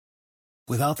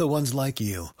Without the ones like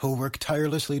you, who work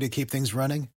tirelessly to keep things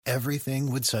running,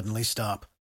 everything would suddenly stop.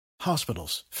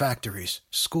 Hospitals, factories,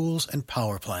 schools, and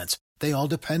power plants, they all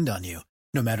depend on you.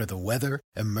 No matter the weather,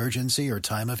 emergency, or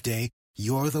time of day,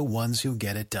 you're the ones who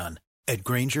get it done. At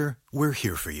Grainger, we're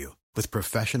here for you with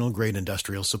professional-grade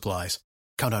industrial supplies.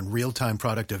 Count on real-time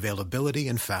product availability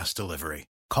and fast delivery.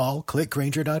 Call,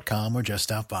 clickgrainger.com, or just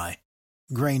stop by.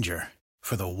 Grainger,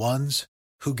 for the ones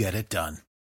who get it done.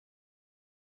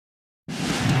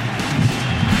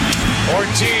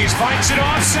 Ortiz fights it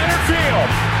off center field.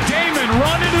 Damon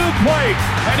running to the plate,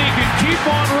 and he can keep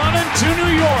on running to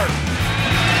New York.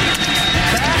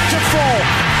 Back to full.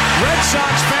 Red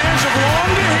Sox fans have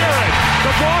longed to hear it.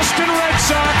 The Boston Red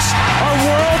Sox are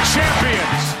world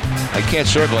champions. I can't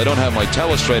circle. I don't have my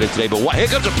telestrator today, but here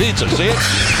comes a pizza. See it?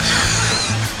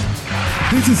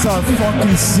 This is our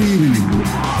fucking city,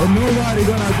 and nobody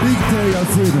gonna dictate our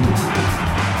freedom.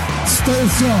 Stay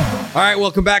strong. All right,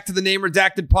 welcome back to the Name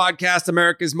Redacted podcast,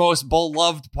 America's most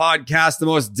beloved podcast, the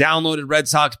most downloaded Red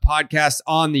Sox podcast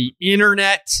on the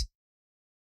internet.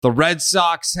 The Red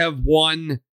Sox have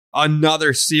won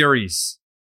another series.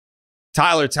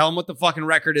 Tyler, tell them what the fucking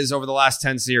record is over the last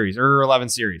 10 series or 11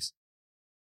 series.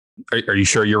 Are you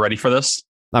sure you're ready for this?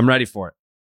 I'm ready for it.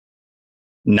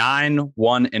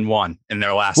 9-1-1 in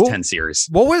their last 10 series.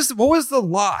 What was the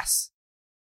loss?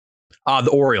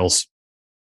 The Orioles.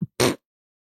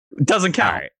 Doesn't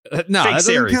count. Right. No, that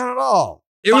doesn't count at all.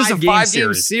 It was a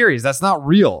 5-game series. That's not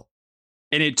real.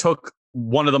 And it took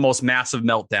one of the most massive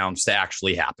meltdowns to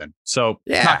actually happen. So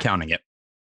not counting it.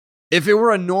 If it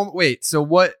were a normal... Wait, so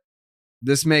what...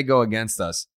 This may go against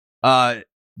us.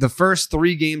 The first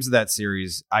 3 games of that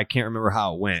series, I can't remember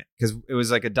how it went because it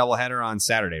was like a doubleheader on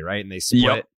Saturday, right? And they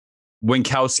split it.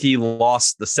 Winkowski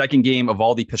lost the second game.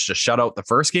 Evaldi pitched a shutout the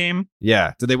first game.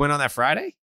 Yeah. Did they win on that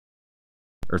Friday?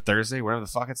 Or Thursday? Whatever the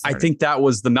fuck it started. I think that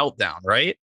was the meltdown,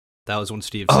 right? That was when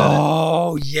Steve said it.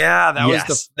 Oh, yeah.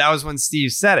 That was when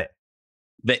Steve said it.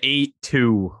 The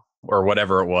 8-2 or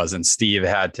whatever it was. And Steve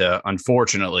had to,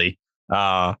 unfortunately,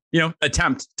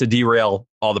 attempt to derail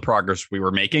all the progress we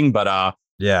were making. But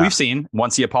we've seen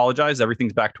once he apologized,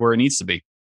 everything's back to where it needs to be.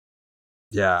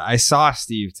 Yeah, I saw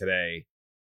Steve today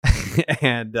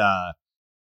and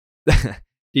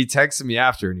he texted me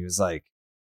after and he was like,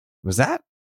 was that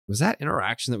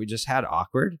interaction that we just had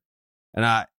awkward? And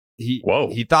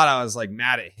he thought I was like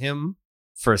mad at him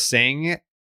for saying it.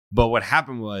 But what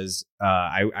happened was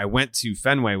I went to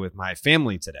Fenway with my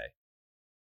family today.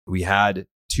 We had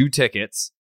 2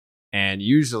 tickets, and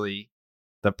usually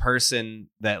the person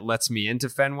that lets me into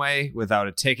Fenway without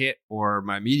a ticket or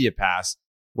my media pass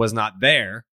was not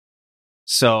there.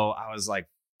 So I was like,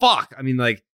 fuck. I mean,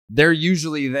 like, they're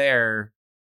usually there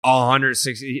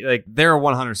 160, like they're a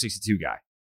 162 guy.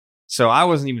 So I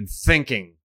wasn't even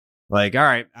thinking like, all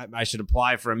right, I should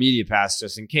apply for a media pass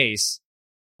just in case.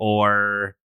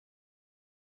 Or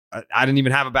I didn't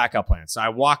even have a backup plan. So I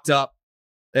walked up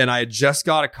and I had just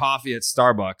got a coffee at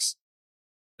Starbucks.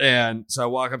 And so I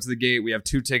walk up to the gate. We have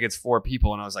 2 tickets, 4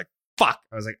 people. And I was like, fuck.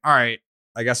 I was like, all right,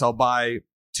 I guess I'll buy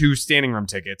 2 standing room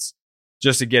tickets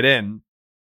just to get in.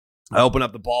 I open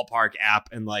up the ballpark app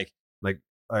and like, all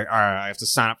right, I have to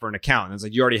sign up for an account. And it's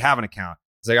like, you already have an account.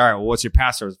 It's like, all right, well, what's your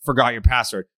password? Forgot your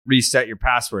password. Reset your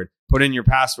password. Put in your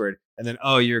password. And then,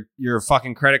 your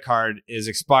fucking credit card is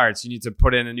expired. So you need to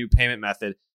put in a new payment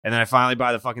method. And then I finally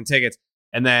buy the fucking tickets.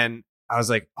 And then I was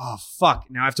like, oh, fuck.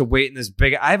 Now I have to wait in this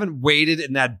I haven't waited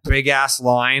in that big ass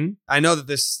line. I know that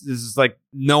this is like,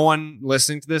 no one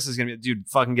listening to this is going to be, dude,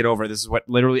 fucking get over it. This is what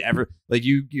literally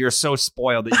you're so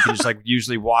spoiled that you can just like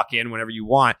usually walk in whenever you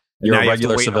want. You're now a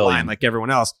regular civilian. Line like everyone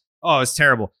else. Oh, it's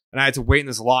terrible. And I had to wait in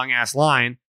this long ass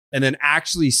line and then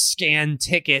actually scan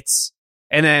tickets.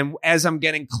 And then as I'm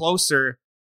getting closer,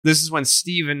 this is when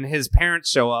Steve and his parents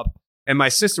show up. And my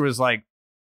sister was like,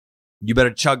 you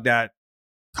better chug that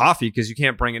coffee because you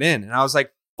can't bring it in. And I was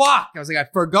like, fuck. I was like, I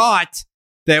forgot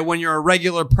that when you're a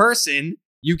regular person,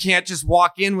 you can't just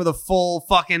walk in with a full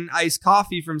fucking iced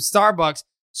coffee from Starbucks.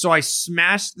 So I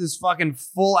smashed this fucking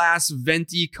full ass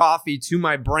venti coffee to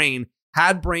my brain,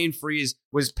 had brain freeze,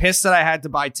 was pissed that I had to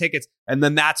buy tickets. And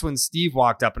then that's when Steve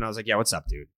walked up and I was like, yeah, what's up,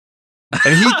 dude?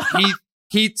 And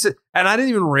and I didn't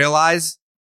even realize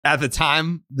at the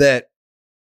time that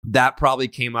probably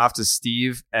came off to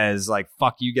Steve as like,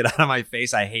 fuck you, get out of my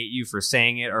face. I hate you for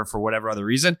saying it or for whatever other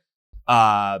reason.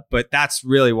 But that's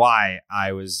really why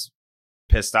I was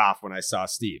pissed off when I saw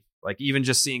Steve. Like, even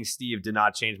just seeing Steve did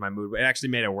not change my mood. It actually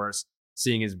made it worse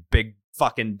seeing his big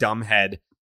fucking dumb head.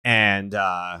 And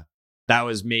that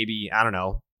was maybe, I don't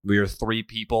know, we were 3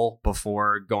 people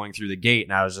before going through the gate.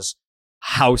 And I was just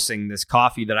housing this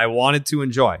coffee that I wanted to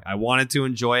enjoy. I wanted to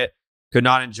enjoy it, could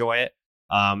not enjoy it.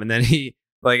 And then he,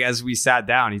 like, as we sat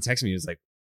down, he texted me. He was like,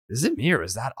 "Is it me or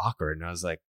is that awkward?" And I was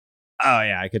like, "Oh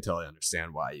yeah, I could totally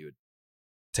understand why you would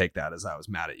take that as I was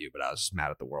mad at you, but I was just mad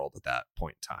at the world at that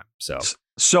point in time."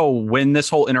 So when this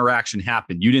whole interaction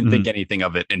happened, you didn't think anything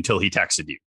of it until he texted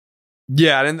you.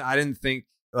 Yeah, I didn't think,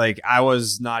 like, I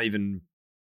was not even,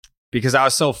 because I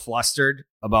was so flustered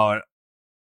about,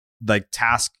 like,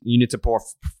 task. You need to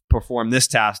perform this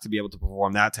task to be able to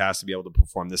perform that task to be able to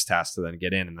perform this task to then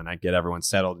get in, and then I get everyone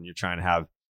settled, and you're trying to have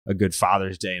a good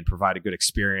Father's Day and provide a good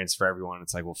experience for everyone.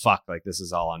 It's like, well, fuck, like, this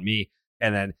is all on me.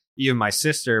 And then even my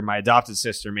adopted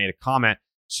sister, made a comment.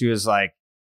 She was like,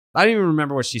 I don't even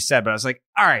remember what she said, but I was like,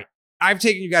 all right, I've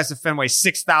taken you guys to Fenway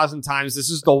 6,000 times. This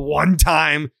is the one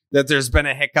time that there's been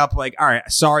a hiccup. Like, all right,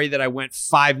 sorry that I went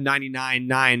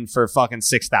 $599.9 for fucking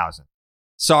 6,000.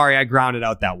 Sorry, I grounded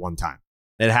out that one time.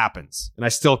 It happens. And I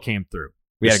still came through.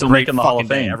 We had a great fucking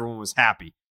day. Everyone was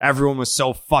happy. Everyone was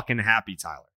so fucking happy,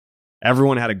 Tyler.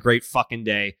 Everyone had a great fucking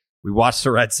day. We watched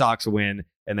the Red Sox win,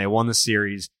 and they won the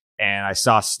series. And I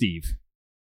saw Steve.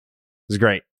 It was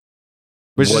great.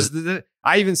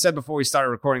 I even said before we started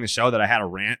recording the show that I had a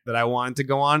rant that I wanted to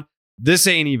go on. This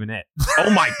ain't even it.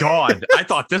 Oh my God. I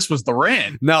thought this was the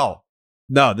rant. No,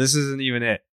 this isn't even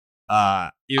it.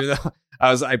 Even though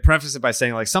I prefaced it by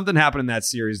saying, like, something happened in that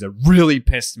series that really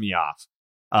pissed me off.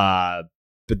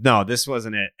 But no, this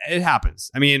wasn't it. It happens.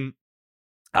 I mean,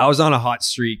 I was on a hot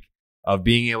streak of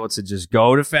being able to just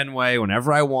go to Fenway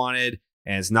whenever I wanted,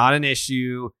 and it's not an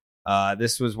issue.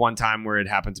 This was one time where it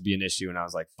happened to be an issue, and I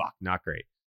was like, fuck, not great.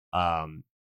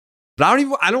 But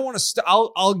I don't want to,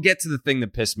 I'll get to the thing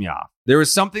that pissed me off. There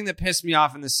was something that pissed me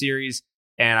off in the series,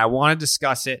 and I want to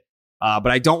discuss it. But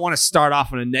I don't want to start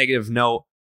off on a negative note,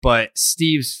 but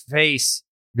Steve's face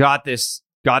got this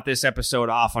episode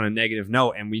off on a negative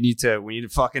note, and we need to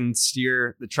fucking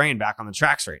steer the train back on the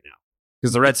tracks right now.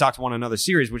 Because the Red Sox won another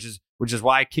series, which is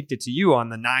why I kicked it to you on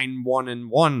the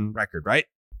 9-1-1 record, right?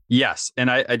 Yes. And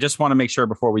I just want to make sure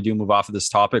before we do move off of this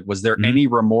topic, was there any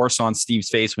remorse on Steve's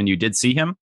face when you did see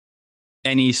him?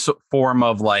 Any form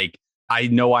of, like, I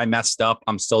know I messed up,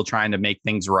 I'm still trying to make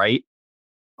things right?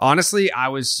 Honestly, I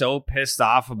was so pissed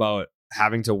off about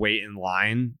having to wait in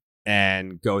line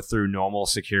and go through normal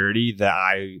security that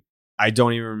I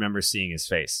don't even remember seeing his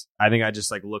face. I think I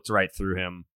just, like, looked right through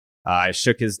him. I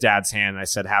shook his dad's hand and I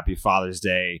said, "Happy Father's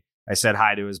Day." I said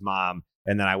hi to his mom.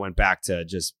 And then I went back to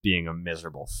just being a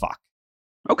miserable fuck.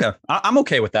 Okay. I'm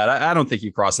okay with that. I don't think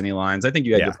you crossed any lines. I think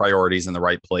you had your priorities in the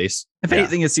right place. If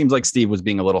anything, it seems like Steve was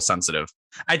being a little sensitive.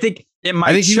 I think he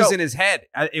was in his head.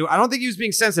 I don't think he was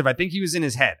being sensitive. I think he was in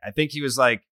his head. I think he was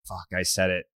like, fuck, I said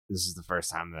it. This is the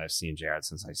first time that I've seen Jared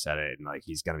since I said it. And, like,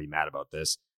 he's going to be mad about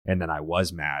this. And then I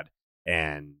was mad.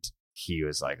 And he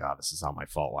was like, oh, this is not my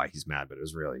fault why he's mad. But it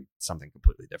was really something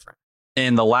completely different.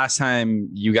 And the last time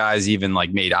you guys even,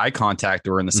 like, made eye contact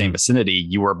or in the same vicinity,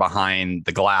 you were behind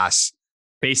the glass,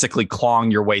 basically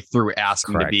clawing your way through,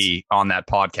 asking to be on that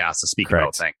podcast to speak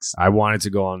about things. I wanted to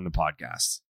go on the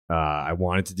podcast. I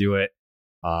wanted to do it.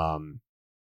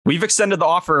 We've extended the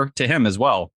offer to him as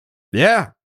well.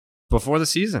 Yeah. Before the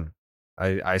season,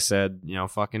 I said,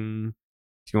 fucking,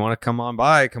 if you want to come on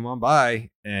by.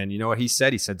 And you know what he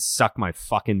said? He said, "Suck my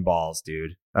fucking balls,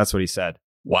 dude." That's what he said.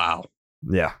 Wow.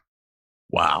 Yeah.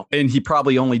 Wow. And he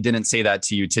probably only didn't say that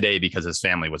to you today because his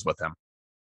family was with him.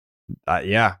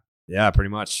 Yeah, pretty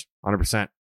much. 100%.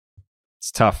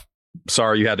 It's tough.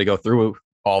 Sorry you had to go through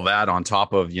all that on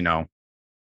top of,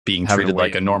 being treated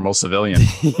like a normal civilian.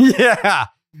 Yeah.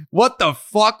 What the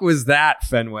fuck was that,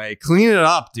 Fenway? Clean it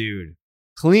up, dude.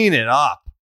 Clean it up.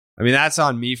 I mean, that's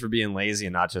on me for being lazy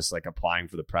and not just, like, applying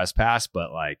for the press pass,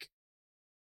 but, like,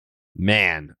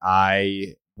 man,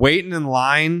 I waiting in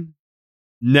line.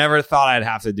 Never thought I'd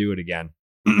have to do it again.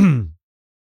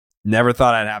 Never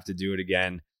thought I'd have to do it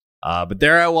again. But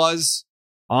there I was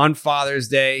on Father's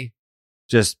Day,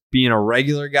 just being a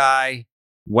regular guy,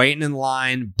 waiting in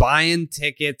line, buying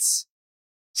tickets,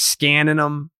 scanning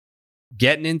them,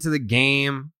 getting into the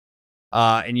game.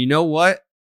 And you know what?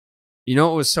 You know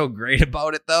what was so great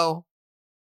about it, though?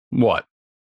 What?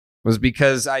 Was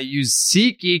because I used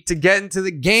SeatGeek to get into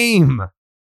the game.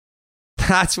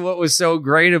 That's what was so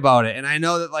great about it. And I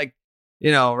know that, like,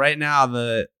 right now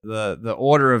the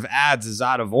order of ads is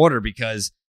out of order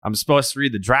because I'm supposed to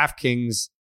read the DraftKings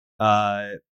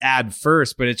ad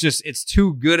first, but it's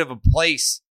too good of a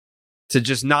place to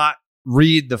just not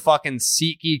read the fucking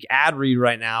SeatGeek ad read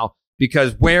right now,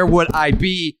 because where would I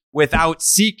be without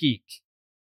SeatGeek?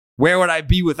 Where would I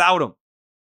be without them?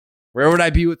 Where would I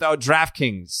be without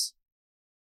DraftKings?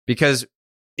 Because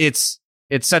it's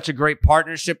It's such a great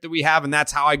partnership that we have. And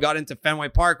that's how I got into Fenway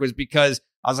Park, was because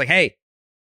I was like, hey,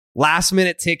 last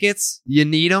minute tickets, you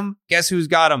need them. Guess who's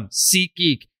got them?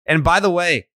 SeatGeek. And by the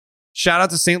way, shout out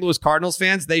to St. Louis Cardinals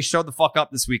fans. They showed the fuck up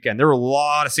this weekend. There were a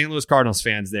lot of St. Louis Cardinals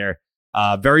fans there.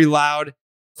 Very loud.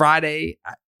 Friday.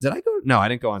 Did I go? No, I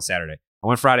didn't go on Saturday. I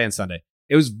went Friday and Sunday.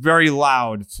 It was very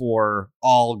loud for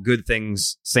all good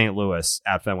things St. Louis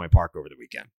at Fenway Park over the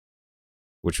weekend,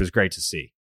 which was great to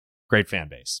see. Great fan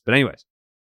base. But anyways,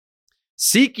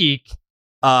 SeatGeek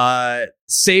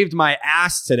saved my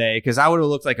ass today because I would have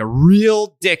looked like a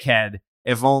real dickhead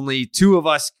if only 2 of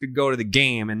us could go to the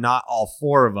game and not all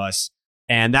 4 of us.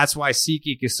 And that's why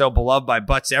SeatGeek is so beloved by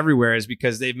butts everywhere, is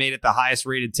because they've made it the highest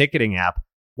rated ticketing app.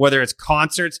 Whether it's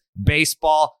concerts,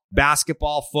 baseball,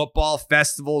 basketball, football,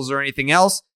 festivals, or anything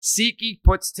else, SeatGeek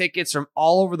puts tickets from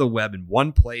all over the web in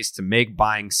one place to make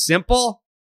buying simple.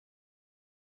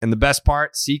 And the best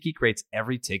part, SeatGeek rates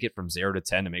every ticket from 0 to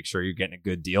 10 to make sure you're getting a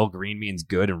good deal. Green means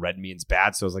good and red means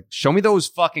bad. So I was like, show me those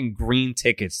fucking green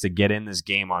tickets to get in this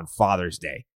game on Father's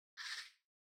Day.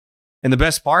 And the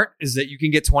best part is that you can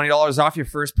get $20 off your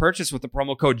first purchase with the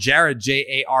promo code Jared,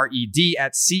 Jared,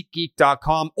 at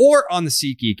SeatGeek.com or on the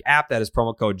SeatGeek app. That is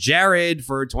promo code Jared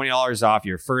for $20 off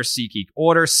your first SeatGeek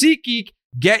order. SeatGeek,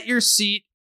 get your seat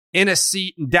in a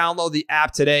seat and download the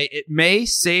app today. It may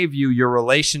save you your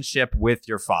relationship with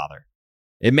your father.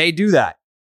 It may do that.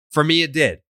 For me, it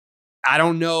did. I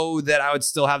don't know that I would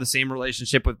still have the same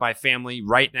relationship with my family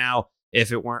right now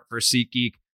if it weren't for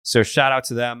SeatGeek. So shout out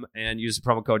to them and use the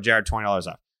promo code Jared, $20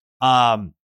 off.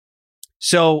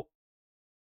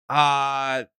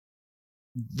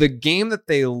 The game that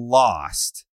they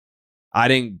lost, I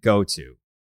didn't go to.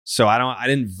 So I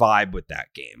didn't vibe with that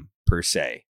game per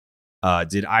se.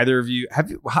 Did either of you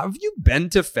have you been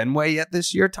to Fenway yet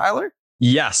this year, Tyler?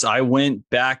 Yes, I went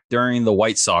back during the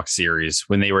White Sox series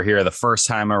when they were here the first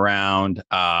time around.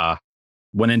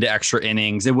 Went into extra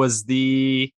innings. It was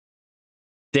the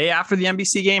day after the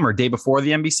NBC game or day before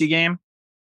the NBC game,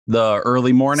 the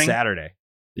early morning. Saturday.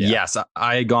 Yeah. Yes,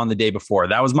 I had gone the day before.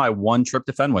 That was my one trip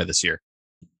to Fenway this year.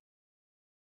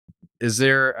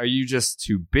 Are you just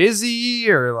too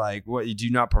busy, or like what? You do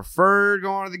not prefer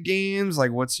going to the games?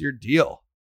 Like, what's your deal?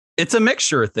 It's a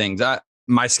mixture of things.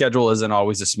 My schedule isn't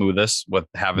always the smoothest with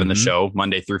having the show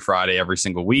Monday through Friday every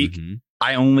single week. Mm-hmm.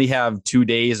 I only have 2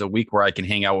 days a week where I can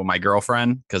hang out with my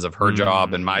girlfriend because of her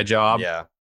job and my job. Yeah.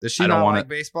 Does she not like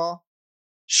baseball?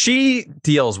 She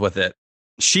deals with it.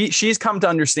 She's come to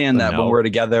understand that when we're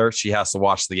together, she has to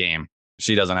watch the game.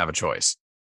 She doesn't have a choice.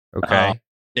 Okay.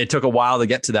 It took a while to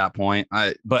get to that point,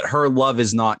 but her love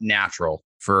is not natural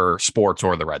for sports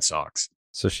or the Red Sox.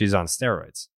 So she's on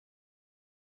steroids.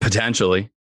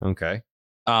 Potentially. Okay.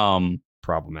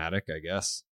 Problematic, I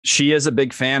guess. She is a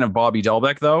big fan of Bobby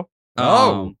Delbeck, though.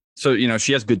 So,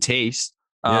 she has good taste.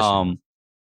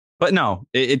 But no,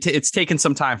 it's taken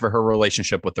some time for her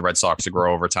relationship with the Red Sox to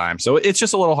grow over time. So it's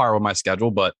just a little hard with my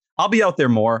schedule, but I'll be out there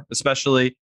more,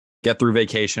 especially get through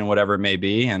vacation, whatever it may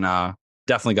be. And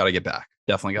definitely got to get back.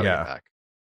 Get back.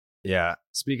 Yeah.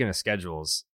 Speaking of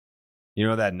schedules, you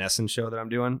know that Nesson show that I'm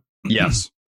doing?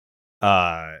 Yes.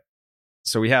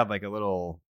 So we had like a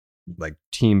little like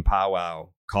team powwow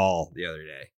call the other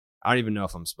day. I don't even know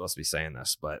if I'm supposed to be saying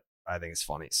this, but I think it's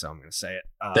funny, so I'm going to say it.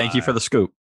 Thank you for the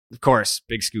scoop. Of course,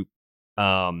 big scoop.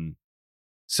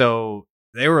 So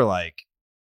they were like,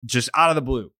 just out of the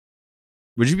blue,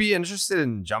 would you be interested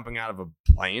in jumping out of a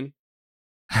plane?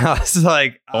 I was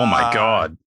like, oh my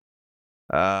God.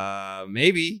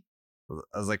 Maybe.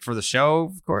 I was like, for the show,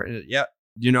 of course. Yeah.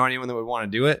 Do you know anyone that would want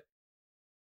to do it?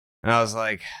 And I was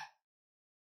like,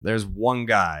 there's one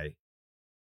guy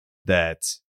that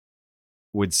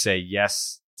would say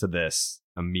yes to this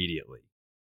immediately.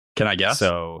 Can I guess?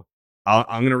 So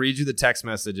I'm going to read you the text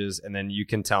messages, and then you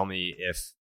can tell me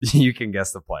if you can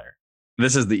guess the player.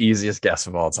 This is the easiest guess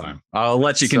of all time. I'll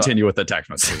let you continue with the text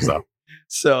messages, though.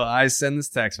 So I send this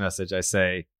text message. I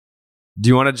say, do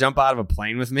you want to jump out of a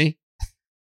plane with me?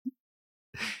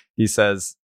 He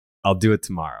says, I'll do it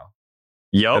tomorrow.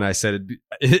 Yep. And I said,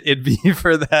 it'd be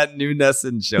for that new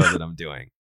Nesson show that I'm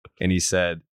doing. And he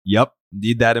said, yep,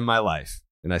 need that in my life.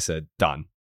 And I said, done.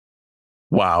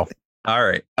 Wow. All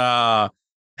right.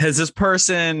 Has this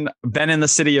person been in the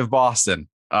city of Boston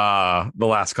the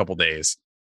last couple days?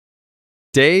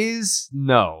 Days?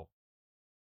 No.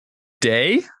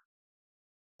 Day?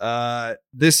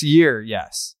 This year,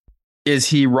 yes. Is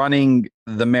he running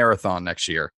the marathon next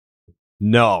year?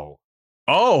 No.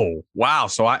 Oh, wow.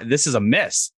 So this is a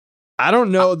miss. I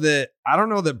don't know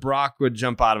that Brock would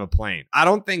jump out of a plane. I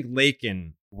don't think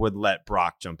Lakin would let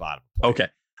Brock jump out of a plane. Okay.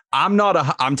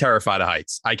 I'm terrified of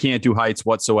heights. I can't do heights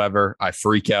whatsoever. I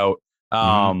freak out.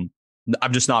 I'm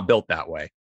just not built that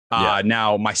way.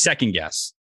 Now my second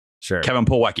guess, sure, Kevin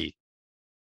Plawecki.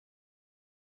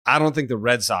 I don't think the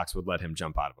Red Sox would let him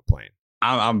jump out of a plane.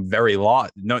 I'm very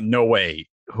lost. No way.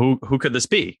 Who could this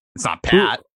be? It's not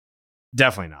Pat.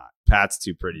 Definitely not. Pat's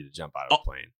too pretty to jump out of a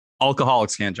plane.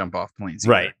 Alcoholics can't jump off planes.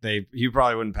 Right. He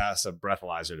probably wouldn't pass a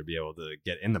breathalyzer to be able to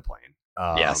get in the plane.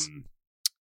 Yes.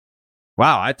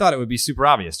 Wow. I thought it would be super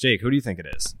obvious. Jake, who do you think it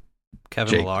is?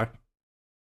 Kevin Millar.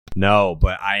 No,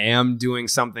 but I am doing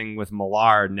something with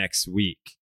Millar next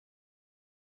week.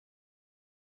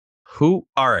 Who?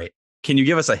 All right. Can you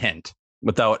give us a hint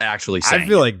without actually saying I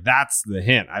feel like that's the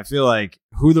hint. I feel like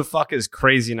who the fuck is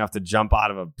crazy enough to jump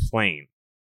out of a plane?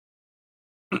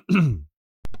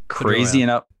 Crazy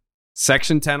enough.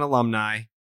 Section 10 alumni,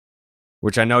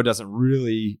 which I know doesn't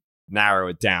really narrow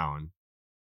it down.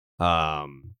 But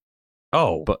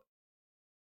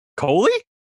Coley?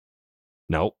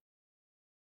 Nope.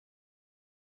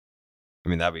 I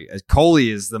mean,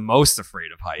 Coley is the most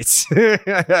afraid of heights.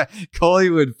 Coley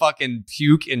would fucking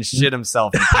puke and shit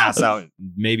himself and pass out and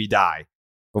maybe die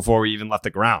before we even left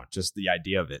the ground. Just the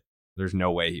idea of it. There's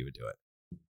no way he would do it.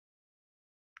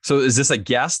 So is this a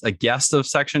guest of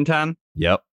Section 10?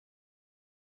 Yep.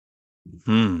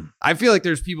 I feel like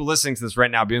there's people listening to this right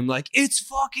now being like, it's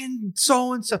fucking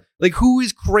so-and-so. Like, who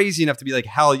is crazy enough to be like,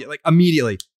 hell, like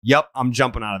immediately, yep, I'm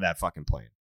jumping out of that fucking plane.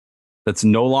 That's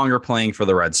no longer playing for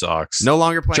the Red Sox. No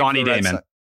longer playing Johnny for the Damon. Red Sox.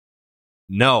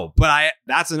 No, but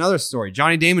that's another story.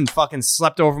 Johnny Damon fucking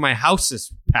slept over my house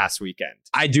this past weekend.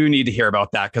 I do need to hear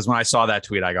about that because when I saw that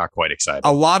tweet, I got quite excited.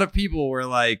 A lot of people were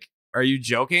like, are you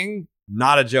joking?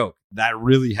 Not a joke. That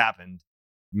really happened.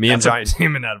 And Johnny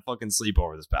Damon had a fucking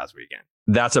sleepover this past weekend.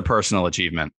 That's a personal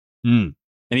achievement. And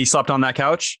he slept on that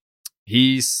couch?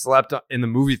 He slept in the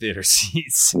movie theater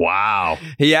seats. Wow.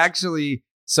 He actually,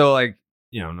 so like,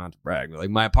 you know, not to brag, but like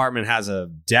my apartment has a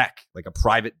deck, like a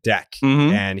private deck.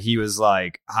 And he was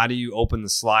like, how do you open the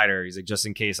slider? He's like, just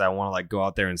in case I want to like go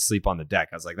out there and sleep on the deck.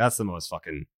 I was like, that's the most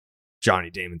fucking Johnny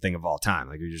Damon thing of all time.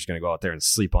 Like, you're just going to go out there and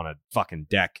sleep on a fucking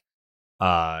deck.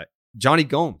 Johnny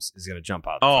Gomes is going to jump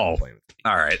out. Oh, plane with me.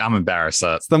 All right. I'm embarrassed.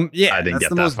 I didn't that's get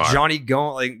the that most far. Johnny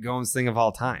Gomes thing of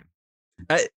all time.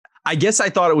 I guess I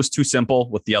thought it was too simple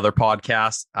with the other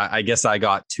podcast. I guess I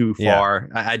got too far.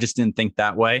 I just didn't think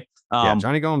that way.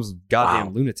 Johnny Gomes,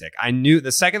 goddamn lunatic. I knew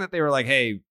the second that they were like,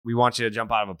 hey, we want you to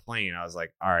jump out of a plane. I was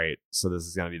like, all right, so this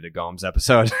is going to be the Gomes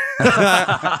episode.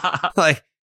 Like,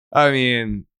 I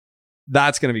mean,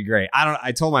 that's going to be great.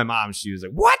 I told my mom, she was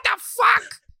like, what the fuck?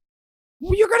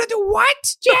 You're going to do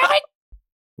what, Jared? I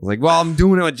was like, well, I'm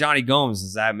doing it with Johnny Gomes.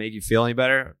 Does that make you feel any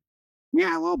better?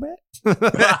 Yeah, a little bit.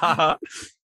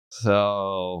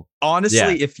 So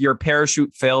honestly, if your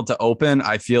parachute failed to open,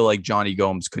 I feel like Johnny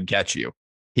Gomes could catch you.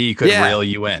 He could reel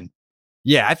you in.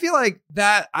 Yeah, I feel like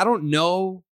that. I don't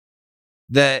know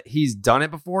that he's done it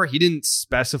before. He didn't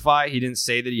specify. He didn't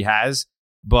say that he has,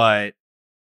 but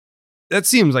that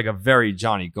seems like a very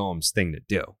Johnny Gomes thing to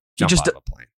do. Jump out of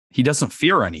a plane. He doesn't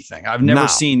fear anything. I've never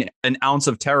seen an ounce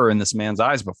of terror in this man's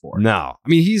eyes before. No, I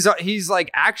mean he's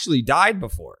like actually died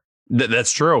before.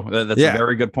 That's true. That's a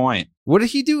very good point. What did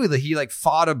he do? He like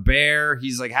fought a bear.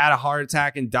 He's like had a heart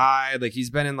attack and died. Like he's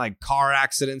been in like car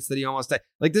accidents that he almost died.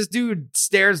 Like this dude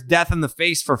stares death in the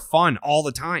face for fun all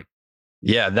the time.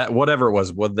 Yeah, that whatever it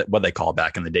was, what they call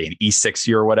back in the day, an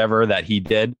E60 or whatever that he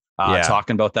did,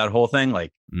 talking about that whole thing.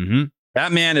 Like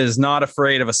that man is not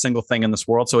afraid of a single thing in this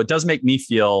world. So it does make me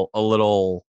feel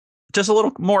just a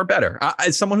little more better.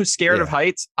 As someone who's scared of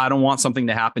heights, I don't want something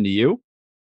to happen to you.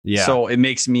 Yeah. So it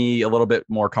makes me a little bit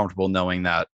more comfortable knowing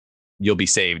that you'll be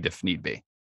saved if need be.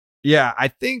 Yeah, I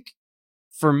think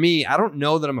for me, I don't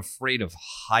know that I'm afraid of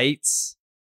heights.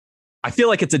 I feel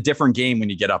like it's a different game when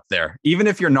you get up there. Even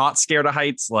if you're not scared of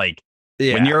heights, like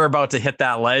when you're about to hit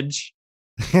that ledge.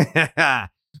 But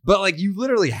like you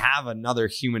literally have another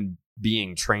human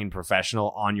being trained professional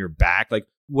on your back. Like,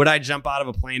 would I jump out of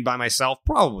a plane by myself?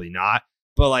 Probably not.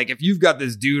 But like, if you've got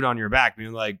this dude on your back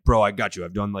being like, bro, I got you.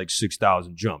 I've done like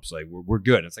 6,000 jumps. Like, we're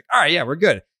good. And it's like, all right, yeah, we're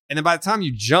good. And then by the time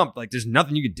you jump, like, there's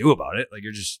nothing you can do about it. Like,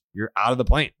 you're out of the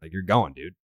plane. Like, you're going,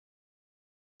 dude.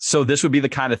 So this would be the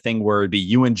kind of thing where it'd be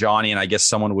you and Johnny, and I guess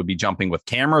someone would be jumping with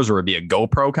cameras, or it'd be a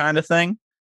GoPro kind of thing.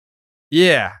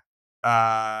 Yeah.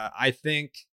 I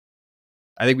think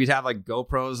we'd have like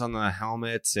GoPros on the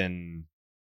helmets, and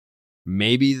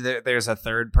maybe there's a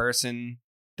third person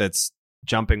that's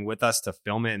jumping with us to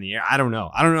film it in the air. I don't know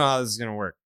how this is going to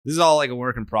work. This is all like a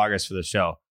work in progress for the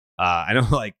show. I know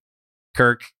like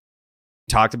Kirk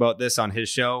talked about this on his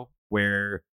show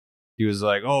where he was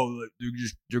like, oh,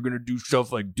 they're going to do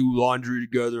stuff like do laundry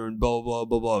together and blah, blah,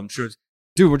 blah, blah. I'm sure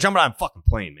dude, we're jumping on a fucking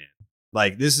plane, man.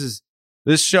 Like this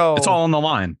show. It's all on the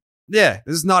line. Yeah.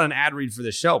 This is not an ad read for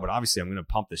this show, but obviously I'm going to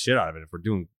pump the shit out of it if we're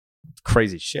doing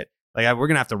crazy shit. Like we're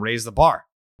going to have to raise the bar.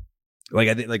 Like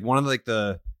I think like one of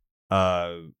the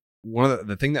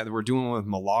thing that we're doing with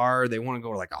Millar, they want to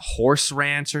go to like a horse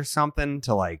ranch or something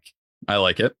to like. I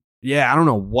like it. Yeah, I don't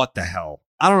know what the hell.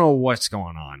 I don't know what's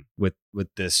going on with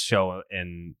this show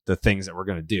and the things that we're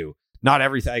going to do. Not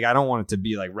everything. Like, I don't want it to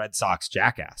be like Red Sox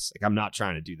Jackass. Like I'm not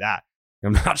trying to do that.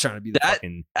 I'm not trying to be that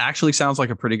fucking. Actually sounds like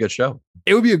a pretty good show.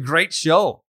 It would be a great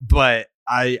show, but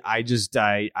I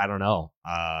don't know.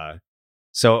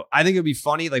 So I think it'd be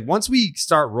funny. Like once we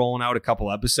start rolling out a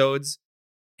couple episodes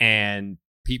and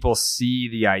people see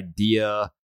the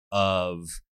idea of,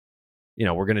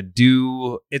 we're going to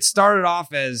do, it started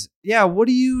off as, what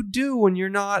do you do when you're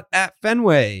not at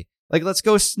Fenway? Like, let's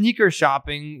go sneaker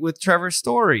shopping with Trevor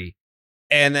Story.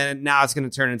 And then now it's going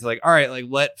to turn into like, all right, like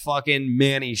let fucking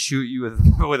Manny shoot you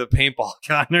with a paintball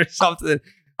gun or something.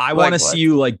 I want to see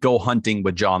you like go hunting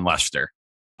with John Lester.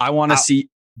 I want to see.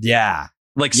 Yeah.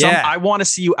 I want to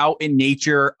see you out in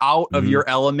nature, out of your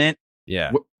element.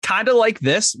 Yeah. Kind of like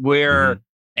this where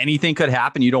anything could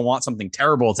happen. You don't want something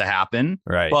terrible to happen.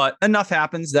 Right. But enough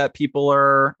happens that people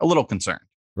are a little concerned.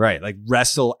 Right. Like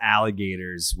wrestle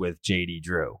alligators with JD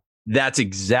Drew. That's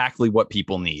exactly what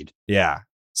people need. Yeah.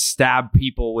 Stab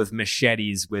people with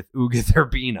machetes with Uga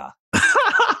Thurbina.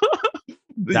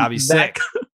 That'd be sick.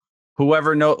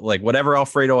 Whoever whatever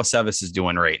Alfredo Aceves is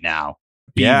doing right now,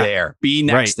 be there. Be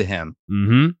next to him.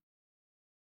 Mm-hmm.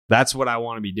 That's what I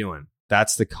want to be doing.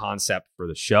 That's the concept for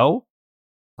the show.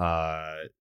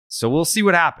 So we'll see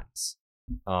what happens.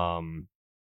 But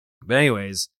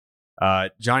anyways,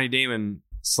 Johnny Damon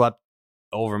slept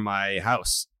over my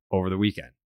house over the weekend.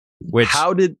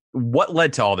 What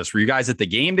led to all this? Were you guys at the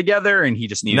game together and he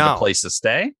just needed a place to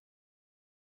stay?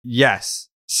 Yes.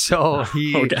 So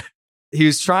he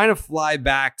was trying to fly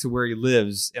back to where he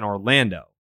lives in Orlando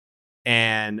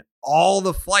and all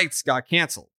the flights got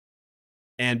canceled.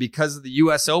 And because of the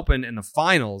US Open and the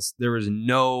finals, there was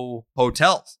no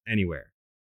hotels anywhere.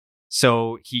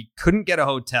 So he couldn't get a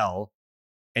hotel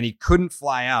and he couldn't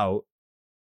fly out.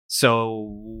 So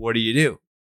what do?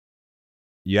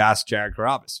 You ask Jared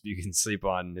Carabas if you can sleep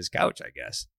on his couch, I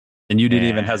guess. And you didn't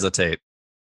even hesitate.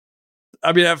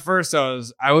 I mean, at first I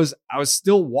was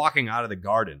still walking out of the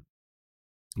garden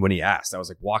when he asked. I was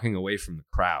like walking away from the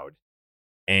crowd.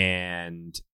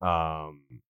 And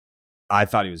I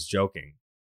thought he was joking,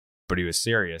 but he was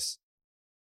serious.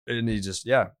 And he just,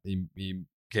 he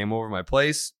came over to my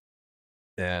place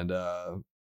and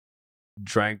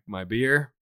drank my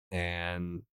beer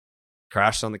and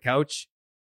crashed on the couch.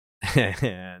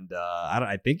 And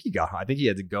I think he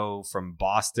had to go from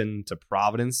Boston to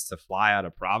Providence to fly out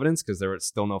of Providence because there were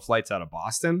still no flights out of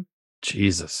Boston.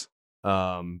 Jesus.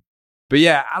 But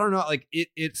yeah, I don't know. Like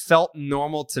it felt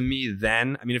normal to me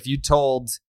then. I mean, if you told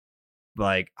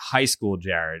like high school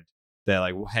Jared that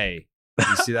like, hey,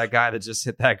 you see that guy that just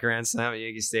hit that grand slam at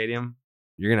Yankee Stadium?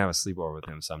 You're gonna have a sleepover with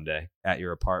him someday at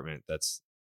your apartment that's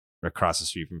across the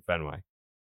street from Fenway.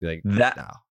 Be like that. No.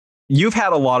 You've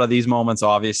had a lot of these moments,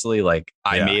 obviously, like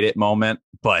I made it moment,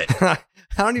 but I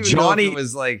don't even know if it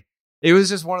was like, it was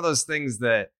just one of those things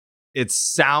that it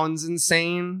sounds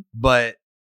insane, but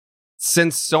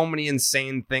since so many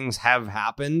insane things have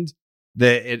happened,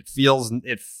 that it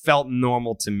felt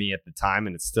normal to me at the time.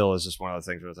 And it still is just one of those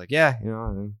things where it's like,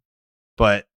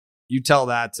 but you tell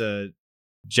that to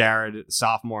Jared,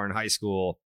 sophomore in high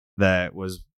school, that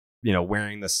was,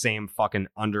 wearing the same fucking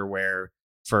underwear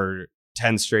for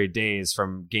 10 straight days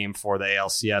from game 4 of the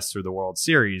ALCS through the World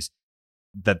Series,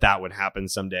 that would happen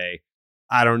someday.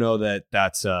 I don't know that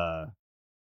that's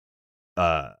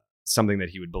something that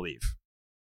he would believe.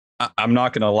 I'm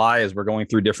not going to lie, as we're going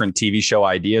through different TV show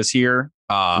ideas here,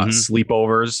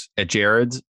 sleepovers at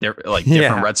Jared's, they're like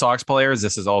different Red Sox players.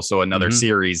 This is also another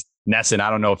series. Nesson, I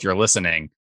don't know if you're listening.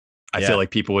 I feel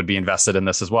like people would be invested in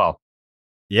this as well.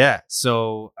 Yeah.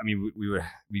 So, I mean,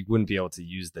 we wouldn't be able to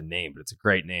use the name, but it's a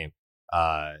great name.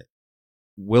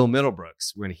 Will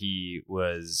Middlebrooks, when he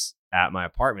was at my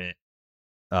apartment,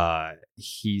 I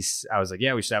was like,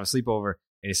 we should have a sleepover.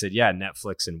 And he said,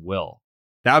 Netflix and Will.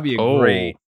 That would be a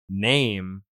great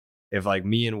name if like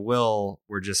me and Will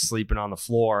were just sleeping on the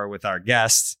floor with our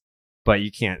guests, but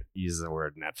you can't use the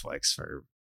word Netflix for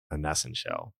a Nesson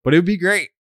show, but it would be great.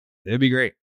 It'd be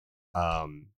great. I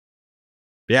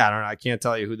don't know. I can't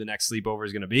tell you who the next sleepover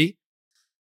is going to be.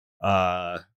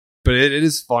 But it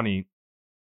is funny.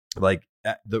 Like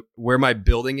where my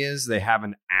building is, they have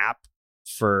an app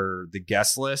for the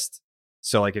guest list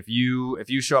So like if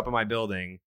you show up in my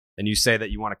building and you say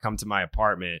that you want to come to my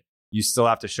apartment, you still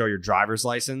have to show your driver's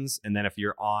license. And then if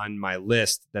you're on my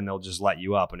list, then they'll just let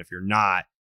you up. And if you're not,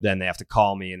 then they have to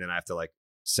call me and then I have to like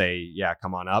say, yeah,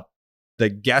 come on up. The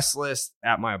guest list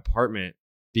at my apartment,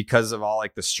 because of all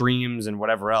like the streams and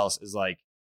whatever else, is like,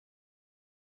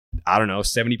 I don't know,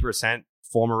 70%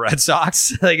 former Red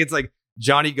Sox. Like it's like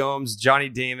Johnny Gomes, Johnny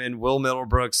Damon, Will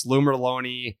Middlebrooks, Lou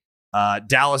Merlone,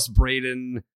 Dallas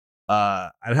Braden.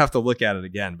 I'd have to look at it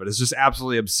again, but it's just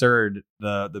absolutely absurd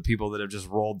the people that have just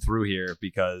rolled through here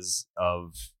because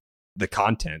of the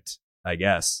content, I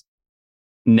guess.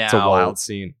 Now, it's a wild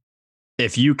scene.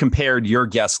 If you compared your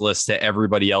guest list to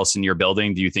everybody else in your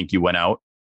building, do you think you went out?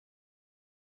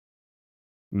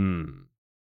 Good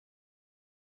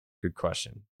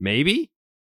question. Maybe.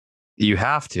 You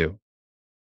have to.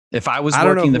 If I was I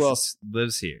don't working know who else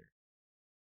lives here.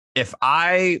 If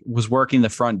I was working the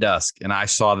front desk and I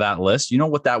saw that list, you know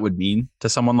what that would mean to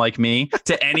someone like me,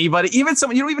 to anybody, even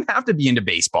someone, you don't even have to be into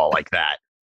baseball like that.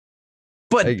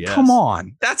 But come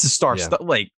on, that's a star stuff.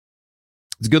 Like,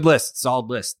 it's a good list. Solid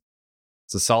list.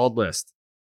 It's a solid list.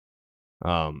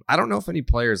 I don't know if any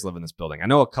players live in this building. I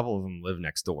know a couple of them live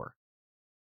next door.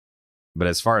 But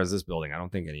as far as this building, I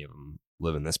don't think any of them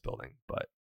live in this building. But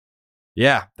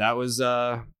yeah, that was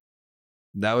the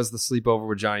sleepover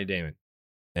with Johnny Damon.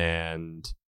 And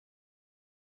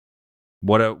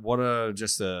what a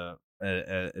just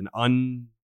an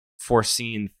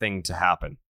unforeseen thing to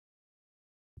happen.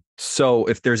 So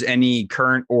if there's any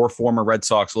current or former Red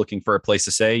Sox looking for a place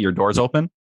to stay, your door's open?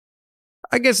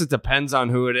 I guess it depends on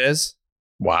who it is.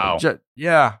 Wow.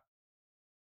 Yeah.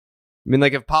 I mean,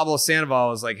 like if Pablo Sandoval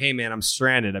was like, hey, man, I'm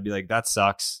stranded, I'd be like, that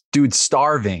sucks. Dude's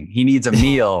starving. He needs a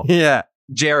meal. Yeah.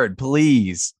 Jared,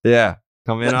 please. Yeah.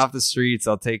 Come in off the streets.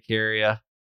 I'll take care of you.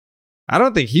 I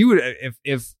don't think he would.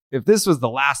 If this was the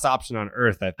last option on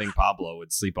earth, I think Pablo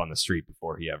would sleep on the street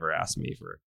before he ever asked me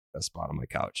for a spot on my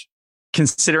couch.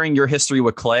 Considering your history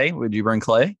with Clay, would you bring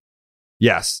Clay?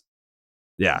 Yes.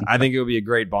 Yeah. I think it would be a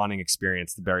great bonding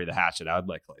experience to bury the hatchet. I would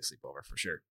let Clay sleep over for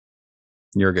sure.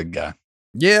 You're a good guy.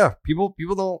 Yeah. People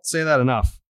don't say that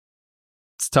enough.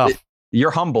 It's tough.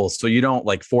 You're humble, so you don't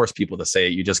like force people to say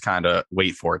it. You just kind of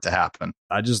wait for it to happen.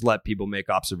 I just let people make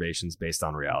observations based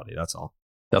on reality. That's all.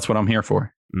 That's what I'm here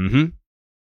for. Mm-hmm.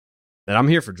 And I'm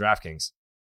here for DraftKings.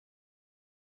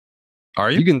 Are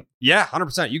you? Yeah,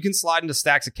 100%. You can slide into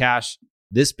stacks of cash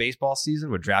this baseball season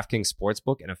with DraftKings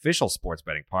Sportsbook, an official sports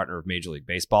betting partner of Major League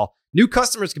Baseball. New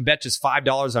customers can bet just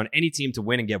 $5 on any team to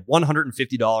win and get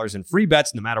 $150 in free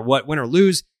bets no matter what, win or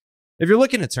lose. If you're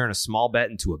looking to turn a small bet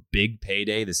into a big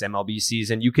payday this MLB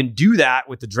season, you can do that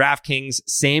with the DraftKings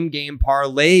same game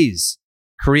parlays.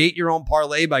 Create your own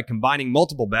parlay by combining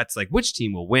multiple bets like which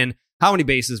team will win, how many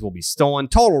bases will be stolen,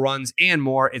 total runs, and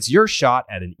more. It's your shot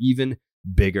at an even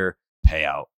bigger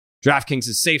payout. DraftKings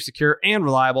is safe, secure, and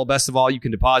reliable. Best of all, you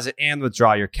can deposit and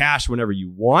withdraw your cash whenever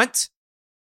you want.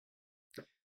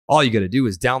 All you got to do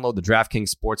is download the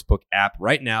DraftKings Sportsbook app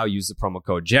right now. Use the promo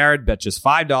code Jared. Bet just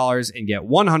 $5 and get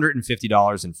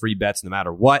 $150 in free bets no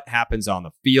matter what happens on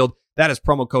the field. That is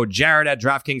promo code Jared at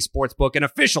DraftKings Sportsbook, an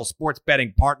official sports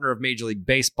betting partner of Major League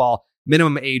Baseball.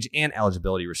 Minimum age and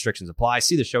eligibility restrictions apply.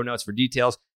 See the show notes for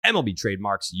details. MLB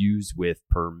trademarks used with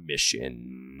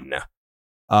permission.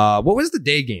 What was the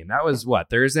day game? That was what,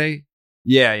 Thursday?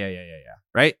 Yeah.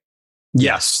 Right?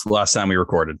 Yes. Last time we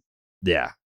recorded.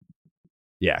 Yeah.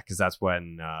 Yeah, because that's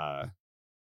when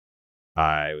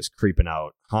I was creeping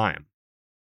out Chaim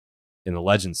in the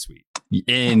Legend Suite.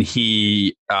 And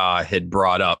he had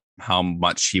brought up how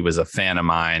much he was a fan of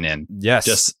mine and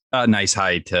just a nice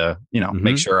hi to,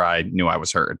 make sure I knew I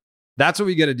was heard. That's what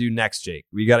we got to do next, Jake.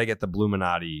 We got to get the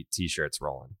Bloominati t-shirts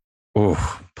rolling.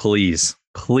 Oh, please.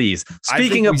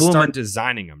 Speaking of start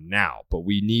designing them now, but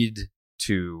we need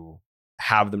to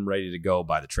have them ready to go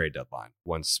by the trade deadline.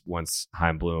 Once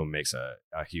Chaim Bloom makes a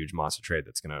huge monster trade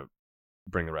that's going to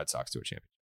bring the Red Sox to a championship.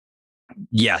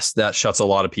 Yes, that shuts a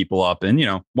lot of people up. And,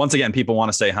 once again, people want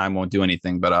to say Chaim won't do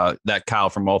anything, but that Kyle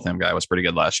from Waltham guy was pretty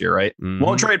good last year, right? Mm-hmm.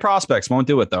 Won't trade prospects, won't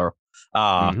do it though.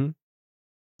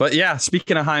 But yeah,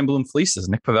 speaking of Chaim Bloom fleeces,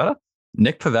 Nick Pivetta,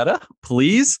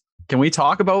 please, can we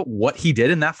talk about what he did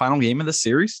in that final game of the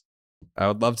series? I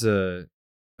would love to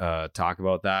talk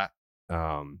about that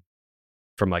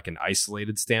from like an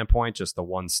isolated standpoint, just the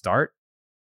one start.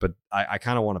 But I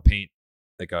kind of want to paint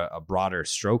like a broader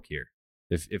stroke here.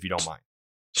 If you don't mind.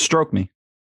 Stroke me.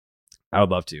 I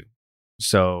would love to.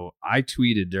 So I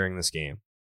tweeted during this game.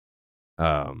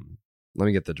 Let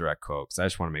me get the direct quote because I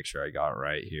just want to make sure I got it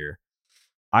right here.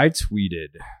 I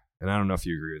tweeted, and I don't know if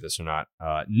you agree with this or not.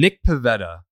 Nick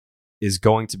Pivetta is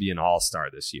going to be an all-star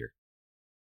this year.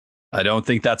 I don't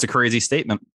think that's a crazy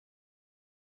statement.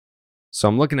 So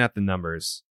I'm looking at the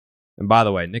numbers. And by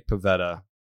the way, Nick Pivetta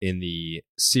in the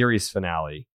series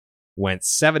finale went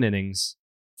 7 innings,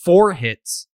 4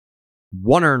 hits,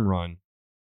 1 earned run,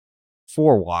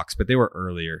 4 walks, but they were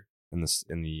earlier in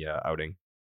the outing.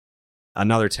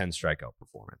 Another 10 strikeout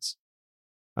performance.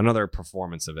 Another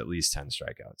performance of at least 10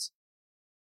 strikeouts.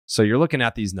 So you're looking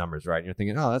at these numbers, right? And you're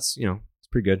thinking, oh, that's, it's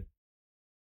pretty good.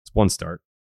 It's 1 start.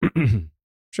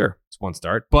 Sure, it's 1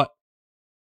 start. But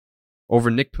over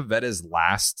Nick Pivetta's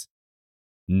last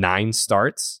 9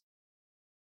 starts,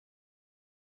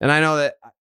 and I know that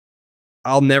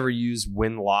I'll never use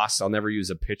win-loss. I'll never use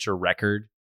a pitcher record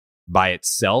by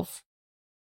itself.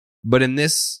 But in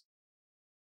this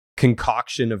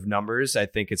concoction of numbers, I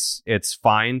think it's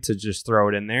fine to just throw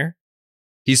it in there.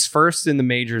 He's first in the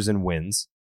majors in wins,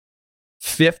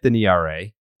 5th in ERA.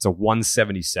 It's a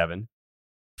 177.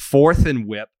 4th in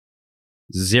WHIP,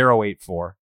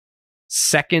 0.84.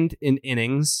 2nd in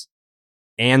innings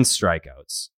and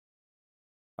strikeouts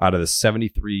out of the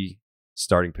 73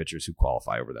 starting pitchers who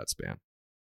qualify over that span.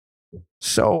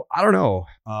 So I don't know.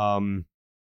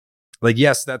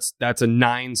 Yes, that's a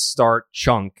 9-start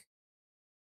chunk,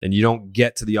 and you don't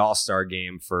get to the All-Star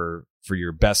game for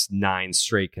your best 9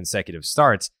 straight consecutive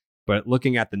starts. But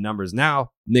looking at the numbers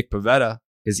now, Nick Pivetta,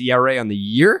 his ERA on the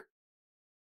year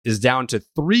is down to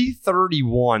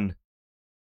 3.31.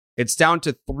 It's down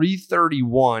to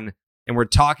 3.31, and we're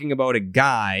talking about a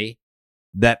guy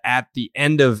that at the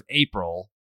end of April,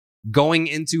 going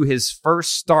into his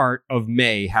first start of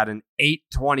May, had an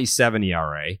 8.27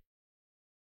 ERA.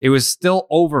 It was still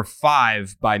over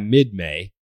 5 by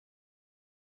mid-May.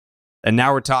 And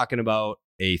now we're talking about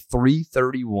a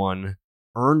 3.31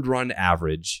 earned run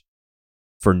average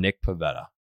for Nick Pivetta.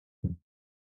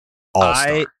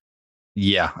 All-star.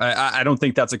 I don't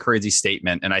think that's a crazy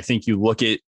statement. And I think you look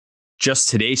at just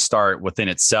today's start within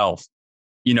itself.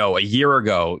 A year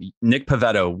ago, Nick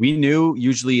Pivetta, we knew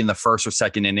usually in the first or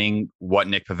second inning what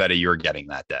Nick Pivetta you were getting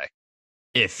that day.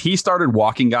 If he started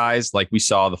walking guys like we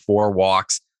saw, the 4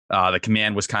 walks, the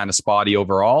command was kind of spotty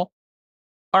overall.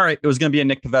 All right, it was going to be a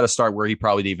Nick Pivetta start where he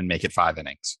probably didn't even make it 5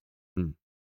 innings.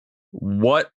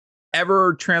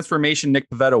 Whatever transformation Nick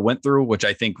Pivetta went through, which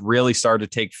I think really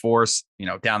started to take force,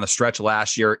 down the stretch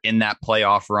last year in that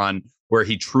playoff run where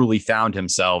he truly found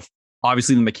himself.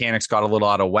 Obviously, the mechanics got a little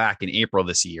out of whack in April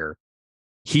this year.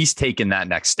 He's taken that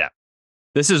next step.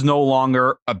 This is no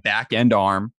longer a back end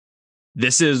arm.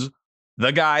 This is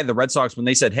the guy, the Red Sox, when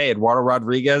they said, hey, Eduardo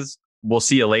Rodriguez, we'll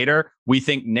see you later. We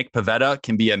think Nick Pivetta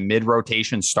can be a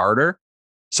mid-rotation starter,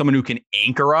 someone who can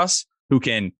anchor us, who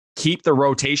can keep the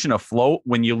rotation afloat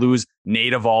when you lose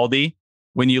Nate Eovaldi,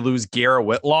 when you lose Garrett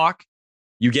Whitlock.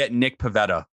 You get Nick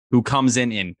Pivetta, who comes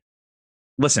in and,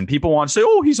 listen, people want to say,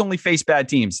 oh, he's only faced bad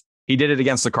teams. He did it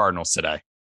against the Cardinals today.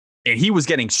 And he was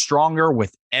getting stronger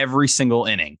with every single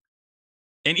inning.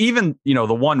 And even,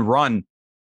 the 1 run,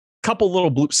 couple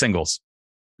little bloop singles.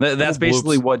 That's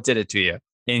basically what did it to you.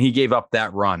 And he gave up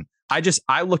that run.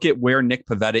 I look at where Nick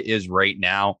Pivetta is right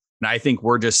now, and I think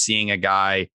we're just seeing a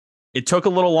guy. It took a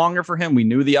little longer for him. We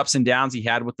knew the ups and downs he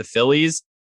had with the Phillies.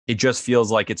 It just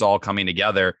feels like it's all coming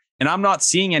together. And I'm not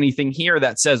seeing anything here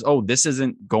that says, oh, this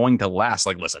isn't going to last.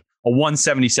 Like, listen, a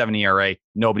 1.77 ERA,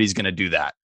 nobody's going to do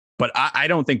that. But I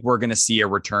don't think we're going to see a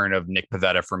return of Nick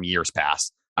Pivetta from years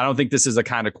past. I don't think this is a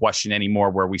kind of question anymore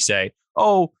where we say,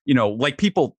 oh, like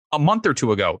people a month or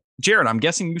 2 ago, Jared, I'm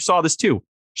guessing you saw this too.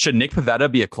 Should Nick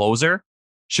Pivetta be a closer?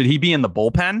 Should he be in the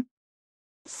bullpen?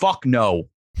 Fuck no.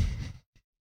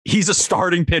 He's a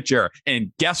starting pitcher.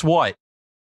 And guess what?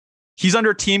 He's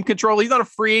under team control. He's not a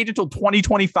free agent until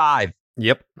 2025.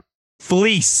 Yep.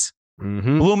 Fleece.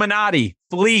 Bloominati.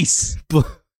 Fleece.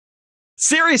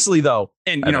 Seriously, though.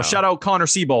 And, shout out Connor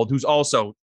Siebold, who's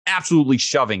also absolutely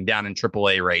shoving down in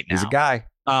AAA right now. He's a guy.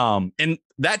 And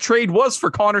that trade was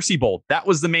for Connor Siebold. That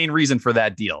was the main reason for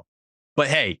that deal. But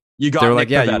hey, you got Nick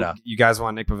Pivetta. You guys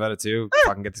want Nick Pivetta too?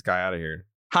 Fucking get this guy out of here.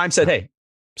 Heim said, hey,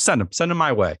 send him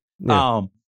my way. Yeah.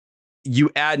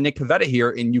 You add Nick Pivetta here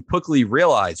and you quickly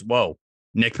realize, whoa,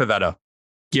 Nick Pivetta,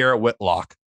 Garrett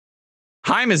Whitlock.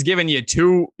 Heim has given you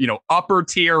 2, upper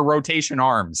tier rotation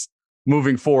arms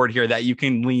moving forward here that you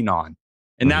can lean on.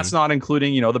 And that's not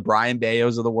including, the Brian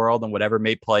Bayos of the world and whatever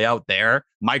may play out there.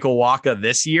 Michael Wacha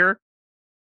this year.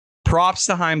 Props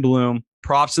to Heim Bloom.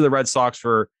 Props to the Red Sox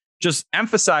for just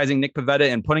emphasizing Nick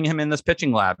Pivetta and putting him in this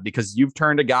pitching lab, because you've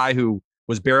turned a guy who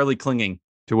was barely clinging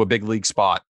to a big league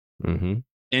spot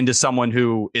into someone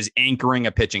who is anchoring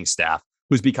a pitching staff,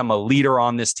 who's become a leader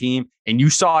on this team. And you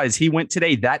saw as he went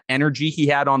today, that energy he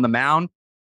had on the mound,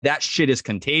 that shit is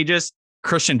contagious.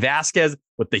 Christian Vasquez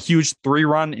with the huge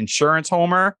 3-run insurance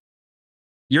homer.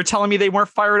 You're telling me they weren't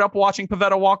fired up watching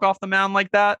Pivetta walk off the mound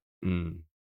like that?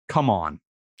 Come on.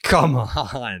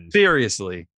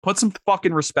 Seriously. Put some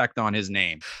fucking respect on his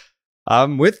name.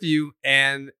 I'm with you.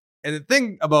 And the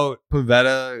thing about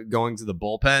Pivetta going to the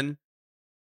bullpen,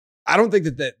 I don't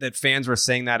think that fans were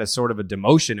saying that as sort of a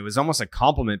demotion. It was almost a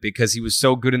compliment because he was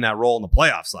so good in that role in the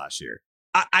playoffs last year.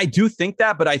 I do think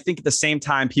that, but I think at the same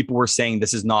time, people were saying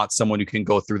this is not someone who can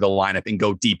go through the lineup and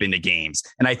go deep into games.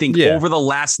 And I think over the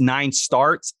last 9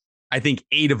 starts, I think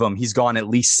 8 of them, he's gone at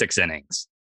least 6 innings.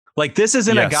 Like, this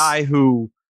isn't a guy who,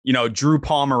 Drew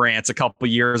Pomerantz a couple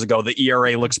of years ago, the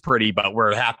ERA looks pretty, but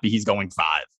we're happy he's going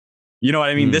 5. You know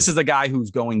what I mean? This is a guy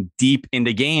who's going deep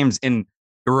into games, and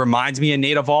it reminds me of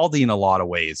Nate Eovaldi in a lot of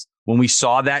ways. When we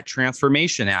saw that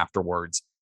transformation afterwards,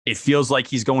 it feels like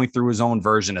he's going through his own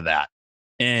version of that.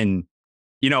 And,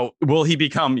 will he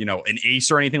become, an ace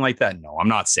or anything like that? No, I'm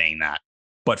not saying that.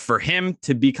 But for him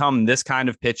to become this kind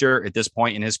of pitcher at this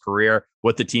point in his career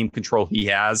with the team control he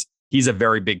has, he's a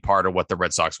very big part of what the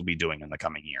Red Sox will be doing in the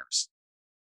coming years.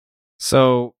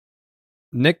 So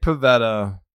Nick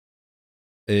Pivetta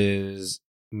is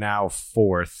now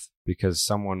 4th because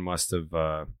someone in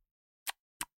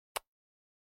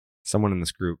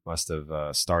this group must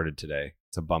have started today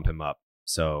to bump him up.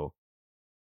 So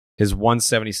his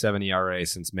 1.77 ERA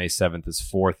since May 7th is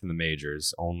 4th in the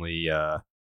majors. Only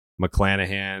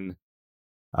McClanahan,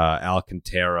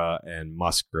 Alcantara, and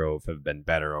Musgrove have been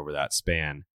better over that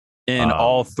span. And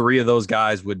all 3 of those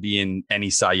guys would be in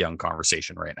any Cy Young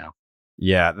conversation right now.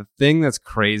 Yeah, the thing that's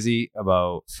crazy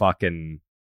about fucking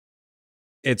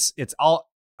it's all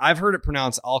I've heard it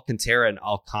pronounced Alcantara and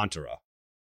Alcantara.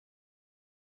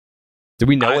 Do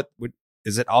we know what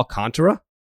is it Alcantara?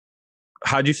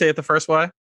 How'd you say it the first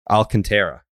way?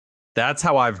 Alcantara. That's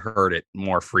how I've heard it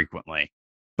more frequently.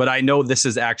 But I know this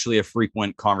is actually a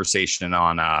frequent conversation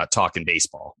on Talking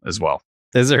Baseball as well.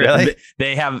 Is it really?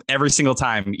 They have every single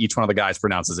time each one of the guys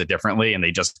pronounces it differently, and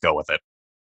they just go with it.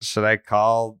 Should I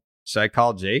call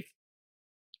Jake?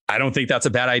 I don't think that's a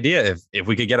bad idea. If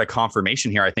we could get a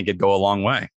confirmation here, I think it'd go a long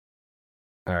way.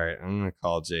 All right, I'm going to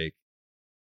call Jake.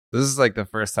 This is like the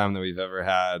first time that we've ever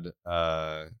had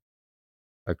a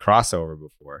crossover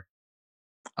before.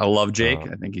 I love Jake.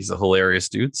 I think he's a hilarious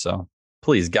dude. So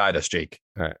please guide us, Jake.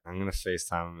 All right, I'm going to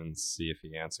FaceTime him and see if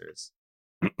he answers.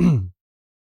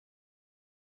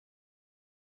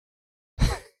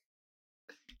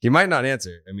 He might not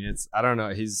answer. I mean, I don't know.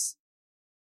 He's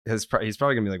probably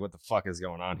gonna be like, "What the fuck is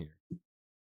going on here?"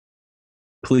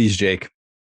 Please, Jake,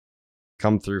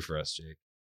 come through for us, Jake.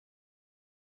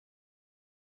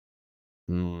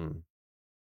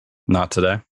 Not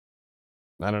today.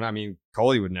 I don't know. I mean,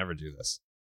 Coley would never do this.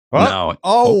 No.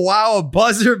 Oh, wow, a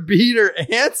buzzer beater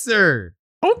answer.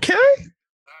 Okay.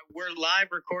 We're live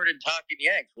recorded Talking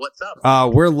Yanks. What's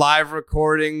up? We're live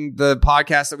recording the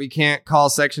podcast that we can't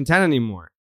call Section 10 anymore.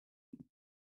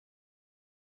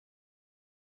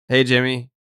 Hey, Jimmy.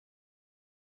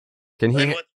 Can he? What's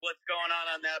going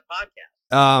on that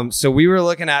podcast? So we were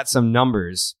looking at some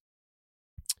numbers,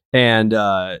 and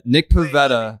Nick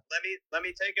Pivetta. Let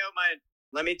me take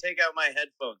out my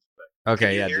headphones quick.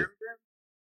 Okay, yeah.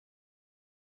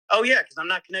 Oh yeah, because I'm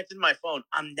not connected to my phone.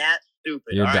 I'm that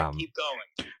stupid. You're All dumb. Right, keep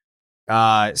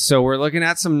going. So we're looking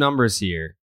at some numbers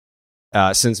here.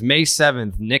 Since May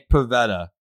 7th, Nick Pivetta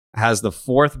has the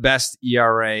 4th best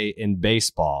ERA in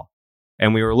baseball.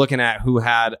 And we were looking at who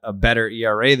had a better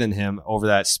ERA than him over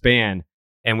that span.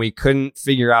 And we couldn't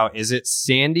figure out, is it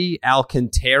Sandy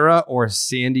Alcantara or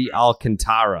Sandy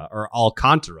Alcantara or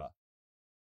Alcantara?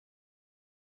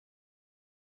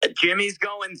 Jimmy's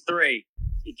going 3.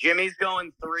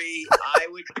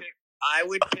 I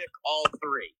would pick all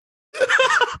 3.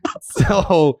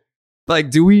 So, like,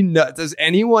 do we know? Does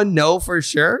anyone know for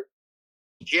sure?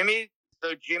 Jimmy's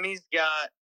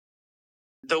got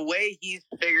the way he's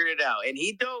figured it out, and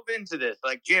he dove into this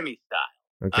like Jimmy style.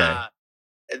 Okay.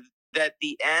 That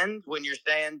the end, when you're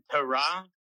saying ta-ra,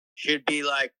 should be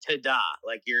like ta-da,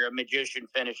 like you're a magician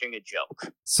finishing a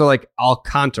joke. So, like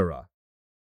Alcantara.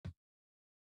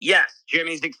 Yes,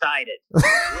 Jimmy's excited. Roll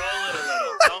it a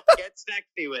little. Don't get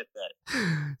sexy with it.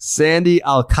 Sandy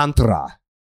Alcantara.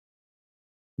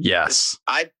 Yes.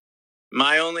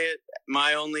 My only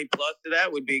plus to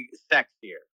that would be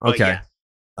sexier. Okay. Yes.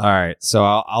 All right. So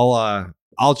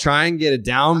I'll try and get it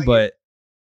down, but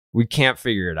we can't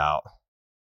figure it out.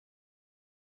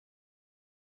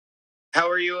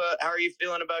 How are you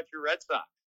feeling about your Red Sox?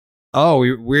 Oh,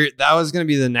 we're that was going to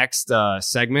be the next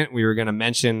segment. We were going to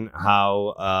mention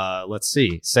how let's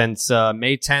see, since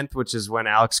May 10th, which is when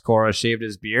Alex Cora shaved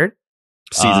his beard,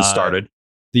 season started.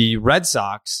 The Red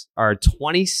Sox are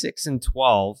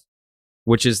 26-12,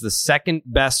 which is the second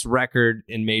best record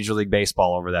in Major League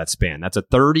Baseball over that span. That's a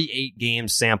 38-game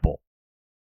sample.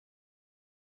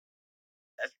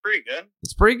 That's pretty good.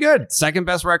 It's pretty good. Second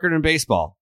best record in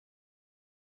baseball.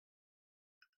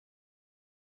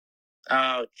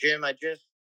 Oh, Jim, I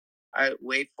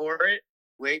wait for it.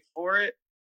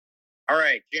 All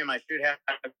right, Jim, I should have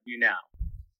you now.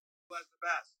 What's the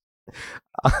best?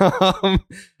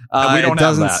 We don't it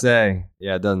doesn't have that. say.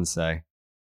 Yeah, it doesn't say.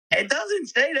 It doesn't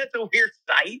say. That's a weird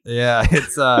site.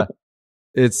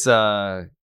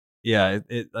 Yeah,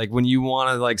 it like when you want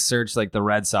to like search like the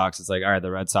Red Sox, it's like, all right,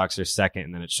 the Red Sox are second,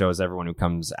 and then it shows everyone who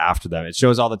comes after them. It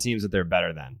shows all the teams that they're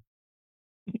better than.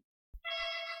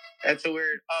 That's a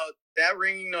weird. Oh, that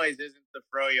ringing noise isn't the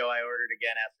froyo I ordered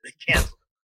again after they canceled.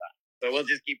 So we'll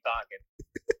just keep talking.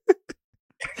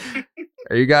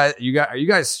 Are you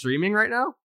guys streaming right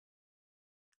now?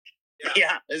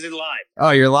 Yeah, this is live.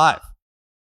 Oh, you're live.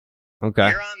 Okay.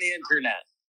 You're on the internet.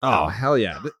 Oh, hell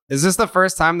yeah. Is this the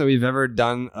first time that we've ever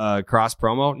done cross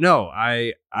promo? No,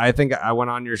 I think I went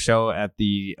on your show at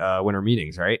the winter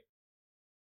meetings, right?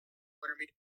 Winter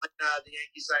meeting, the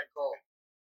Yankees signed Cole.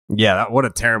 Yeah, what a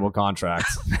terrible contract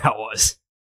that was.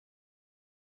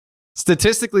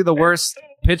 Statistically, the worst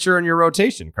pitcher in your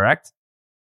rotation, correct?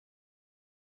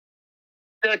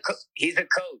 He's a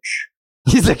coach.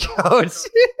 He's a coach.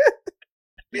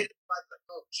 The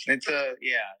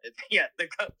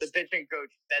pitching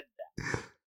coach said that.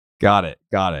 Got it.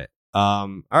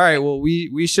 All right. Well,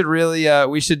 we should really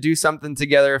we should do something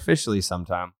together officially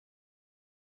sometime.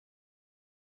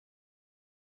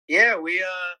 Yeah,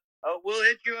 we'll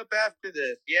hit you up after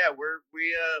this. Yeah,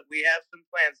 we have some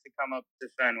plans to come up to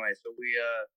Fenway, so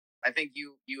I think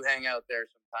you hang out there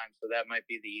sometime, so that might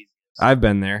be the easiest. I've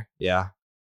been there. Yeah.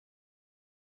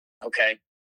 Okay.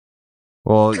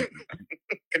 Well,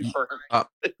 confirmed.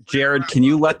 Jared, can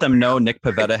you let them know Nick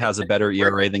Pivetta has a better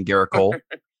ERA than Garrett Cole?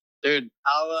 Dude,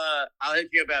 I'll hit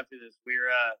you up after this.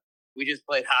 We just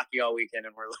played hockey all weekend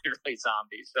and we're literally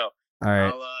zombies. So all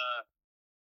right.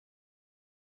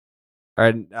 All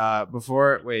right.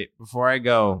 Before I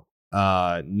go,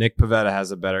 Nick Pivetta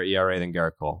has a better ERA than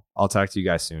Garrett Cole. I'll talk to you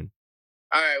guys soon.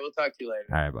 All right, we'll talk to you later.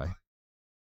 All right,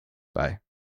 bye.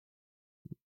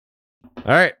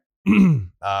 All right.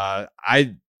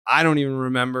 I don't even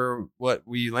remember what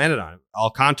we landed on.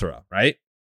 Alcantara, right?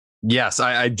 Yes,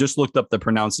 I just looked up the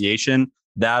pronunciation.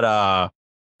 That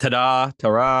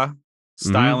tara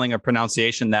styling of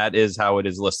pronunciation, that is how it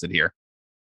is listed here.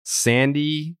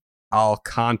 Sandy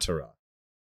Alcantara.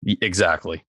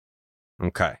 Exactly.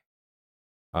 Okay.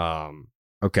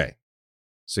 Okay.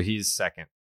 So he's second.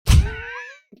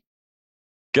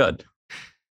 Good.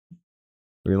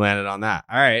 We landed on that.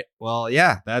 All right. Well,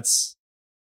 yeah, that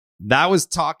was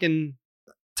talking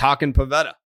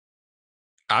Pivetta.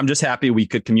 I'm just happy we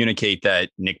could communicate that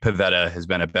Nick Pivetta has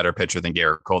been a better pitcher than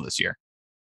Garrett Cole this year.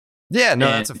 Yeah, no,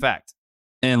 that's a fact.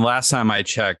 And last time I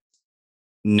checked,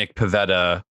 Nick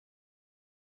Pivetta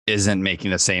isn't making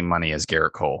the same money as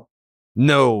Garrett Cole.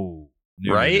 No.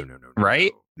 Right?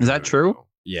 Right? Is that true? No.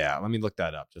 Yeah, let me look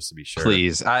that up just to be sure.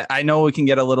 Please. I know we can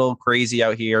get a little crazy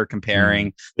out here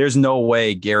comparing. There's no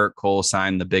way Garrett Cole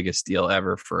signed the biggest deal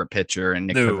ever for a pitcher, and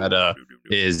Nick Pivetta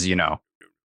is,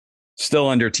 still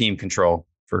under team control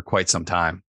for quite some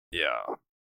time. Yeah.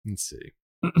 Let's see.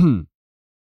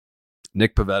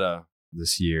 Nick Pivetta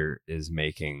this year is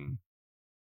making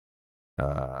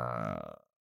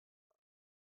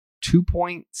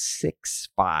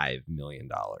 $2.65 million.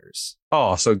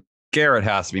 Oh, so Garrett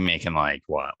has to be making like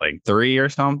 3 or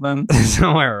something?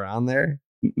 Somewhere around there.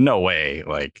 No way.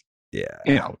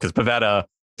 Because Pivetta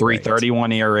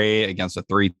 331 ERA against a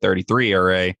 333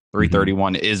 ERA.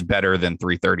 331 is better than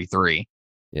 333.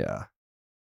 Yeah.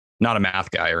 Not a math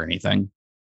guy or anything.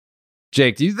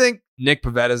 Jake, do you think Nick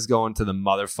Pivetta is going to the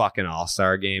motherfucking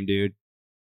All-Star game, dude?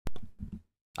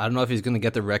 I don't know if he's going to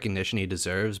get the recognition he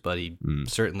deserves, but he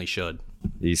certainly should.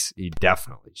 He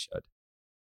definitely should.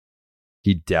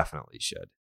 He definitely should.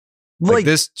 Like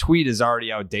this tweet is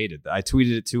already outdated. I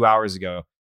tweeted it 2 hours ago.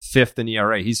 5th in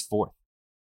ERA. He's 4th.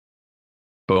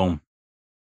 Boom.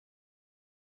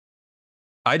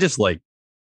 I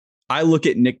look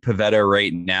at Nick Pivetta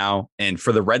right now, and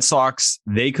for the Red Sox,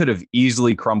 they could have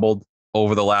easily crumbled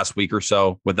over the last week or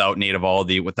so without Nate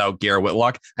Eovaldi, without Garrett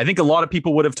Whitlock. I think a lot of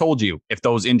people would have told you if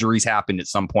those injuries happened at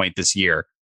some point this year,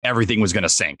 everything was going to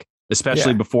sink,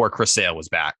 especially before Chris Sale was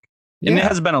back. And it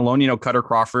hasn't been alone, Cutter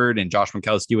Crawford and Josh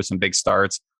Minkowski with some big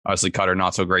starts. Obviously, Cutter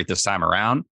not so great this time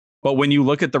around. But when you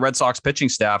look at the Red Sox pitching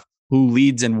staff, who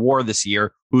leads in WAR this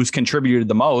year, who's contributed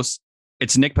the most,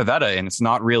 it's Nick Pivetta, and it's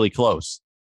not really close.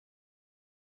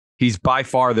 He's by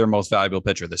far their most valuable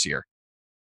pitcher this year.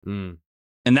 Mm.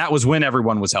 And that was when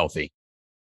everyone was healthy.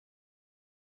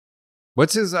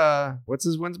 What's his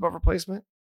wins above replacement?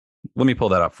 Let me pull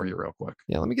that up for you real quick.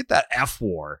 Yeah, let me get that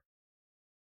F-WAR.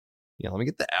 Yeah, let me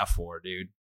get the F-WAR, dude.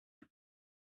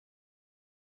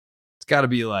 It's got to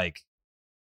be like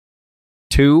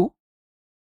 2?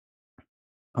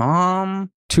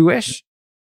 2-ish?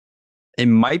 It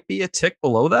might be a tick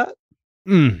below that.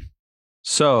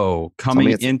 So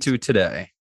coming into today.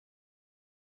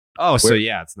 Oh, so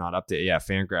yeah, it's not updated. Yeah,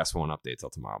 Fangraphs won't update till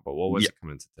tomorrow. But what was it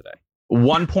coming into today?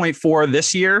 1.4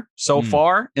 this year so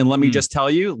far. And let me just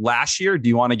tell you, last year, do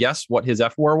you want to guess what his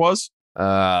F-WAR was?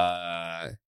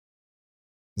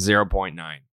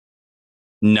 0.9.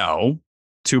 No,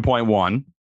 2.1.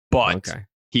 But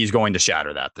he's going to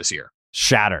shatter that this year.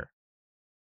 Shatter.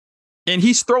 And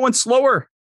he's throwing slower.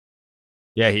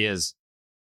 Yeah, he is.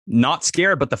 Not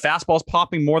scared, but the fastball's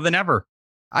popping more than ever.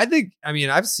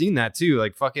 I've seen that too.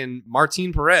 Like fucking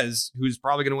Martin Perez, who's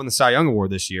probably going to win the Cy Young Award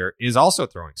this year, is also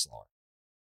throwing slower.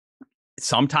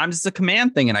 Sometimes it's a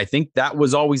command thing. And I think that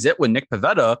was always it with Nick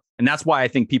Pivetta. And that's why I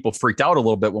think people freaked out a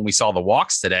little bit when we saw the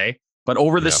walks today. But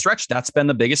over the stretch, that's been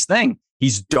the biggest thing.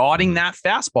 He's dotting that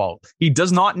fastball. He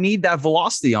does not need that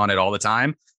velocity on it all the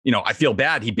time. You know, I feel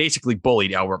bad. He basically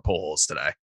bullied Albert Pujols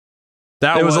today.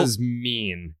 That was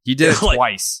mean. He did it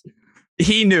twice.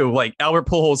 He knew, like, Albert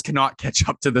Pujols cannot catch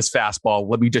up to this fastball.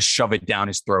 Let me just shove it down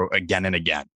his throat again and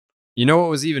again. You know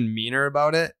what was even meaner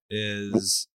about it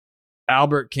is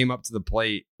Albert came up to the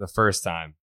plate the first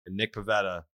time, and Nick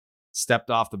Pivetta stepped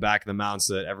off the back of the mound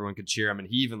so that everyone could cheer him, and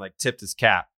he even like tipped his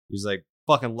cap. He was like,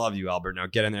 "Fucking love you, Albert. Now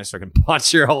get in there so I can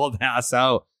punch your old ass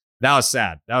out." That was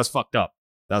sad. That was fucked up.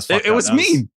 That was fucked up. It was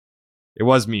mean. It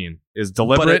was mean. It was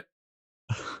deliberate.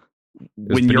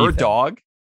 When you're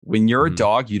a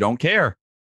dog, you don't care.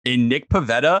 In Nick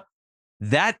Pivetta,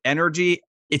 that energy,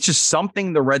 it's just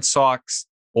something the Red Sox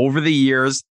over the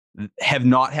years have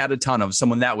not had a ton of.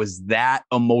 Someone that was that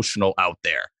emotional out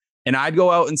there. And I'd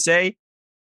go out and say,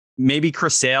 maybe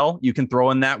Chris Sale, you can throw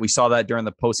in that. We saw that during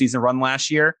the postseason run last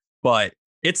year, but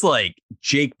it's like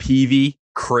Jake Peavy,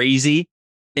 crazy.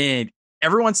 And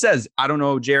everyone says, I don't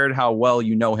know, Jared, how well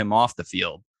you know him off the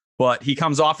field, but he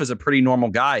comes off as a pretty normal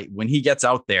guy. When he gets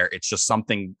out there, it's just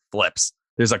something flips.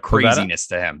 There's a craziness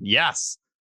to him. Yes.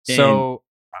 So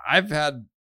I've never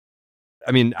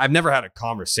had a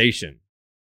conversation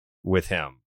with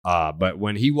him. But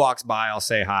when he walks by, I'll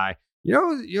say hi. You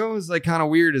know, it's like kind of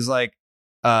weird is like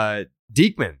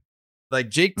Diekman, like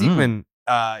Jake Diekman.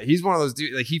 He's one of those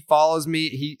dudes, like he follows me.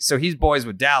 He's boys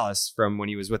with Dallas from when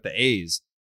he was with the A's.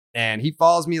 And he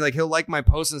follows me, like he'll like my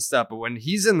posts and stuff. But when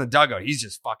he's in the dugout, he's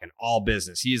just fucking all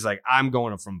business. He's like, I'm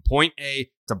going from point A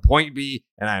to point B,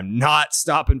 and I'm not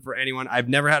stopping for anyone. I've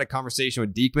never had a conversation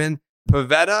with Diekman.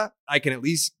 Pivetta, I can at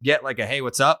least get like a, hey,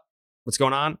 what's up? What's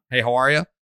going on? Hey, how are you?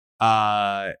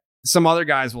 Some other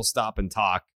guys will stop and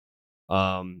talk.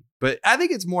 But I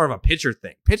think it's more of a pitcher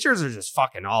thing. Pitchers are just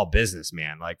fucking all business,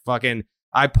 man. Like fucking,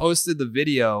 I posted the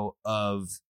video of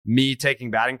me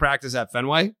taking batting practice at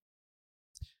Fenway.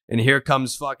 And here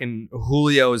comes fucking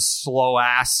Julio's slow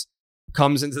ass,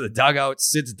 comes into the dugout,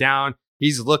 sits down.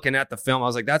 He's looking at the film. I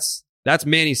was like, that's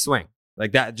Manny's swing.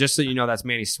 Like that, just so you know, that's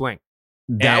Manny's swing.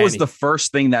 That was the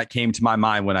first thing that came to my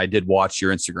mind when I did watch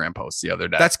your Instagram post the other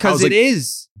day. That's because it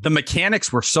is. The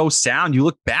mechanics were so sound. You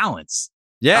look balanced.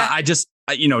 Yeah. I just,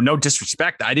 no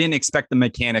disrespect. I didn't expect the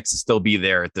mechanics to still be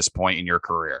there at this point in your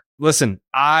career. Listen,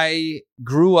 I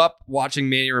grew up watching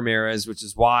Manny Ramirez, which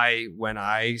is why when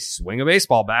I swing a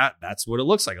baseball bat, that's what it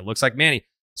looks like. It looks like Manny.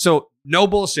 So no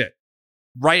bullshit.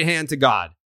 Right hand to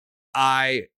God.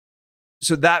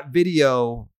 So that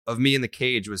video of me in the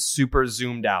cage was super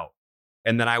zoomed out.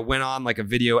 And then I went on like a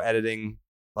video editing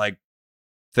like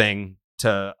thing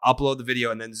to upload the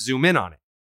video and then zoom in on it.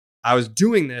 I was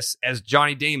doing this as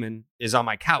Johnny Damon is on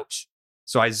my couch.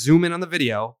 So I zoom in on the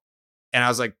video and I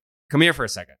was like, come here for a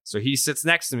second. So he sits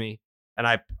next to me and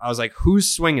I was like,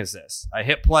 whose swing is this? I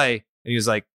hit play and he was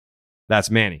like, that's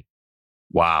Manny.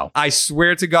 Wow. I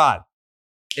swear to God.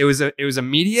 It was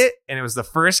immediate and it was the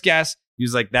first guess. He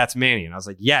was like, that's Manny. And I was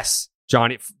like, yes,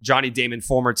 Johnny Damon,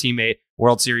 former teammate,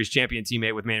 World Series champion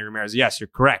teammate with Manny Ramirez. Yes, you're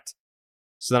correct.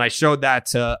 So then I showed that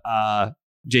to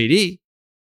JD.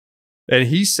 And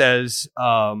he says,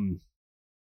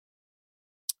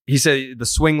 he said the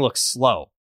swing looks slow.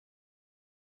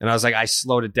 And I was like, I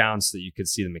slowed it down so that you could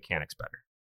see the mechanics better.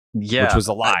 Yeah. Which was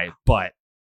a lie, but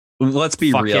let's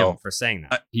be fuck real him for saying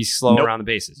that. He's slow around the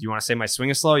bases. You want to say my swing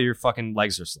is slow? Your fucking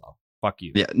legs are slow. Fuck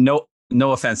you. Yeah.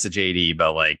 No offense to JD,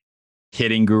 but like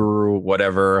hitting guru,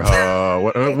 whatever,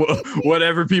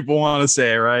 whatever people want to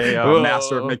say, right?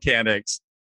 Master of mechanics.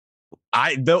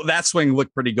 That swing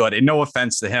looked pretty good. And no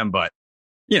offense to him, but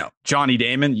Johnny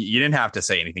Damon, you didn't have to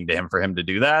say anything to him for him to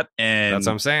do that. And that's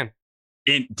what I'm saying.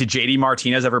 Did JD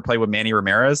Martinez ever play with Manny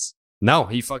Ramirez? No,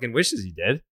 he fucking wishes he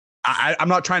did. I'm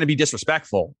not trying to be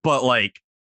disrespectful, but like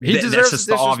that's just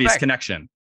the obvious connection.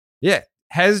 Yeah.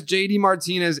 Has JD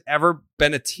Martinez ever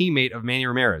been a teammate of Manny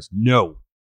Ramirez? No.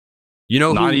 You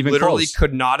know not who even literally close.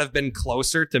 Could not have been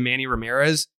closer to Manny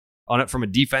Ramirez on it from a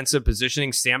defensive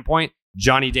positioning standpoint?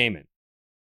 Johnny Damon.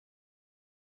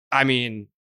 I mean,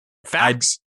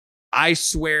 facts. I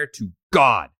swear to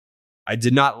God, I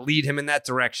did not lead him in that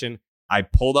direction. I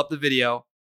pulled up the video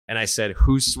and I said,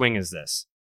 whose swing is this?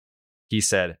 He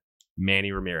said,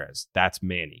 Manny Ramirez. That's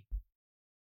Manny.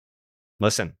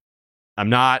 Listen,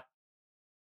 it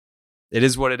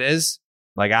is what it is.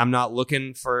 Like, I'm not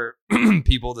looking for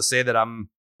people to say that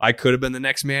I could have been the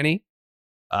next Manny.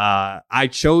 I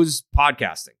chose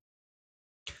podcasting.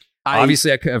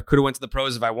 Obviously, I could have went to the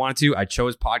pros if I wanted to. I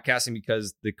chose podcasting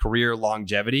because the career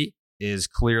longevity is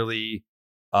clearly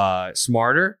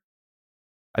smarter.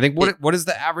 I think what is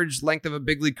the average length of a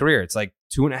big league career? It's like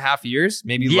 2.5 years,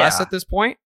 maybe less at this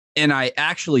point. And I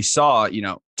actually saw,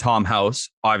 Tom House.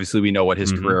 Obviously, we know what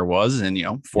his career was,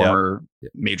 and former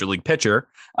major league pitcher,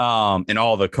 and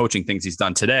all the coaching things he's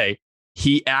done today.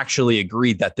 He actually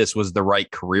agreed that this was the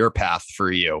right career path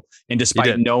for you, and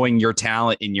despite knowing your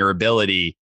talent and your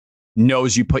ability,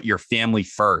 knows you put your family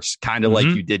first, kind of like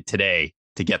you did today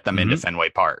to get them into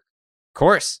Fenway Park. Of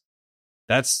course,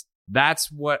 that's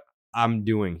what I'm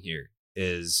doing here.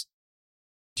 Is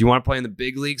do you want to play in the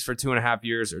big leagues for 2.5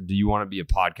 years, or do you want to be a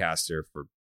podcaster for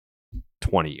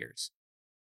 20 years?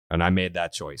 And I made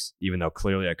that choice, even though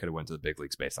clearly I could have went to the big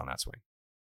leagues based on that swing.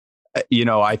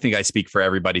 I think I speak for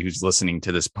everybody who's listening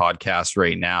to this podcast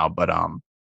right now, but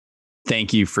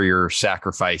thank you for your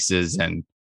sacrifices and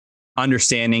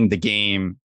understanding the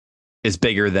game is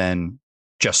bigger than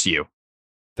just you.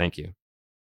 Thank you.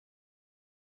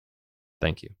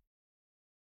 Thank you.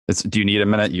 Do you need a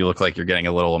minute? You look like you're getting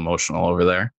a little emotional over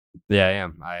there. Yeah, I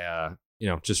am. I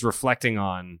just reflecting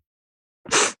on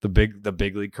the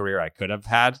big league career I could have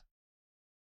had.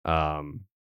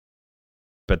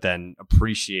 But then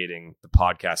appreciating the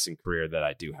podcasting career that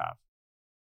I do have.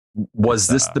 Was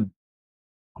this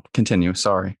continue?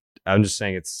 Sorry. I'm just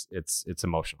saying it's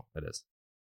emotional. It is.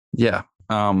 Yeah.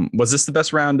 Was this the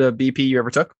best round of BP you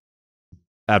ever took?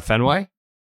 At Fenway?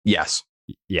 Yes.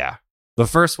 Yeah. The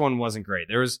first one wasn't great.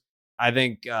 There was, I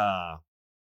think, the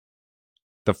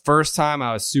first time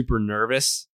I was super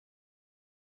nervous.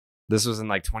 This was in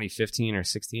like 2015 or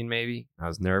 16, maybe. I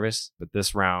was nervous, but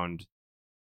this round,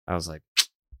 I was like,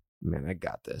 man, I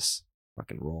got this.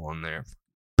 Fucking roll in there.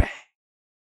 Bang,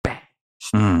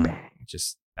 bang, bang.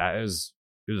 Just, it was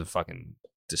a fucking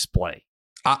display.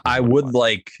 I would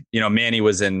like, Manny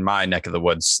was in my neck of the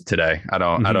woods today. I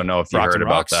don't know if you heard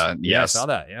about that. Yes, I saw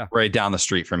that. Yeah, right down the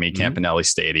street from me, Campanelli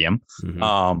Stadium.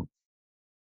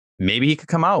 Maybe he could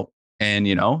come out and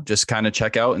just kind of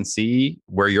check out and see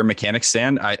where your mechanics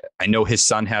stand. I know his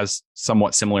son has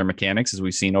somewhat similar mechanics as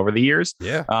we've seen over the years.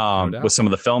 Yeah, no with some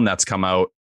of the film that's come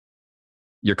out,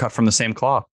 you're cut from the same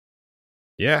cloth.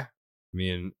 Yeah, I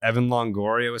mean, Evan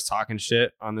Longoria was talking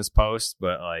shit on this post,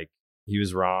 but like he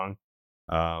was wrong.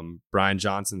 Brian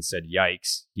Johnson said,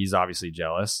 yikes. He's obviously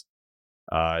jealous.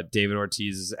 David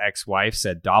Ortiz's ex-wife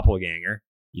said doppelganger.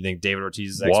 You think David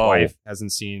Ortiz's ex-wife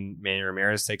hasn't seen Manny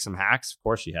Ramirez take some hacks? Of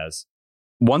course she has.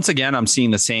 Once again, I'm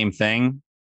seeing the same thing.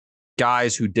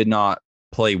 Guys who did not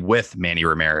play with Manny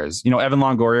Ramirez. Evan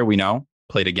Longoria, we know,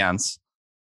 played against,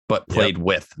 but played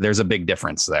with. There's a big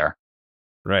difference there.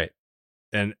 Right.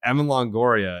 And Evan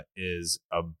Longoria is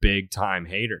a big time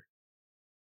hater.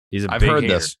 I've heard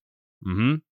hater. This.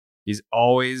 He's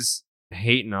always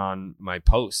hating on my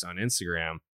posts on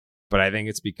Instagram, but I think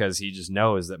it's because he just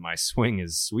knows that my swing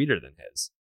is sweeter than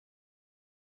his.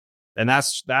 And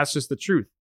that's just the truth.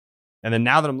 And then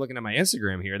now that I'm looking at my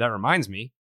Instagram here, that reminds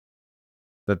me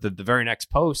that the very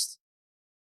next post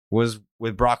was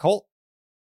with Brock Holt.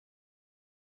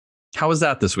 How was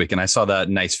that this week? And I saw that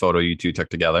nice photo you two took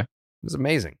together. It was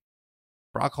amazing.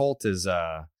 Brock Holt is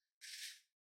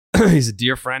he's a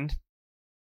dear friend.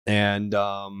 And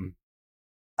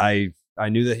I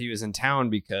knew that he was in town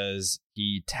because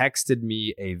he texted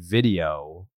me a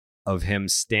video of him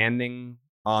standing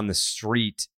on the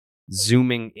street,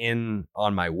 zooming in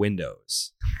on my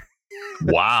windows.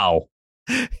 Wow.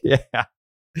 Yeah.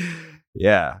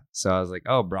 Yeah. So I was like,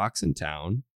 oh, Brock's in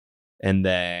town. And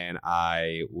then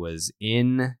I was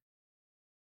in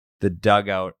the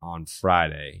dugout on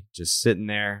Friday, just sitting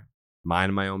there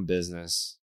minding my own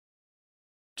business,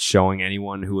 showing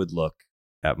anyone who would look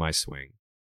at my swing.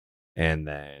 And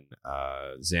then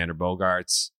Xander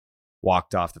Bogaerts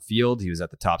walked off the field. He was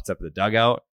at the top step of the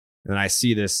dugout. And then I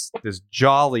see this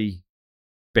jolly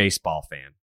baseball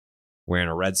fan wearing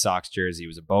a Red Sox jersey. It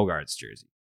was a Bogaerts jersey.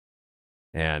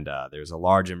 And there's a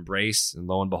large embrace. And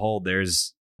lo and behold,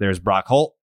 there's Brock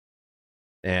Holt.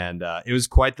 And it was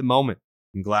quite the moment.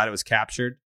 I'm glad it was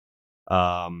captured.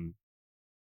 Yeah,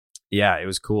 it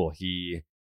was cool. He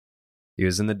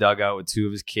was in the dugout with two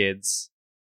of his kids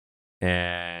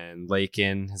and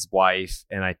Lakin, his wife,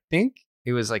 and I think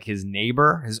it was like his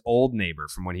neighbor, his old neighbor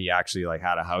from when he actually like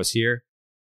had a house here.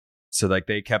 So like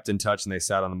they kept in touch and they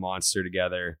sat on the monster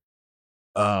together.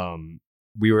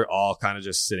 We were all kind of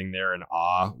just sitting there in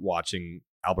awe watching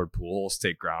Albert Pujols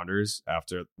take grounders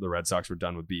after the Red Sox were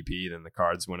done with BP. Then the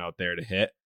Cards went out there to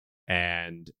hit,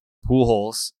 and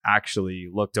Pujols actually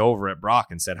looked over at Brock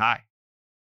and said hi.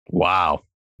 Wow.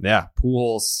 Yeah,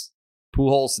 Pujols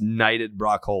knighted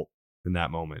Brock Holt in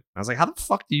that moment. I was like, how the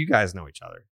fuck do you guys know each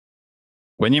other?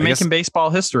 When you're making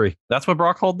baseball history, that's what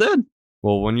Brock Holt did.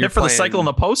 Well, when you're for the cycle in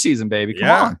the postseason, baby, come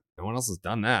on. No one else has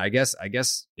done that. I guess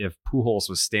if Pujols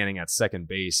was standing at second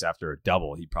base after a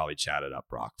double, he probably chatted up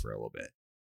Brock for a little bit.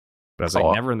 But I was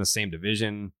like, never in the same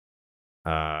division.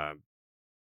 Yeah,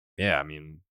 I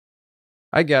mean,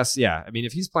 I guess, yeah. I mean,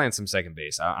 if he's playing some second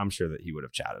base, I'm sure that he would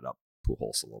have chatted up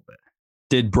Pujols a little bit.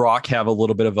 Did Brock have a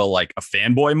little bit of a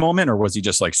fanboy moment, or was he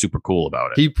just like super cool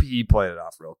about it? He played it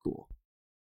off real cool.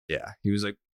 Yeah, he was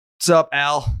like, "What's up,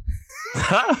 Al?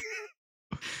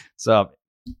 What's up,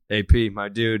 AP, my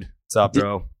dude? What's up,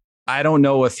 bro?" I don't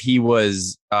know if he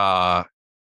was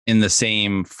in the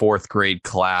same fourth grade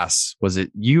class. Was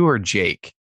it you or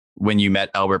Jake when you met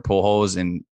Albert Pujols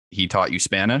and he taught you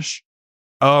Spanish?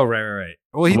 Oh, right.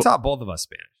 Well, he taught both of us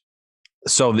Spanish.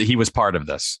 So that he was part of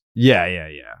this. Yeah.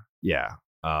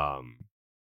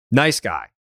 Nice guy.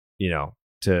 You're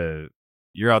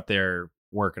out there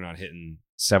working on hitting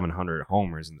 700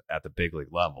 homers at the big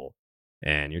league level,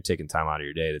 and you're taking time out of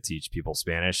your day to teach people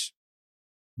Spanish.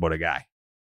 What a guy.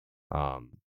 So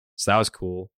that was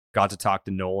cool. Got to talk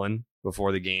to Nolan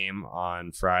before the game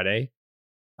on Friday.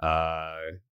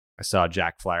 I saw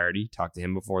Jack Flaherty, talked to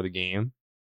him before the game,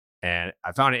 and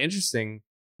I found it interesting.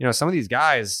 Some of these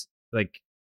guys, like,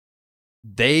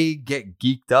 they get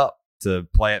geeked up to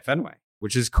play at Fenway,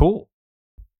 which is cool.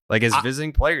 Like, as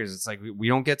visiting players, it's like we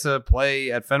don't get to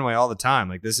play at Fenway all the time.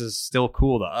 Like, this is still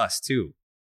cool to us too.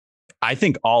 I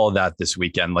think all of that this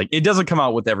weekend, like, it doesn't come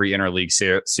out with every interleague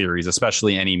series,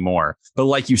 especially anymore. But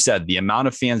like you said, the amount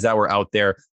of fans that were out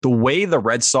there, the way the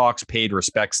Red Sox paid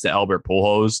respects to Albert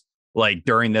Pujols, like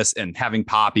during this, and having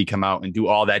Poppy come out and do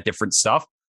all that different stuff,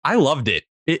 I loved it.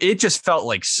 It just felt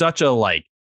like such a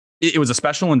it was a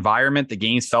special environment. The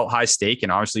games felt high stake,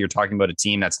 and obviously you're talking about a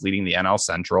team that's leading the NL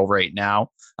Central right now.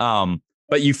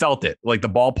 But you felt it. Like, the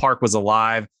ballpark was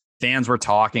alive. Fans were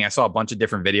talking. I saw a bunch of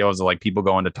different videos of people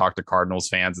going to talk to Cardinals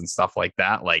fans and stuff like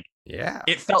that. Yeah,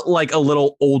 it felt like a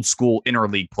little old school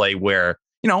interleague play where,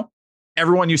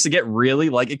 everyone used to get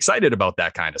really excited about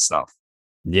that kind of stuff.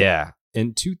 Yeah.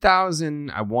 In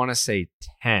 2000, I want to say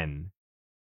 10,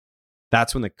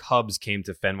 that's when the Cubs came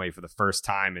to Fenway for the first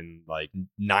time in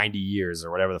 90 years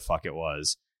or whatever the fuck it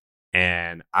was.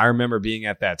 And I remember being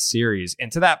at that series. And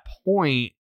to that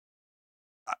point,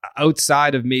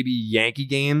 outside of maybe Yankee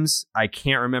games, I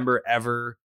can't remember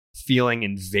ever feeling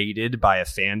invaded by a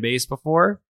fan base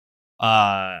before.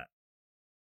 I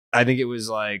think it was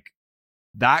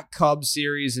that Cubs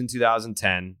series in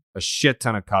 2010, a shit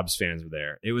ton of Cubs fans were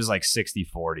there. It was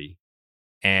 60-40.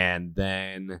 And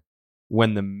then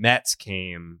when the Mets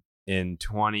came in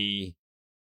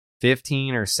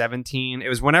 2015 or 17, it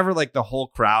was whenever the whole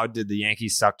crowd did the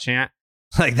Yankees suck chant.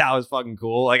 That was fucking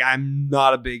cool. I'm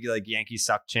not a big Yankee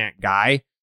suck chant guy,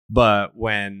 but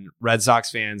when Red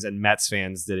Sox fans and Mets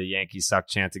fans did a Yankee suck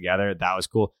chant together, that was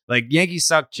cool. Yankee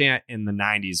suck chant in the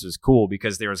 90s was cool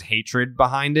because there was hatred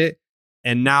behind it.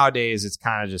 And nowadays it's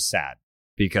kind of just sad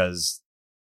because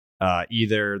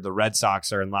either the Red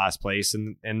Sox are in last place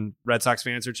and Red Sox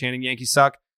fans are chanting Yankee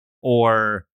suck,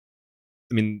 or,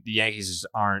 the Yankees just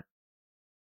aren't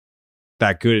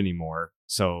that good anymore.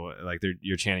 So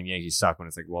you're chanting Yankees suck when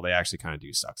it's well, they actually kind of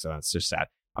do suck. So it's just sad.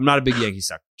 I'm not a big Yankee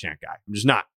suck chant guy. I'm just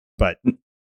not. But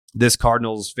this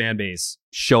Cardinals fan base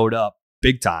showed up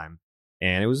big time,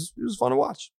 and it was fun to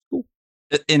watch. Cool.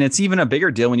 And it's even a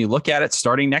bigger deal when you look at it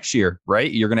starting next year,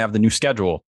 right? You're going to have the new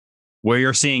schedule where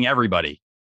you're seeing everybody.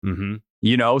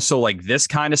 Mm-hmm. So this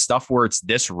kind of stuff where it's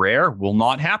this rare will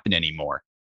not happen anymore.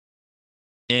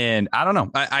 And I don't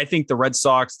know. I think the Red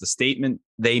Sox, the statement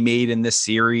they made in this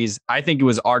series, I think it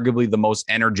was arguably the most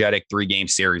energetic 3-game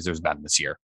series there's been this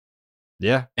year.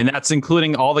 Yeah. And that's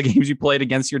including all the games you played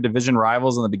against your division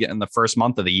rivals in the first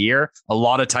month of the year. A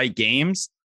lot of tight games.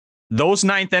 Those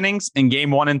 9th innings in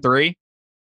game 1 and 3,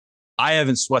 I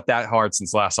haven't sweat that hard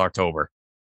since last October.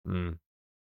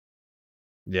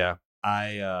 Yeah.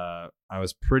 I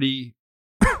was pretty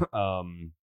I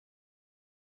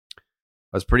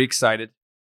was pretty excited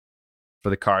for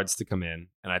the Cards to come in.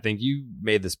 And I think you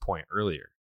made this point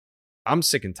earlier. I'm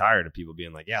sick and tired of people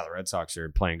being like, yeah, the Red Sox are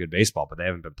playing good baseball, but they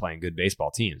haven't been playing good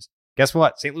baseball teams. Guess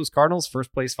what? St. Louis Cardinals,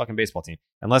 first place fucking baseball team.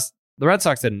 Unless the Red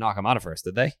Sox didn't knock them out of first,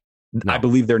 did they? No. I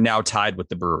believe they're now tied with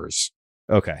the Brewers.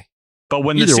 Okay. But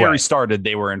when the series started,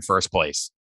 they were in first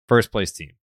place. First place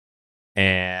team.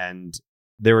 And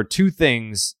there were 2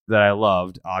 things that I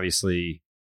loved. Obviously,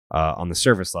 on the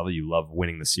surface level, you love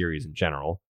winning the series in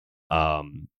general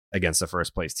against the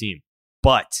first place team.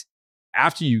 But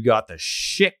after you got the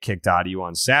shit kicked out of you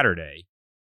on Saturday,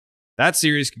 that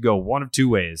series could go one of 2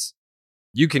 ways.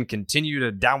 You can continue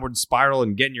to downward spiral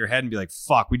and get in your head and be like,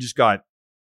 fuck, we just got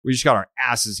our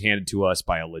asses handed to us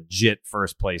by a legit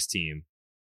first place team.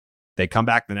 They come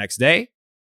back the next day,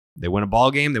 they win a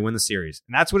ball game, they win the series.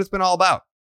 And that's what it's been all about.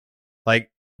 Like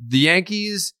the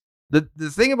Yankees, the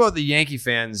thing about the Yankee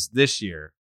fans this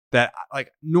year that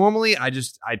like normally I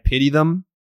pity them.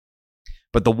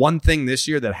 But the one thing this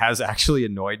year that has actually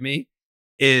annoyed me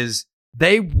is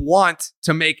they want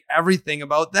to make everything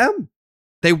about them.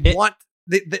 They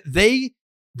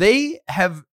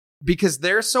have, because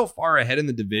they're so far ahead in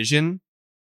the division.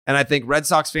 And I think Red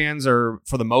Sox fans are,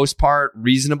 for the most part,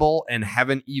 reasonable and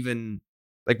haven't even,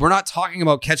 like, we're not talking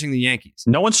about catching the Yankees.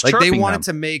 No one's like, chirping they wanted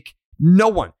to make no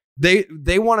one. They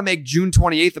want to make June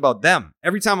 28th about them.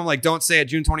 Every time I'm like, don't say it,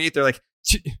 June 28th, they're like,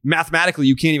 mathematically,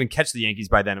 you can't even catch the Yankees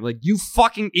by then. I'm like, you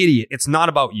fucking idiot. It's not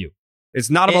about you.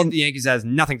 It's not about the Yankees. It has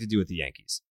nothing to do with the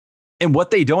Yankees. And what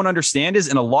they don't understand is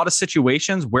in a lot of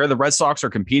situations where the Red Sox are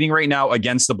competing right now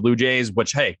against the Blue Jays,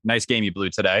 which, hey, nice game you blew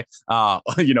today,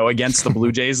 against the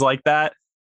Blue Jays like that.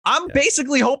 I'm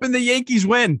basically hoping the Yankees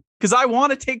win because I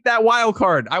want to take that wild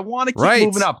card. I want to keep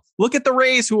moving up. Look at the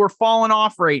Rays who are falling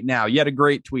off right now. You had a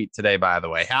great tweet today, by the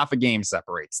way. Half a game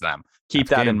separates them. Keep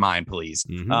that in mind, please.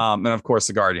 Mm-hmm. And of course,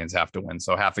 the Guardians have to win.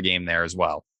 So half a game there as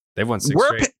well. They've won 6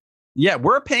 straight.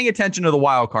 We're paying attention to the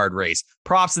wild card race.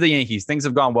 Props to the Yankees. Things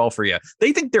have gone well for you.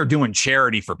 They think they're doing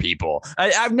charity for people.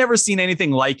 I've never seen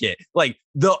anything like it. Like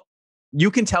you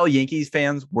can tell Yankees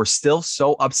fans were still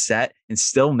so upset and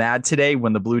still mad today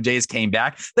when the Blue Jays came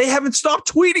back. They haven't stopped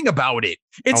tweeting about it.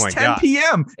 It's 10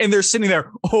 p.m. and they're sitting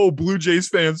there. Oh, Blue Jays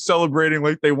fans celebrating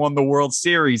like they won the World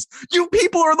Series. You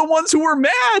people are the ones who were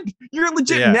mad. You're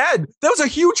legit mad. That was a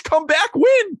huge comeback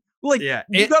win. Like,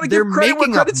 you got to give credit where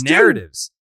credit's narratives.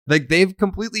 Like they've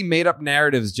completely made up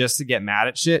narratives just to get mad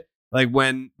at shit. Like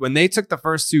when they took the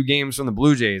first 2 games from the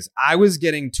Blue Jays, I was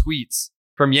getting tweets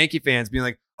from Yankee fans being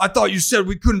like, I thought you said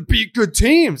we couldn't beat good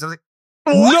teams. I was like,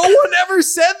 what? No one ever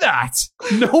said that.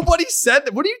 Nobody said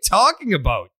that. What are you talking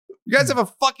about? You guys have a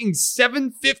fucking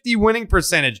 750 winning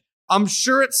percentage. I'm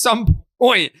sure at some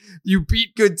point you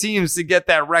beat good teams to get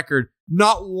that record.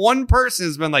 Not one person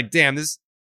has been like, damn, this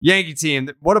Yankee team,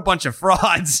 what a bunch of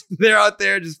frauds. They're out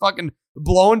there just fucking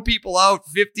blowing people out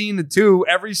 15-2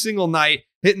 every single night,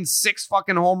 hitting 6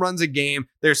 fucking home runs a game.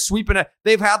 They're sweeping it.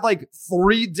 They've had like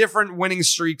 3 different winning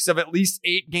streaks of at least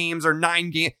 8 games or 9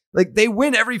 games. Like they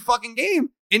win every fucking game.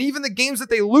 And even the games that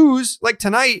they lose, like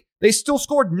tonight, they still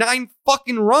scored 9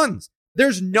 fucking runs.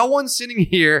 There's no one sitting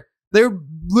here. They're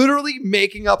literally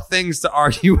making up things to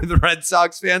argue with the Red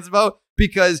Sox fans about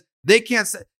because they can't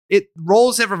say it.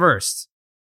 Roles have reversed.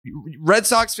 Red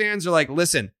Sox fans are like,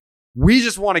 listen, we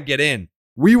just want to get in.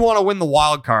 We want to win the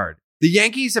wild card. The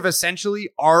Yankees have essentially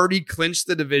already clinched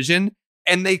the division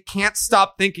and they can't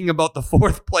stop thinking about the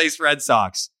 4th place Red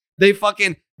Sox.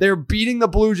 They're beating the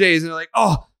Blue Jays and they're like,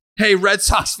 oh, hey, Red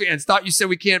Sox fans, thought you said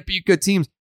we can't beat good teams.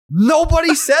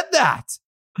 Nobody said that.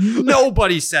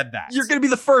 Nobody said that. You're going to be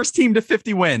the first team to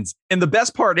 50 wins. And the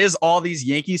best part is all these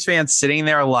Yankees fans sitting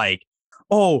there like,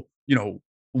 oh,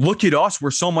 look at us.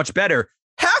 We're so much better.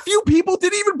 Half you people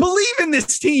didn't even believe in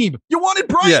this team. You wanted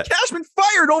Brian Cashman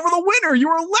fired over the winter. You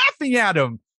were laughing at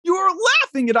him. You were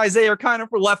laughing at Isaiah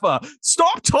Kiner-Falefa.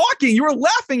 Stop talking. You were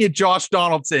laughing at Josh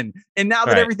Donaldson. And now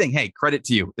that everything, hey, credit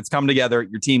to you. It's come together.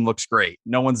 Your team looks great.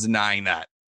 No one's denying that.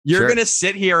 You're going to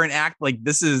sit here and act like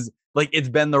this is like it's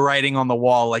been the writing on the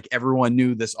wall. Like everyone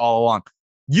knew this all along.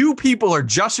 You people are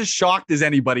just as shocked as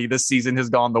anybody this season has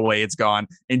gone the way it's gone.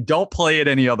 And don't play it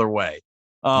any other way.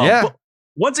 But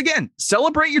once again,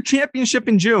 celebrate your championship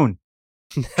in June.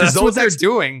 That's what they're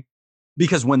doing.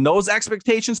 Because when those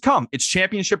expectations come, it's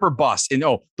championship or bust. And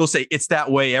they'll say it's that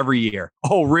way every year.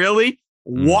 Oh, really?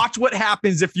 Watch what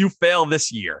happens if you fail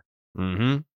this year.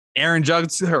 Mm-hmm. Aaron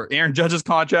Judge's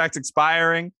contract's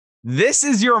expiring. This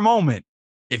is your moment.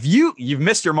 If you've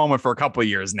missed your moment for a couple of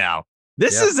years now,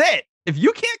 this is it. If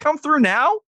you can't come through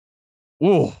now,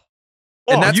 and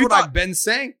that's what I've been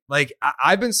saying. Like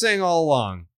I've been saying all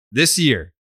along this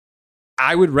year,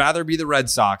 I would rather be the Red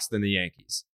Sox than the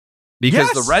Yankees.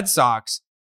 Because the Red Sox,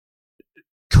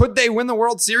 could they win the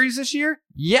World Series this year?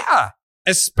 Yeah.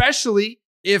 Especially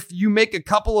if you make a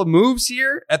couple of moves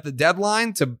here at the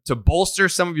deadline to bolster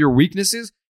some of your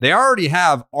weaknesses. They already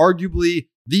have arguably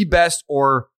the best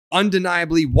or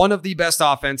undeniably one of the best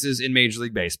offenses in Major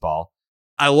League Baseball.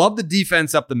 I love the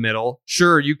defense up the middle.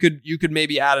 Sure, you could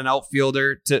maybe add an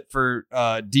outfielder for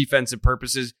defensive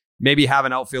purposes. Maybe have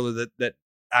an outfielder that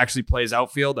actually plays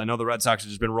outfield. I know the Red Sox have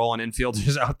just been rolling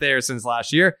infielders out there since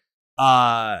last year.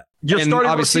 Your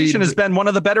starting rotation has been one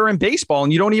of the better in baseball,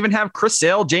 and you don't even have Chris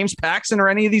Sale, James Paxton, or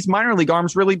any of these minor league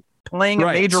arms really playing a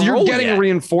major role. You're getting yet.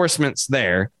 Reinforcements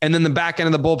there, and then the back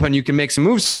end of the bullpen, you can make some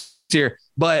moves here.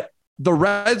 But the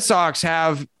Red Sox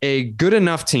have a good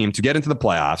enough team to get into the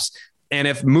playoffs. And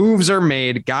if moves are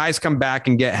made, guys come back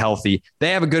and get healthy, they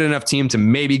have a good enough team to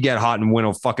maybe get hot and win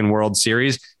a fucking World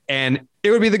Series. And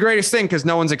it would be the greatest thing because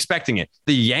no one's expecting it.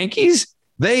 The Yankees,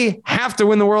 they have to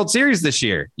win the World Series this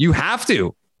year. You have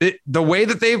to. The way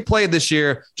that they've played this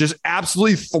year, just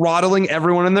absolutely throttling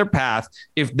everyone in their path.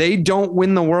 If they don't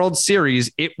win the World Series,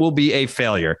 it will be a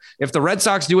failure. If the Red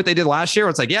Sox do what they did last year,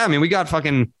 it's like, yeah, I mean, we got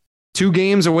fucking 2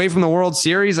 games away from the World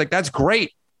Series. Like, that's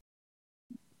great.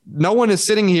 No one is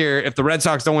sitting here if the Red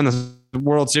Sox don't win the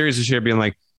World Series this year being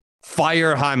like,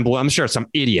 fire Chaim Bloom. I'm sure some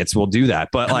idiots will do that.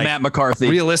 But like Matt McCarthy,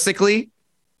 realistically,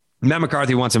 Matt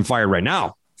McCarthy wants him fired right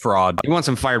now. Fraud. He wants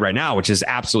him fired right now, which is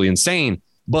absolutely insane.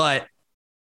 But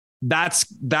that's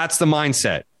the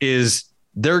mindset is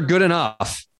they're good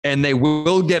enough and they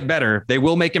will get better. They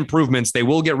will make improvements. They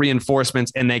will get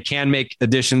reinforcements and they can make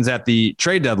additions at the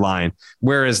trade deadline.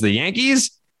 Whereas the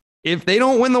Yankees, if they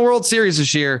don't win the World Series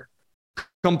this year,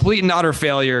 complete and utter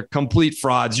failure, complete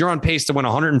frauds. You're on pace to win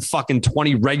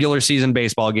 120 regular season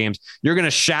baseball games. You're going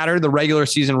to shatter the regular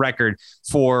season record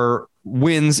for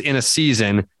wins in a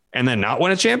season and then not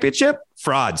win a championship?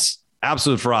 Frauds.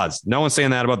 Absolute frauds. No one's saying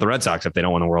that about the Red Sox if they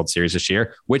don't win the World Series this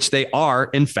year, which they are,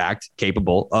 in fact,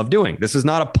 capable of doing. This is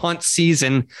not a punt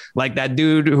season like that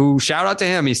dude who, shout out to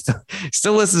him. He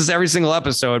still listens to every single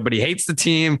episode, but he hates the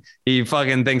team. He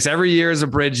fucking thinks every year is a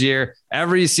bridge year.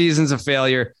 Every season's a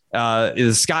failure.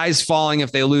 The sky's falling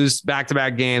if they lose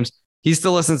back-to-back games. He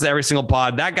still listens to every single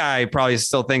pod. That guy probably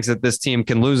still thinks that this team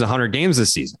can lose 100 games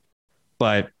this season.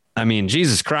 But, I mean,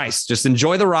 Jesus Christ, just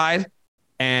enjoy the ride.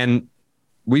 And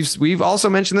we've also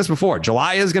mentioned this before.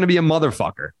 July is going to be a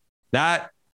motherfucker.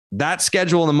 That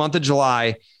schedule in the month of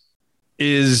July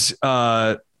is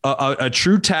a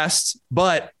true test,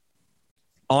 but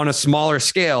on a smaller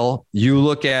scale, you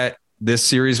look at this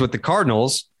series with the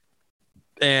Cardinals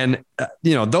and,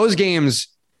 those games,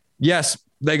 yes,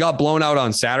 they got blown out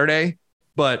on Saturday,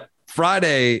 but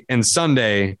Friday and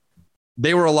Sunday,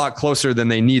 they were a lot closer than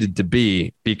they needed to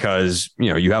be because,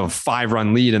 you have a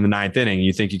 5-run lead in the 9th inning.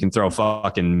 You think you can throw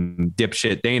fucking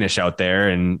dipshit Danish out there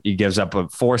and he gives up a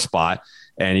 4 spot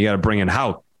and you got to bring in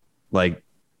Houck. Like,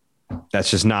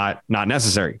 that's just not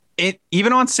necessary.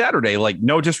 Even on Saturday, like,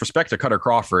 no disrespect to Cutter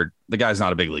Crawford, the guy's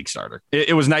not a big league starter.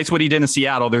 It was nice what he did in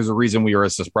Seattle. There's a reason we were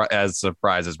as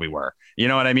surprised as we were. You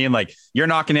know what I mean? Like, you're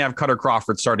not going to have Cutter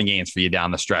Crawford starting games for you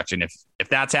down the stretch. And if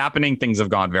that's happening, things have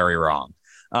gone very wrong.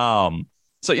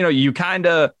 So, you kind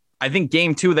of, I think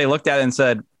game 2, they looked at it and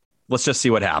said, let's just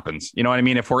see what happens. You know what I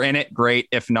mean? If we're in it, great.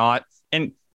 If not,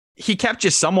 and he kept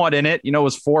you somewhat in it, it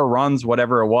was 4 runs,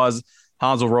 whatever it was.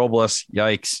 Hansel Robles,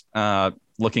 yikes,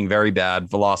 looking very bad.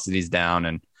 Velocity's down.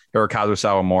 And Hirokazu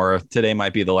Sawamura, today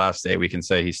might be the last day we can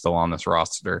say he's still on this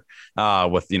roster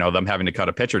with, them having to cut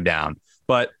a pitcher down.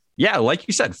 But yeah, like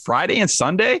you said, Friday and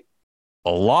Sunday,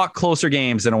 a lot closer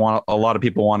games than a lot of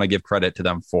people want to give credit to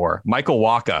them for. Michael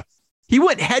Wacha, he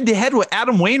went head to head with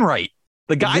Adam Wainwright,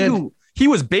 the guy who he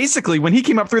was basically, when he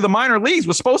came up through the minor leagues,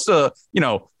 was supposed to,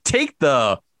 take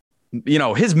the,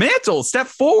 his mantle, step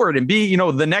forward and be,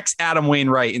 the next Adam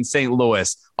Wainwright in St.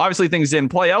 Louis. Obviously, things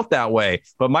didn't play out that way,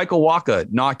 but Michael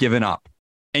Wacha not giving up.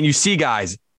 And you see,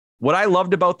 guys, what I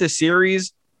loved about this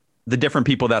series, the different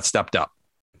people that stepped up.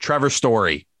 Trevor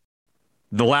Story,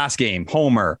 the last game,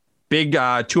 homer, big 2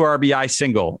 RBI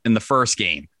single in the first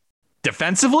game.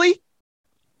 Defensively,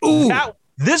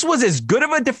 this was as good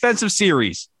of a defensive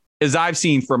series as I've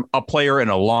seen from a player in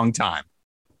a long time.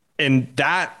 And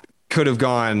that could have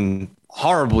gone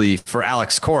horribly for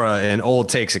Alex Cora and Old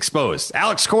Takes Exposed.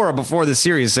 Alex Cora before the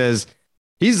series says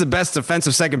he's the best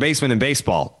defensive second baseman in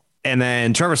baseball. And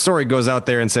then Trevor Story goes out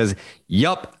there and says,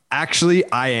 yup, actually,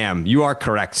 I am. You are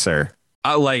correct, sir.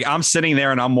 I'm sitting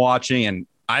there and I'm watching, and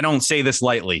I don't say this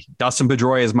lightly. Dustin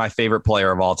Pedroia is my favorite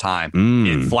player of all time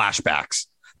in flashbacks.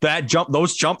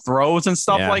 Those jump throws and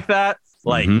stuff like that,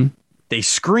 they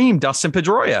scream Dustin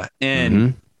Pedroia.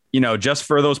 And, just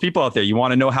for those people out there, you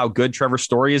want to know how good Trevor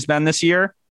Story has been this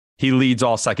year? He leads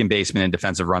all second basemen in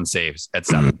defensive run saves at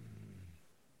 7.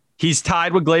 He's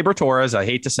tied with Gleyber Torres. I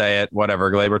hate to say it. Whatever.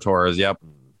 Gleyber Torres. Yep.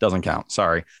 Doesn't count.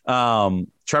 Sorry.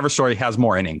 Trevor Story has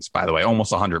more innings, by the way,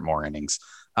 almost 100 more innings.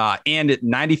 And at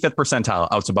 95th percentile,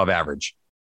 outs above average.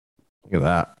 Look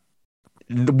at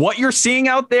that. What you're seeing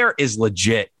out there is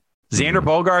legit. Xander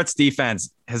Bogaerts'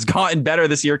 defense has gotten better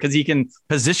this year because he can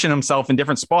position himself in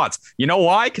different spots. You know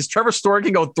why? Because Trevor Story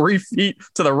can go 3 feet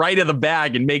to the right of the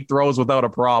bag and make throws without a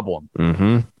problem.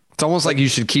 It's almost like you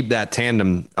should keep that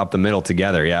tandem up the middle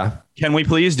together. Yeah. Can we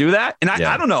please do that? And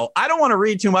I don't know. I don't want to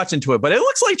read too much into it, but it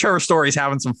looks like Trevor Story's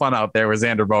having some fun out there with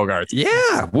Xander Bogaerts.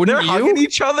 Yeah. They're hugging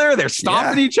each other. They're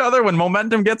stomping each other when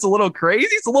momentum gets a little crazy.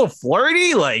 It's a little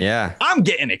flirty. I'm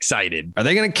getting excited. Are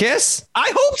they going to kiss?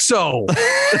 I hope so.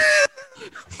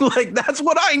 That's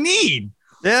what I need.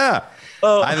 Yeah.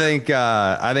 I think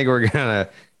we're going to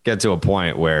get to a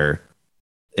point where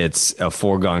it's a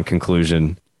foregone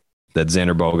conclusion that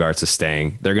Xander Bogaerts is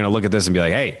staying. They're going to look at this and be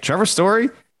like, hey, Trevor Story,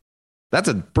 that's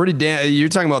a pretty you're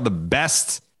talking about the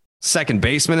best second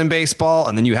baseman in baseball.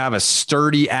 And then you have a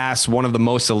sturdy ass, one of the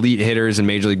most elite hitters in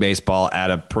Major League Baseball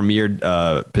at a premier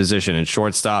position in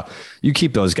shortstop. You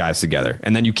keep those guys together.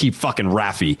 And then you keep fucking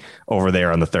Raffy over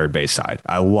there on the third base side.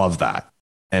 I love that.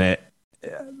 And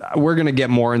we're going to get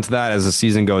more into that as the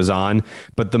season goes on.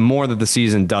 But the more that the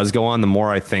season does go on, the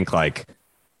more I think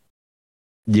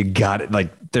you got it.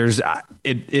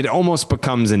 It almost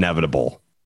becomes inevitable.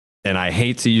 And I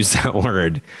hate to use that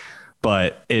word,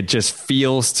 but it just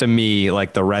feels to me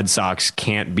like the Red Sox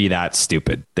can't be that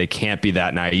stupid. They can't be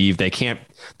that naive. They can't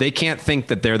think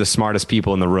that they're the smartest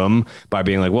people in the room by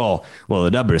being like, well, the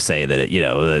numbers say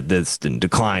that, that's in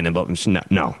decline.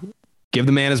 No, give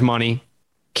the man his money,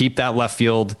 keep that left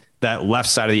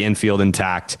side of the infield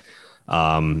intact.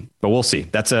 But we'll see.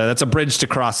 That's a bridge to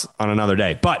cross on another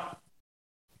day. But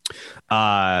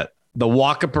the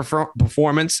walk-up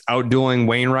performance outdoing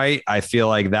Wainwright, I feel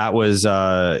like that was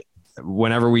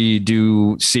whenever we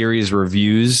do series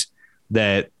reviews,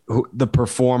 that the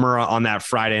performer on that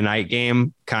Friday night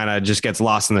game kind of just gets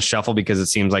lost in the shuffle because it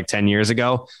seems like 10 years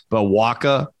ago. But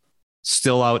Waka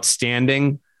still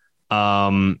outstanding.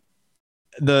 The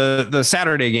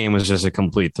Saturday game was just a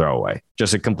complete throwaway.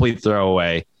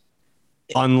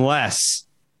 Unless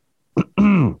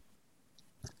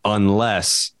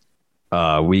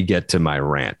we get to my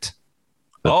rant.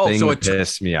 So it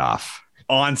pissed me off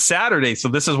on Saturday. So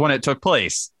this is when it took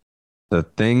place. The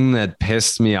thing that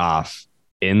pissed me off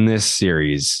in this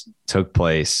series took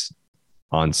place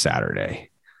on Saturday.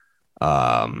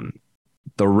 The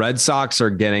Red Sox are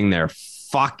getting their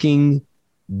fucking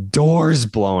doors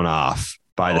blown off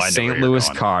by the St. Louis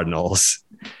Cardinals.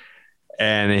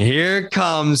 And here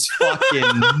comes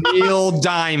fucking Neil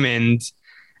Diamond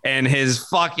and his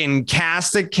fucking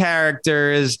cast of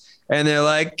characters. And they're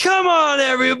like, come on,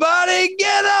 everybody,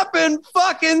 get up and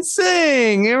fucking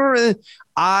sing.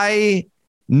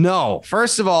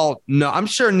 First of all, I'm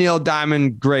sure Neil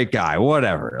Diamond, great guy,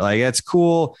 whatever. It's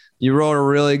cool. You wrote a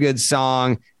really good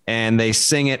song and they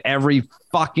sing it every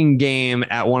fucking game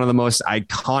at one of the most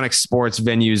iconic sports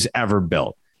venues ever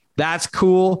built. That's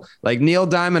cool. Neil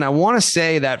Diamond, I want to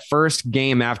say that first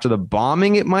game after the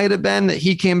bombing, it might have been that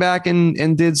he came back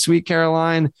and did Sweet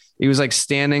Caroline. He was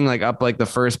standing up the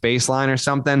first baseline or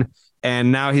something.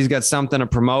 And now he's got something to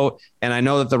promote. And I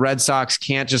know that the Red Sox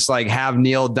can't just have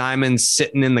Neil Diamond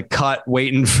sitting in the cut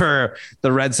waiting for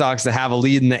the Red Sox to have a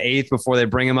lead in the 8th before they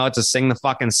bring him out to sing the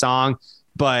fucking song.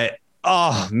 But,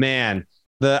 oh man,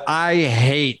 I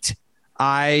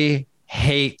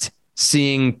hate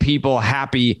seeing people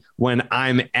happy when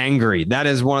I'm angry.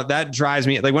 That drives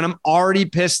me. When I'm already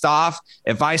pissed off,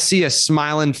 if I see a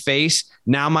smiling face,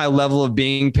 now my level of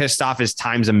being pissed off is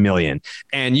times a million.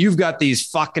 And you've got these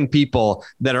fucking people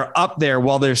that are up there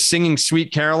while they're singing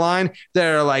Sweet Caroline.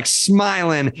 They're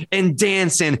smiling and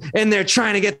dancing and they're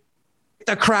trying to get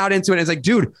the crowd into it. It's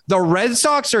dude, the Red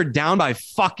Sox are down by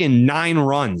fucking 9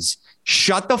 runs.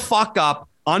 Shut the fuck up,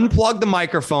 unplug the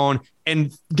microphone,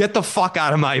 and get the fuck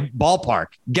out of my ballpark.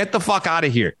 Get the fuck out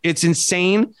of here. It's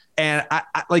insane. And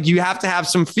I you have to have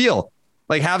some feel.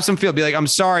 Like, have some feel. Be like, I'm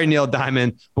sorry, Neil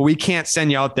Diamond, but we can't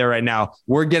send you out there right now.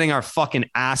 We're getting our fucking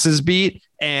asses beat.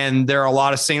 And there are a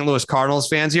lot of St. Louis Cardinals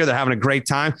fans here. They're having a great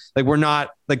time. Like, we're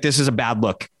not like, this is a bad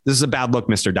look. This is a bad look,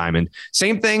 Mr. Diamond.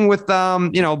 Same thing with,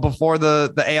 before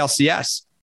the ALCS.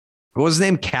 What was his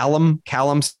name? Callum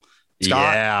Scott?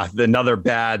 Yeah. Another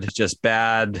bad.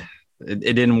 It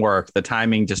didn't work. The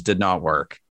timing just did not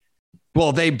work.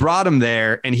 Well, they brought him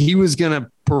there and he was going to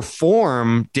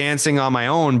perform Dancing on My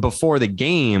Own before the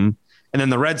game. And then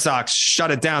the Red Sox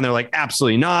shut it down. They're like,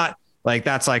 absolutely not. Like,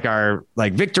 that's like our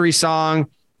like victory song.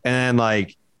 And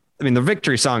like, I mean, the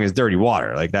victory song is Dirty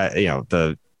Water. Like that,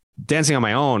 the Dancing on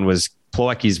My Own was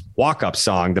Plawecki's walk-up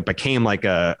song that became like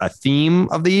a theme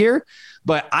of the year.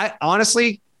 But I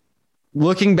honestly,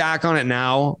 looking back on it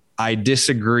now, I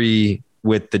disagree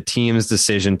with the team's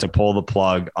decision to pull the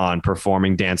plug on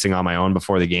performing Dancing on My Own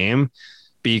before the game,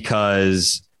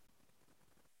 because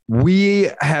we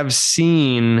have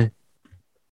seen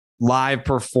live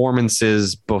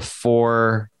performances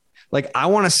before. Like, I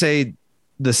want to say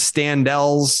the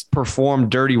Standells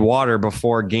performed Dirty Water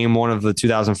before game 1 of the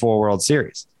 2004 World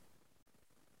Series.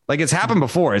 Like, it's happened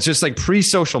before. It's just like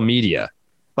pre-social media.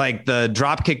 Like the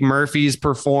Dropkick Murphys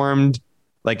performed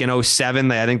like in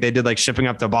 2007, I think they did like Shipping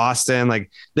Up to Boston. Like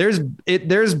there's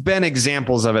been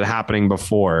examples of it happening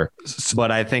before, but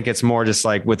I think it's more just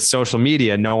like with social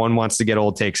media, no one wants to get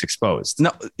old takes exposed.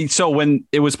 No. So when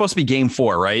it was supposed to be game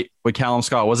 4, right? With Callum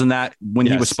Scott, wasn't that when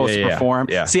he was supposed to perform?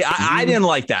 Yeah. See, I didn't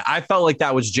like that. I felt like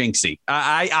that was jinxy.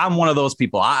 I'm one of those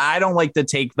people. I don't like to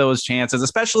take those chances,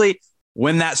 especially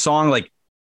when that song, like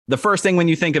the first thing when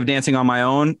you think of Dancing on My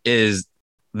Own is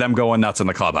them going nuts in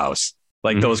the clubhouse.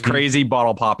 Like those crazy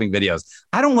bottle popping videos.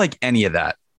 I don't like any of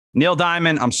that. Neil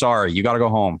Diamond, I'm sorry. You got to go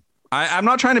home. I'm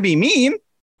not trying to be mean.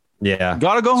 Yeah.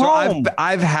 Got to go home.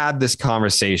 I've had this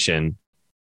conversation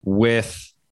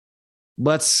with,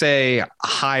 let's say,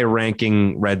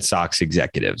 high-ranking Red Sox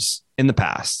executives in the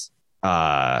past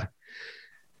about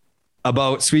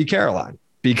Sweet Caroline,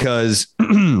 because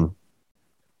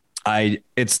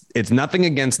it's nothing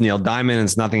against Neil Diamond.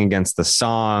 It's nothing against the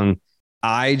song.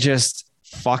 I just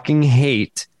fucking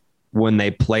hate when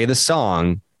they play the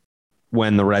song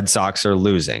when the Red Sox are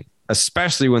losing,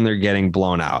 especially when they're getting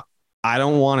blown out. I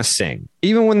don't want to sing.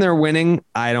 Even when they're winning,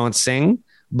 I don't sing,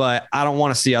 but I don't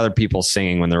want to see other people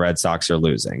singing when the Red Sox are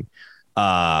losing.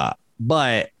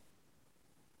 But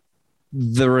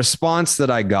the response that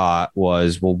I got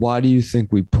was, well, why do you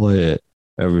think we play it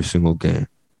every single game?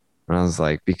 And I was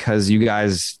like, because you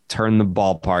guys turn the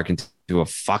ballpark into a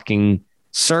fucking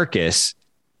circus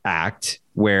act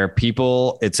where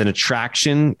people, it's an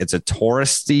attraction, it's a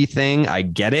touristy thing. I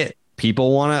get it.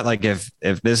 People want to, like, if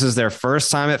this is their first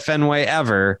time at Fenway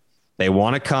ever, they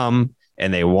want to come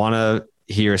and they want to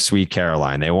hear Sweet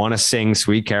Caroline. They want to sing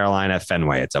Sweet Caroline at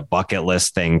Fenway. It's a bucket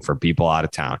list thing for people out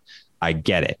of town. I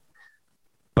get it.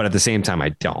 But at the same time, I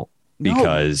don't,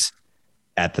 because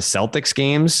at the Celtics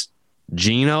games,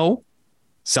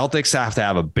 Celtics have to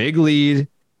have a big lead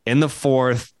in the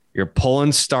 4th. You're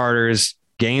pulling starters.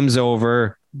 Game's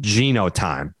over. Gino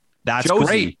time. That's Josie.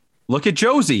 Great. Look at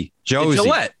Josie.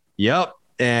 Gillette. Yep.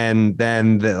 And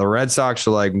then the Red Sox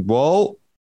are like, well,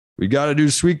 we got to do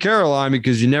Sweet Caroline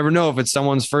because you never know if it's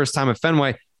someone's first time at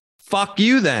Fenway. Fuck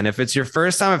you then. If it's your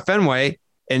first time at Fenway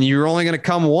and you're only going to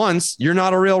come once, you're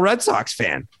not a real Red Sox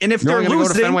fan. And if you're they're going to go to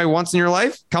losing Fenway once in your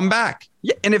life, come back.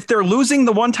 Yeah, and if they're losing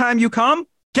the one time you come,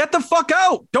 get the fuck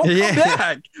out. Don't come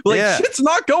back. Like, shit's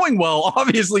not going well,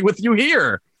 obviously, with you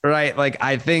here. Right. Like,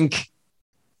 I think,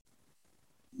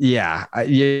 you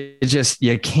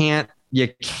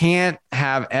can't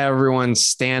have everyone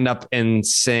stand up and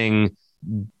sing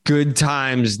 "Good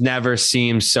Times Never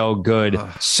Seem So Good,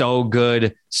 so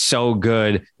good, so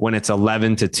good" when it's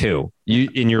 11-2.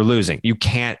 You're losing. You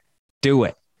can't do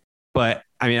it. But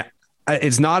I mean,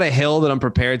 it's not a hill that I'm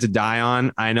prepared to die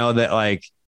on. I know that like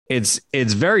it's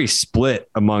very split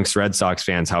amongst Red Sox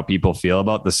fans how people feel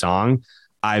about the song.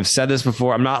 I've said this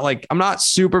before. I'm not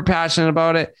super passionate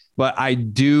about it, but I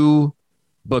do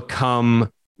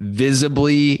become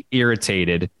visibly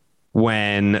irritated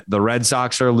when the Red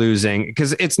Sox are losing,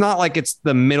 because it's not like it's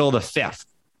the middle of the 5th.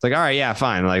 It's like, all right, yeah,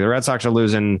 fine. Like the Red Sox are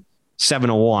losing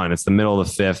 7-1. It's the middle of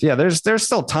the 5th. Yeah, there's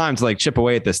still time to like chip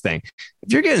away at this thing.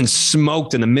 If you're getting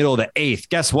smoked in the middle of the 8th,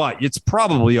 guess what? It's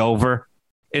probably over.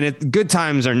 And good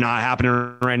times are not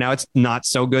happening right now. It's not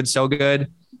so good.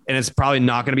 And it's probably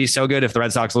not going to be so good if the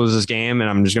Red Sox lose this game, and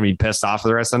I'm just going to be pissed off for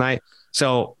the rest of the night.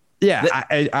 So yeah,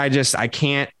 I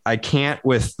can't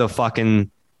with the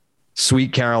fucking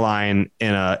Sweet Caroline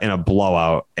in a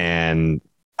blowout. And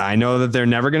I know that they're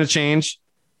never going to change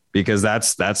because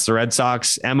that's the Red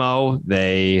Sox MO.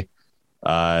 They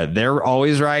They're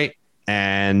always right,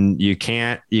 and you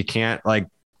can't like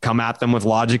come at them with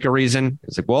logic or reason.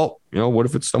 It's like, well, what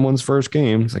if it's someone's first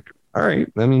game? It's like, all right.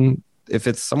 I mean, if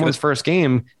it's someone's first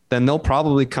game, then they'll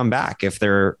probably come back if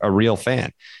they're a real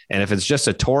fan. And if it's just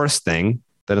a tourist thing,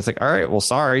 then it's like, all right, well,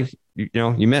 sorry,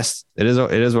 you missed. It is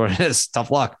what it is.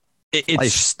 Tough luck.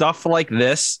 It's stuff like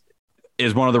this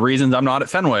is one of the reasons I'm not at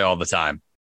Fenway all the time.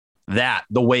 The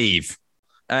wave.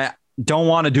 I don't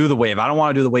want to do the wave. I don't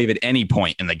want to do the wave at any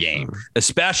point in the game,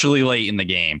 especially late in the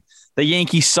game. The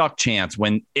Yankees suck chance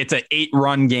when it's an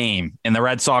 8-run game and the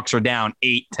Red Sox are down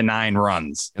 8 to 9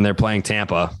 runs. And they're playing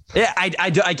Tampa. Yeah, I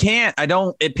can't.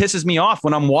 It pisses me off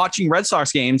when I'm watching Red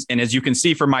Sox games. And as you can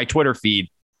see from my Twitter feed,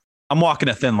 I'm walking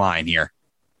a thin line here.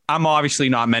 I'm obviously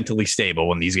not mentally stable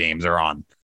when these games are on.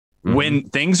 Mm-hmm. When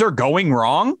things are going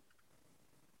wrong,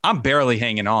 I'm barely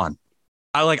hanging on.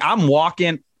 I'm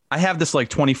walking. I have this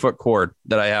 20-foot cord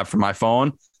that I have for my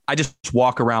phone. I just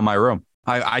walk around my room.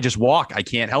 I just walk. I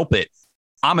can't help it.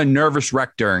 I'm a nervous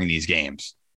wreck during these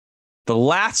games. The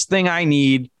last thing I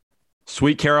need,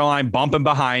 Sweet Caroline bumping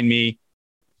behind me.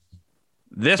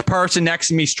 This person next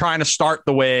to me is trying to start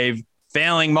the wave,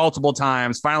 failing multiple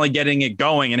times, finally getting it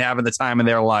going and having the time of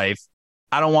their life.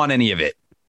 I don't want any of it.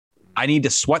 I need to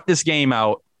sweat this game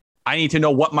out. I need to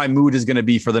know what my mood is going to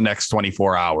be for the next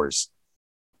 24 hours.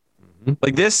 Mm-hmm.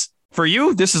 Like this, for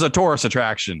you, this is a tourist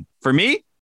attraction. For me,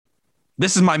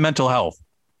 this is my mental health.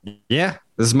 Yeah,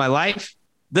 this is my life.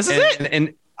 This is it.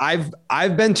 And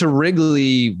I've been to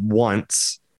Wrigley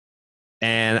once,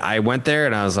 and I went there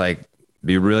and I was like,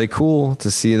 be really cool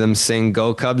to see them sing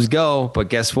Go Cubs Go. But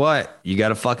guess what? You got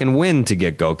to fucking win to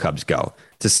get Go Cubs Go,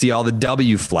 to see all the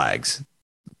W flags.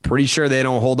 Pretty sure they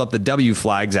don't hold up the W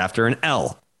flags after an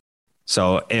L.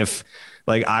 So if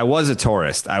I was a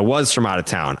tourist, I was from out of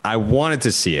town, I wanted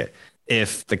to see it.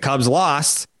 If the Cubs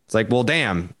lost, it's like, well,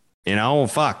 damn,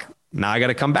 fuck. Now I got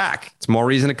to come back. It's more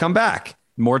reason to come back.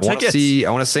 More tickets. I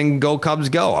want to sing Go Cubs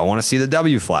Go. I want to see the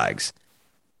W flags.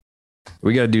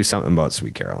 We got to do something about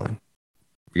Sweet Caroline.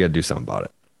 We got to do something about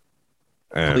it.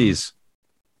 Please.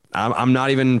 I'm not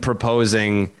even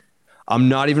proposing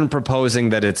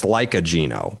that it's like a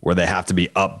Geno where they have to be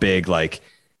up big,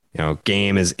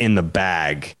 game is in the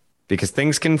bag, because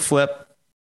things can flip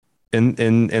in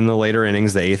the later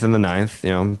innings, the 8th and the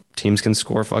 9th. Teams can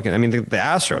score the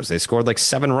Astros, they scored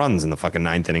 7 runs in the fucking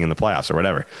 9th inning in the playoffs or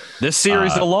whatever. This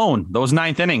series alone, those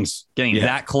 9th innings, getting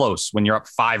that close when you're up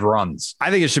 5 runs.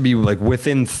 I think it should be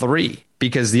within 3,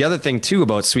 because the other thing too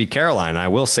about Sweet Caroline, I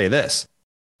will say this.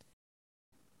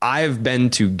 I've been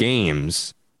to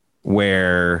games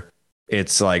where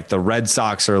it's the Red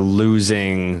Sox are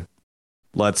losing,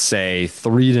 let's say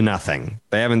 3-0.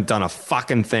 They haven't done a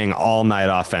fucking thing all night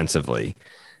offensively.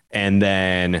 And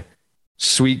then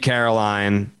Sweet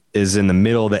Caroline is in the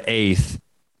middle of the 8th,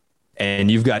 and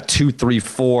you've got 2, 3,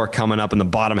 4 coming up in the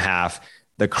bottom half.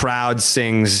 The crowd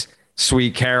sings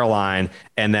Sweet Caroline,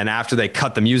 and then after they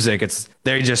cut the music,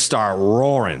 they just start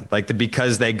roaring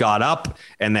because they got up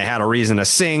and they had a reason to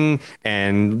sing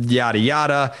and yada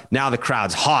yada. Now the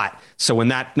crowd's hot, so when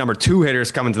that number 2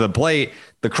 hitter's coming to the plate,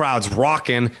 the crowd's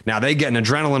rocking. Now they get an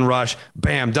adrenaline rush.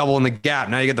 Bam, double in the gap.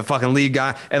 Now you get the fucking lead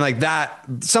guy,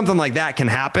 and something like that can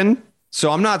happen. So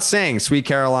I'm not saying Sweet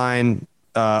Caroline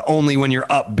only when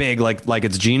you're up big like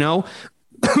it's Geno,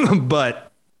 but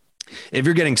if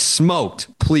you're getting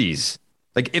smoked, please.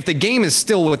 If the game is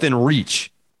still within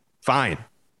reach, fine.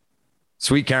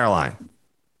 Sweet Caroline.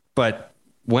 But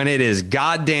when it is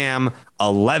goddamn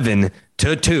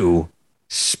 11-2,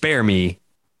 spare me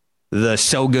the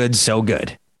so good, so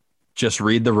good. Just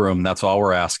read the room. That's all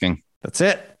we're asking. That's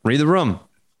it. Read the room.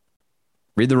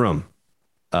 Read the room.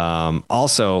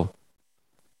 Also,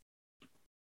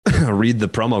 read the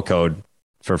promo code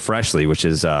for Freshly, which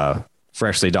is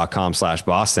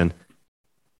freshly.com/Boston.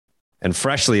 And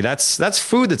Freshly, that's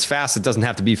food that's fast. It doesn't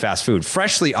have to be fast food.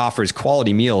 Freshly offers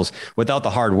quality meals without the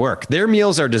hard work. Their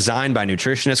meals are designed by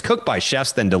nutritionists, cooked by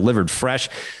chefs, then delivered fresh.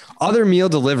 Other meal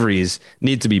deliveries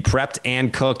need to be prepped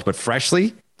and cooked, but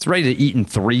Freshly, it's ready to eat in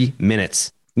 3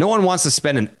 minutes. No one wants to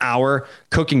spend an hour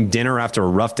cooking dinner after a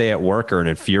rough day at work or an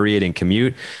infuriating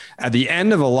commute. At the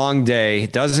end of a long day,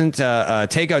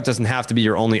 takeout doesn't have to be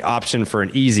your only option for an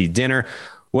easy dinner.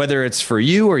 Whether it's for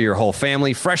you or your whole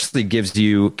family, Freshly gives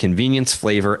you convenience,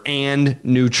 flavor, and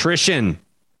nutrition.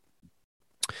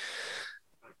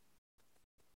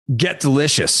 Get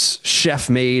delicious,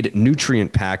 chef-made,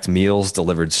 nutrient-packed meals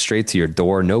delivered straight to your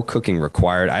door. No cooking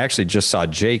required. I actually just saw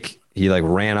Jake. He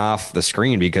ran off the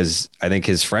screen because I think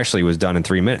his Freshly was done in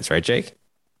 3 minutes. Right, Jake?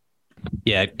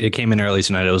 Yeah, it came in early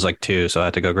tonight. It was 2, so I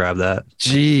had to go grab that.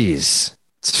 Jeez.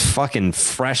 It's fucking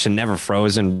fresh and never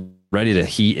frozen. ready to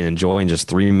heat and enjoy in just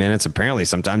 3 minutes. Apparently,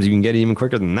 sometimes you can get it even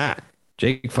quicker than that.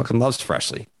 Jake fucking loves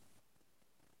Freshly.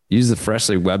 Use the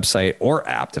Freshly website or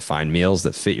app to find meals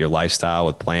that fit your lifestyle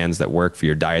with plans that work for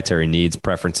your dietary needs,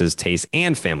 preferences, taste,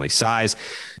 and family size.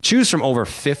 Choose from over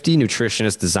 50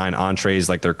 nutritionist designed entrees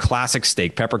like their classic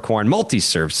steak peppercorn,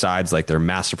 multi-serve sides like their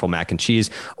masterful mac and cheese,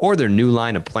 or their new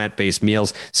line of plant-based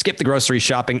meals. Skip the grocery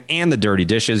shopping and the dirty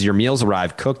dishes. Your meals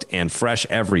arrive cooked and fresh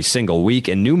every single week,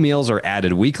 and new meals are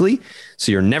added weekly,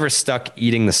 so you're never stuck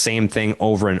eating the same thing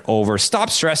over and over. Stop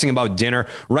stressing about dinner.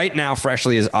 Right now,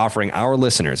 Freshly is offering our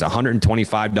listeners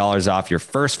 $125 off your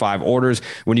first 5 orders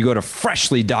when you go to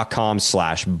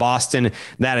freshly.com/Boston.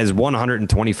 That is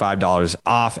 $125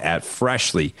 off at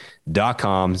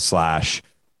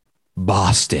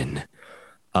freshly.com/Boston.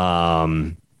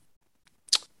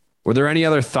 Were there any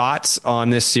other thoughts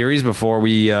on this series before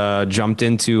we jumped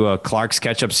into Clark's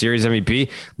Catch-Up Series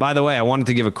MVP? By the way, I wanted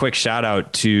to give a quick shout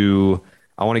out to,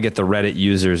 I want to get the Reddit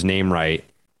user's name right,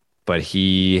 but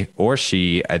he or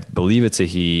she, I believe it's a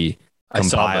he,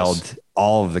 compiled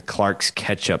all of the Clark's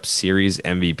Catch-Up Series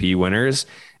MVP winners.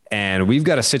 And we've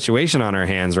got a situation on our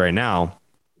hands right now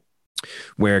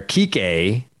where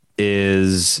Kike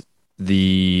is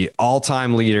the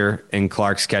all-time leader in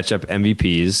Clark's Catch-Up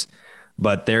MVPs,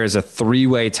 but there is a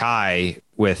 3-way tie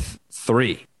with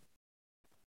 3.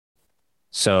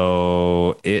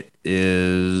 So it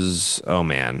is, oh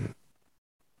man,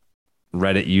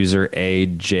 Reddit user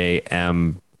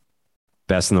AJM,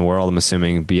 best in the world, I'm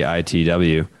assuming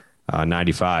BITW,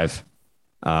 95.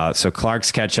 So Clark's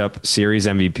Catch-Up Series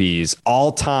MVPs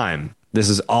all time. This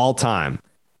is all time.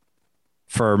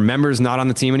 For members not on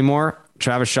the team anymore,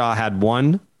 Travis Shaw had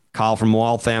 1. Kyle from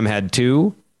Waltham had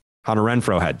 2. Hunter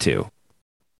Renfroe had 2.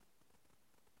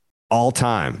 All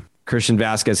time. Christian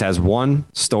Vasquez has 1.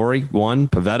 Story 1.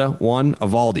 Pavetta 1.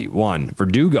 Evaldi 1.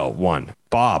 Verdugo 1.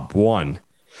 Bob 1.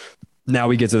 Now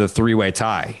we get to the 3-way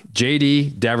tie.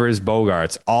 JD, Devers,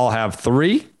 Bogarts all have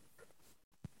 3.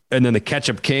 And then the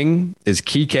Catch-Up King is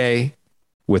Kike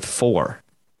with 4.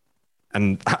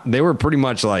 And they were pretty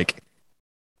much like,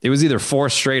 it was either 4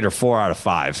 straight or 4 out of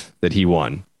 5 that he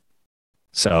won.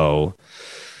 So,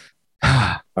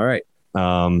 all right.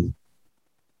 Are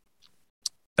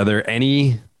there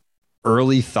any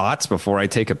early thoughts before I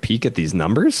take a peek at these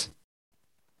numbers?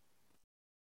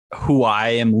 Who I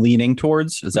am leaning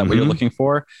towards? Is that what you're looking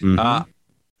for? Mm-hmm.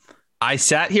 I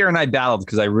sat here and I battled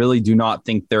because I really do not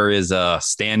think there is a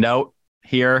standout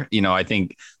here. You know, I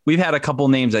think we've had a couple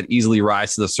names that easily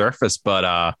rise to the surface, but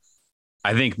I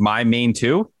think my main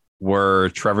 2 were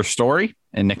Trevor Story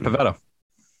and Nick Pavetta.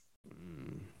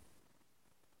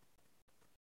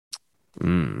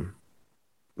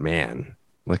 Man,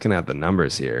 looking at the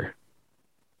numbers here.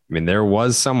 I mean, there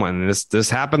was someone, this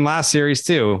happened last series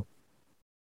too,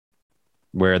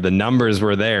 where the numbers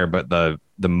were there, but the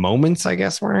moments, I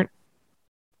guess, weren't.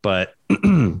 But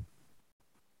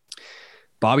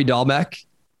Bobby Dahlbeck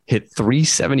hit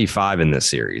 375 in this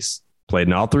series. Played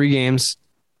in all 3 games.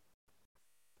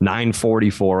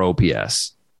 944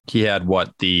 OPS. He had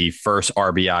the first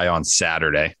RBI on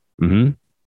Saturday. Mm-hmm.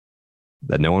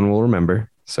 That no one will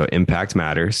remember. So impact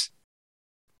matters.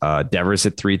 Devers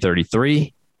hit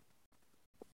 333.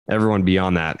 Everyone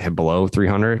beyond that hit below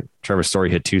 300. Trevor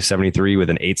Story hit 273 with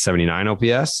an 879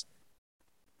 OPS.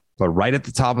 But right at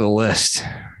the top of the list,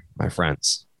 my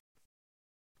friends,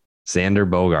 Xander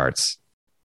Bogaerts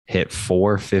hit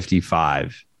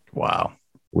 455. Wow.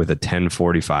 With a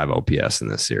 1045 OPS in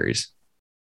this series.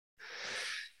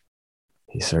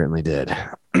 He certainly did.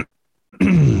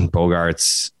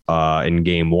 Bogaerts in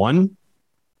game 1,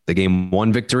 the game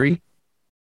 1 victory,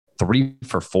 3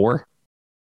 for 4.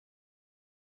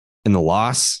 In the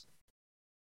loss,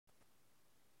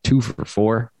 2 for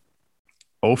 4.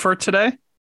 0 for today?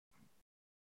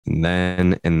 And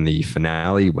then in the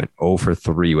finale, went 0 for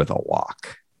 3 with a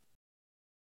walk.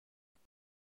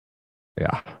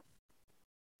 Yeah.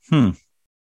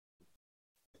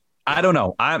 I don't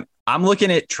know. I'm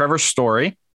looking at Trevor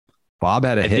Story. Bob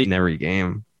had a hit in every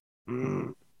game.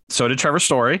 So did Trevor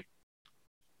Story.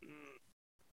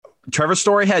 Trevor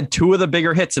Story had 2 of the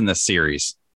bigger hits in this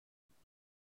series.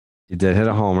 He did hit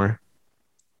a homer.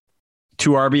 2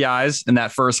 RBIs in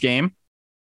that first game.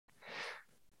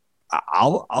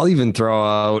 I'll even throw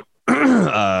out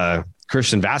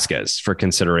Christian Vasquez for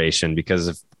consideration, because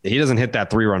if he doesn't hit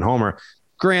that 3-run homer,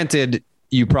 granted,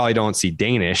 you probably don't see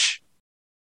Danish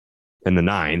in the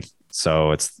 9th.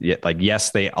 So it's like,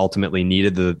 yes, they ultimately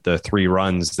needed the 3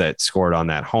 runs that scored on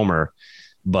that homer.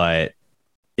 But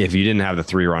if you didn't have the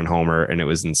 3-run homer and it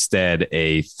was instead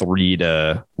a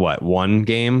 3-1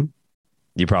 game,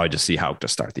 you probably just see Houck to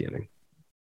start the inning.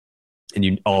 And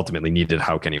you ultimately needed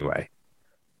Houck anyway.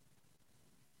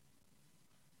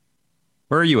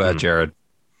 Where are you at, Jared?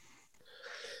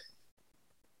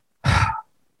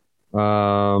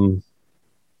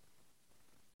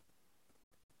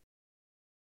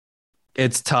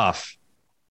 It's tough.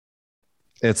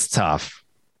 It's tough.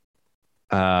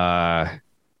 Because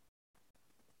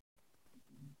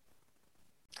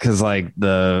like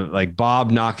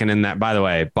Bob knocking in that, by the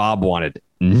way, Bob wanted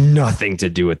nothing to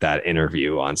do with that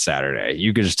interview on Saturday.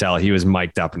 You could just tell he was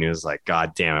mic'd up and he was like,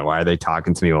 God damn it, why are they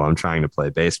talking to me while I'm trying to play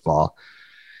baseball?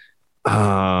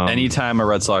 Anytime a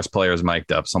Red Sox player is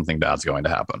mic'd up, something bad's going to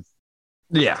happen.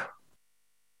 Yeah.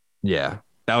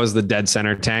 That was the dead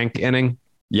center tank inning.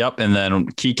 Yep. And then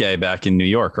Kike back in New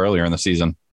York earlier in the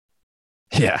season.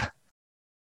 Yeah.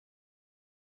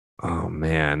 Oh,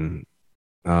 man.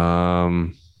 I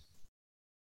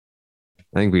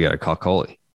think we got to call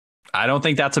Coley. I don't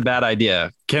think that's a bad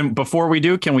idea. Before we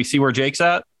do, can we see where Jake's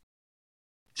at?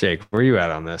 Jake, where are you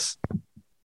at on this?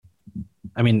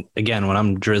 I mean, again, when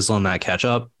I'm drizzling that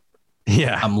ketchup,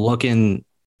 I'm looking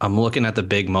at the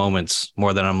big moments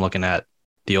more than I'm looking at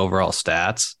the overall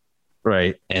stats.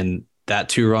 Right. And that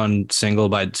 2-run single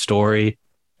by Story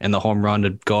and the home run to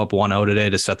go up 1-0 today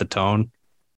to set the tone.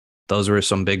 Those were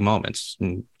some big moments.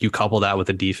 And you couple that with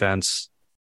the defense.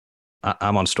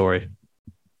 I'm on Story.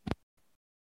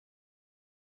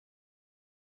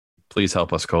 Please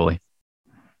help us, Coley.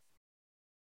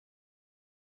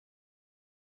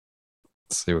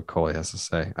 Let's see what Coley has to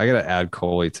say. I got to add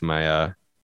Coley to my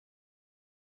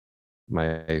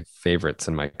my favorites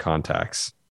and my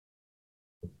contacts.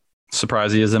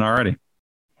 Surprised he isn't already.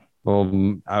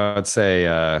 Well, I would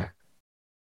say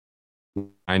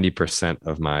 90%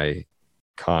 of my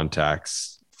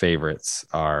contacts favorites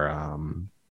are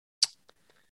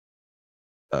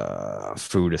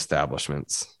food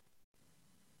establishments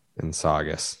in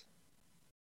Saugus.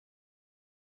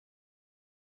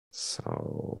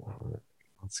 So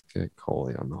let's get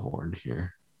Coley on the horn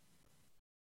here.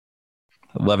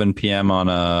 11 p.m.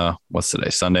 on what's today?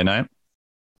 Sunday night?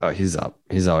 Oh, he's up.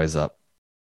 He's always up.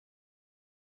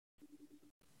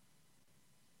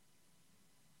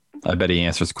 I bet he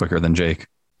answers quicker than Jake.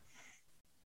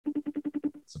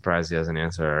 Surprised he hasn't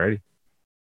answered already.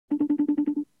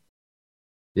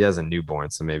 He has a newborn,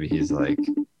 so maybe he's like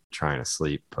trying to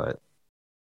sleep, but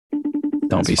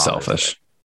don't be selfish.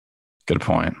 Good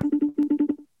point.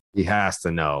 He has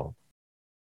to know.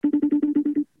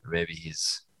 Maybe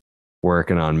he's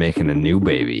working on making a new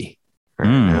baby right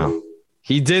now.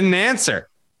 He didn't answer.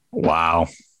 Wow.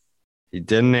 He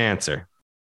didn't answer.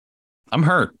 I'm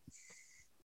hurt.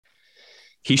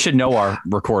 He should know our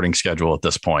recording schedule at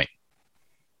this point.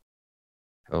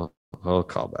 He'll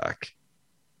call back.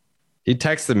 He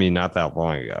texted me not that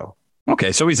long ago.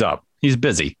 Okay, so he's up. He's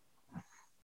busy.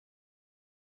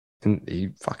 And he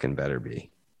fucking better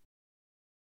be.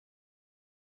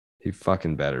 He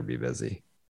fucking better be busy.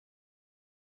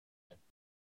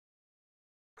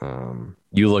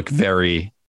 You look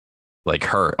very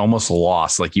hurt, almost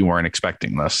lost, like you weren't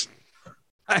expecting this.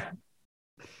 I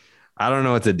don't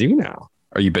know what to do now.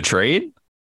 Are you betrayed?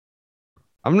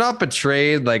 I'm not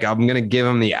betrayed. Like, I'm going to give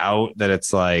him the out that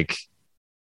it's like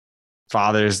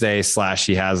Father's Day /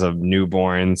 he has a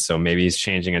newborn. So maybe he's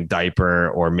changing a diaper,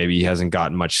 or maybe he hasn't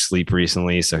gotten much sleep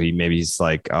recently. So he's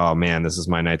like, oh man, this is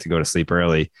my night to go to sleep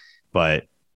early. But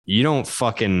you don't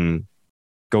fucking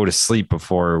go to sleep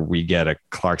before we get a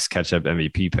Clark's Ketchup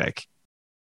MVP pick.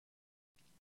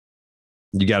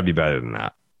 You got to be better than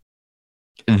that.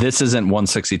 This isn't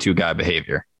 162 guy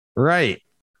behavior. Right.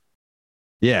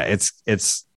 Yeah,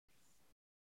 it's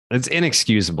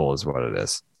inexcusable is what it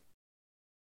is.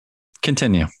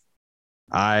 Continue.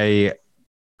 I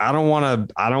don't want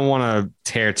to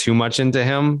tear too much into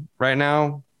him right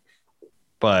now,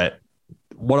 but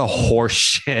what a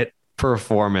horseshit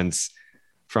performance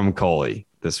from Coley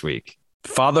this week.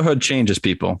 Fatherhood changes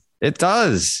people. It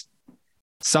does.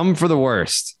 Some for the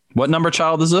worst. What number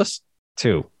child is this?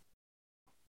 2.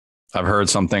 I've heard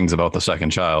some things about the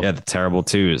second child. Yeah, the terrible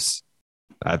 2s.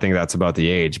 I think that's about the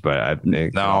age, but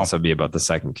it can also be about the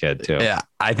second kid too. Yeah,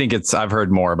 I think I've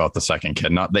heard more about the second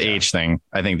kid, not the age thing.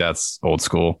 I think that's old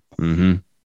school. Mm-hmm.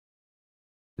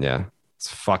 Yeah, it's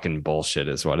fucking bullshit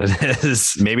is what it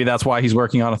is. Maybe that's why he's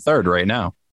working on a third right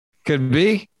now. Could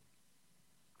be.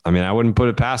 I mean, I wouldn't put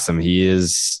it past him.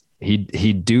 He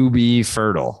do be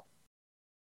fertile.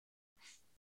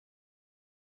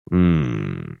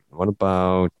 What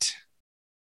about?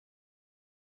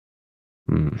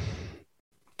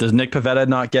 Does Nick Pivetta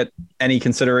not get any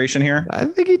consideration here? I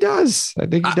think he does.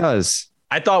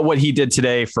 I thought what he did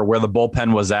today for where the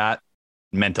bullpen was at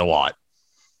meant a lot.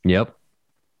 Yep.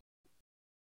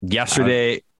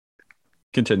 Yesterday,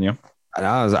 continue.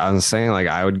 I was saying, like,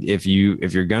 I would, if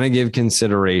you're going to give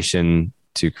consideration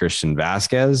to Christian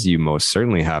Vasquez, you most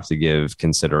certainly have to give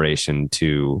consideration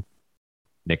to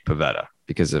Nick Pivetta,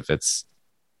 because if it's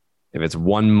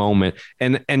one moment,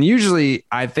 and usually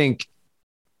I think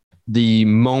the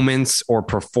moments or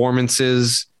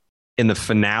performances in the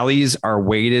finales are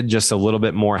weighted just a little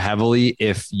bit more heavily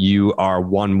if you are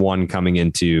 1-1 coming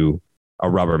into a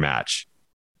rubber match.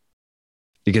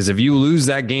 Because if you lose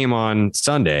that game on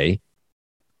Sunday,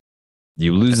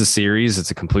 you lose the series. It's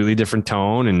a completely different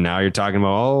tone. And now you're talking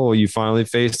about, oh, you finally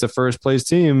faced the first place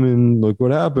team and look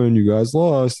what happened. You guys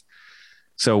lost.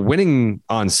 So winning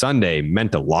on Sunday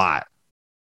meant a lot.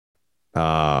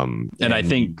 And I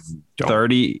think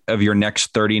 30 of your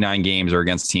next 39 games are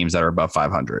against teams that are above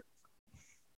 500.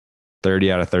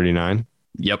 30 out of 39?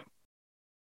 Yep.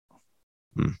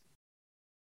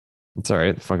 It's all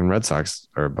right. The fucking Red Sox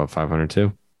are above 500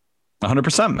 too.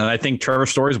 100%. And I think Trevor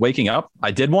Story's waking up.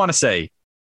 I did want to say,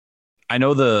 I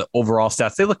know the overall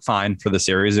stats, they look fine for the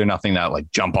series. They're nothing that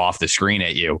like jump off the screen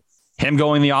at you. Him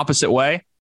going the opposite way,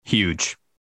 huge.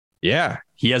 Yeah.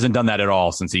 He hasn't done that at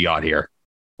all since he got here.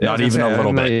 Yeah, Not even a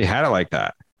little bit. He had it like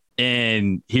that.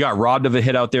 And he got robbed of a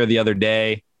hit out there the other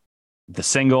day. The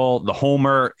single, the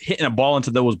homer, hitting a ball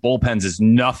into those bullpens is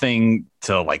nothing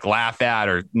to like laugh at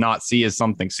or not see as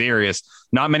something serious.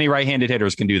 Not many right-handed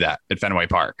hitters can do that at Fenway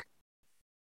Park.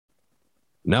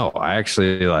 No, I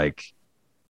actually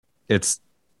it's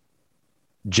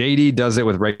JD does it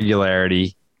with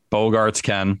regularity. Bogarts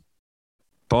can,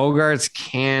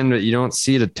 but you don't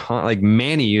see it a ton. Like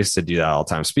Manny used to do that all the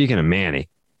time. Speaking of Manny,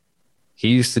 he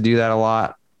used to do that a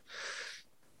lot.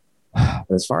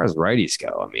 As far as righties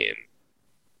go, I mean,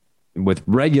 with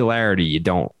regularity, you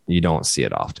don't see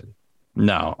it often.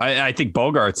 No, I think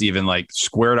Bogarts even like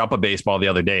squared up a baseball the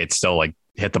other day. It still like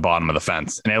hit the bottom of the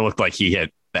fence, and it looked like he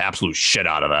hit the absolute shit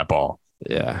out of that ball.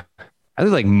 Yeah, I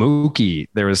think like Mookie.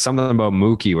 There was something about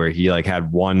Mookie where he like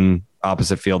had one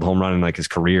opposite field home run in like his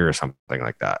career or something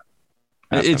like that.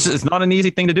 It's not an easy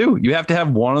thing to do. You have to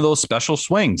have one of those special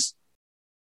swings.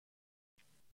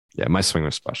 Yeah, my swing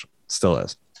was special. Still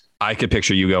is. I could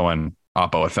picture you going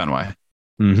Oppo at Fenway.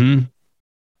 Mm-hmm.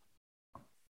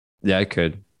 Yeah, I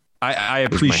could. I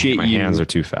appreciate my hands are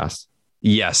too fast.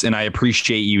 Yes, and I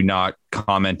appreciate you not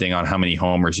commenting on how many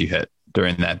homers you hit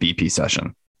during that BP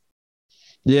session.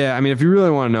 Yeah, I mean, if you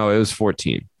really want to know, it was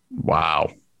 14.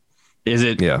 Wow. Is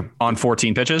it on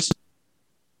 14 pitches?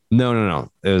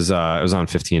 No. It was on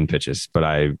 15 pitches, but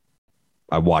I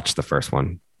watched the first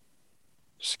one.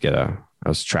 I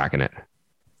was tracking it.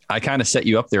 I kind of set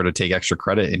you up there to take extra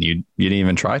credit, and you didn't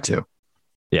even try to.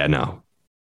 Yeah, no,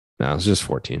 it was just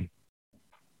 14.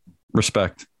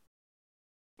 Respect.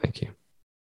 Thank you.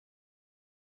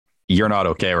 You're not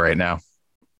okay right now.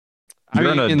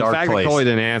 You're in a dark place. The fact that Coley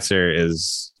didn't answer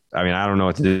is, I mean, I don't know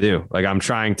what to do. Like, I'm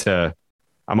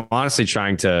honestly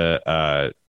trying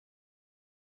to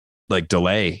like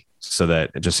delay so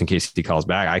that just in case he calls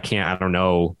back, I don't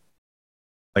know.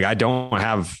 Like,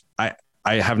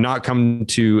 I have not come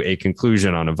to a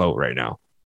conclusion on a vote right now.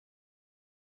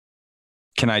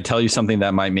 Can I tell you something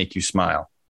that might make you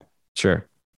smile? Sure.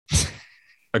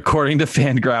 According to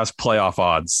Fangraphs playoff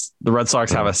odds, the Red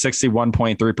Sox have a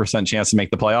 61.3% chance to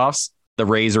make the playoffs. The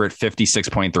Rays are at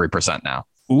 56.3% now.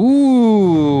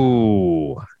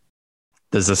 Ooh.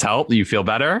 Does this help? Do you feel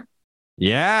better?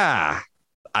 Yeah.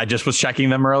 I just was checking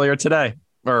them earlier today,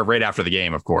 or right after the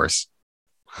game, of course.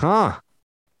 Huh.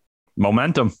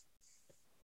 Momentum.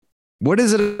 What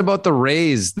is it about the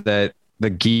Rays that the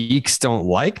geeks don't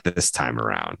like this time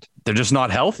around? They're just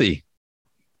not healthy.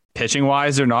 Pitching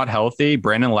wise, they're not healthy.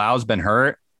 Brandon Lau's been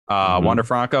hurt. Wander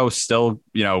Franco still,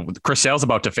 Chris Sale's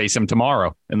about to face him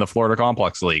tomorrow in the Florida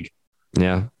Complex League.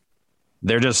 Yeah.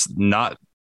 They're just not,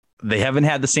 they haven't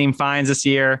had the same finds this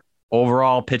year.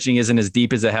 Overall, pitching isn't as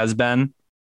deep as it has been.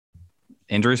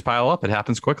 Injuries pile up. It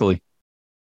happens quickly.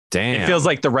 Damn. It feels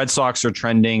like the Red Sox are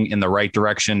trending in the right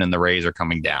direction and the Rays are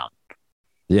coming down.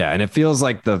 Yeah. And it feels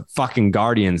like the fucking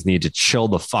Guardians need to chill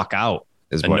the fuck out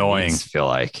is what annoying. It needs to feel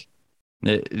like.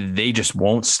 They just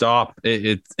won't stop.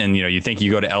 And you think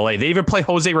you go to LA. They even play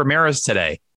Jose Ramirez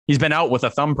today. He's been out with a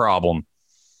thumb problem.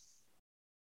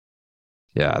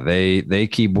 Yeah, they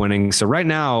keep winning. So right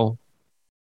now,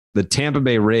 the Tampa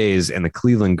Bay Rays and the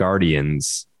Cleveland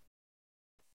Guardians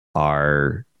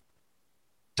are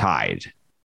tied.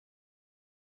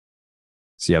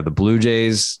 So you have the Blue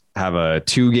Jays have a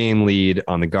 2-game lead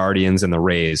on the Guardians and the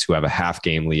Rays, who have a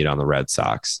half-game lead on the Red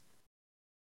Sox.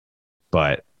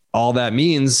 But all that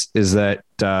means is that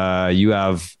you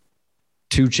have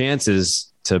 2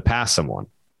 chances to pass someone.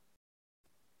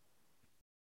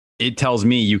 it tells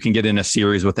me you can get in a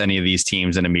series with any of these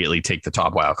teams and immediately take the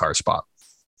top wild card spot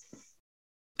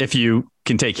if you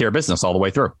can take care of business all the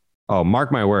way through. Oh,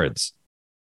 mark my words.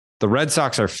 The Red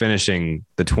Sox are finishing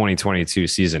the 2022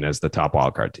 season as the top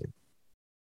wild card team.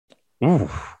 Ooh.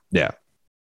 Yeah.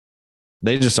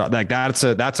 They just are like that's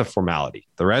a formality.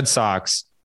 The Red Sox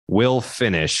will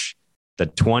finish the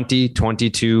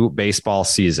 2022 baseball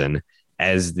season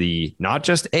as the not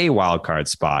just a wild card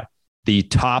spot, the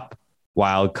top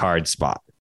wild card spot.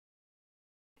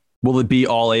 Will it be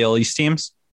all AL East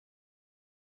teams?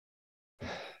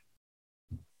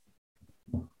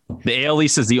 The AL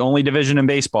East is the only division in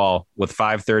baseball with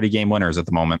 5 30-game winners at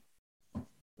the moment.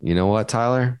 You know what,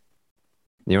 Tyler?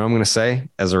 You know what I'm going to say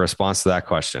as a response to that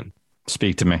question?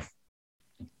 Speak to me.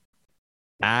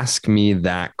 Ask me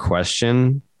that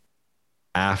question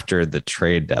after the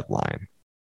trade deadline.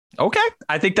 Okay.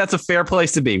 I think that's a fair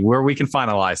place to be where we can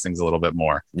finalize things a little bit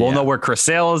more. We'll know where Chris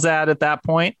Sale is at that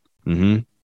point. Mm-hmm.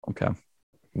 Okay.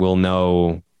 We'll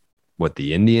know what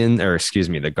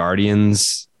the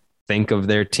Guardians think of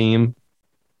their team.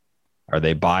 Are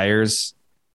they buyers?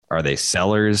 Are they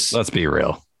sellers? Let's be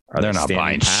real. They're not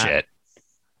buying shit.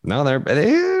 No,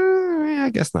 I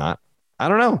guess not. I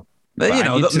don't know.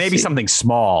 But, maybe something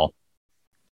small.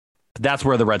 But that's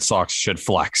where the Red Sox should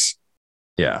flex.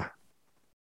 Yeah.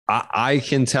 I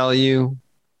can tell you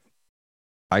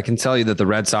that the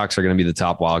Red Sox are going to be the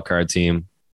top wild card team.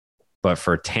 But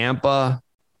for Tampa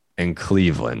and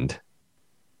Cleveland,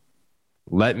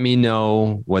 let me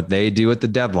know what they do at the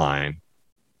deadline,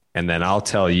 and then I'll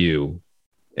tell you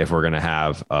if we're going to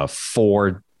have a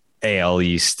 4 AL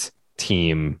East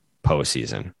team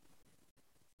postseason.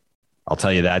 I'll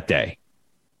tell you that day.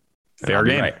 Fair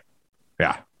game. Right.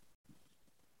 Yeah.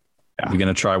 You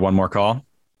going to try one more call?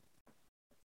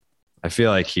 I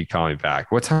feel like he'd call me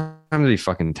back. What time did he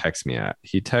fucking text me at?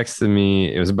 He texted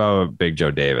me. It was about Big Joe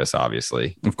Davis,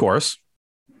 obviously. Of course.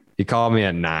 He called me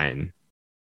at 9.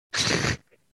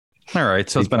 All right.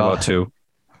 So it's been about 2.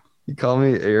 He called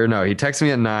me, or no, he texted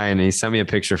me at 9 and he sent me a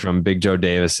picture from Big Joe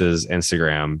Davis's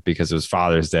Instagram because it was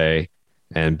Father's Day.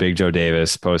 And Big Joe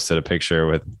Davis posted a picture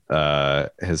with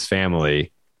his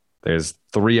family. There's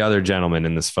 3 other gentlemen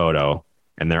in this photo,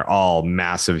 and they're all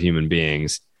massive human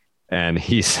beings. And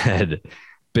he said,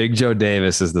 Big Joe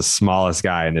Davis is the smallest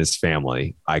guy in his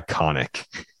family. Iconic.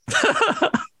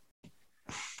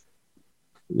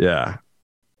 Yeah.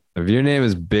 If your name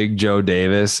is Big Joe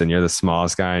Davis and you're the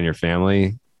smallest guy in your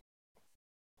family,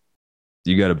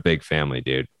 you got a big family,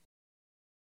 dude.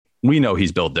 We know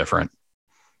he's built different.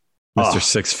 Mr.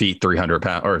 6 feet, 300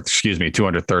 pounds, or excuse me,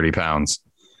 230 pounds.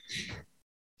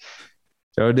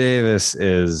 Joe Davis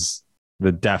is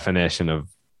the definition of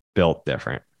built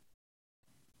different.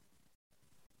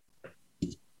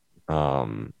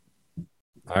 All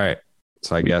right.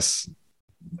 So I guess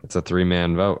it's a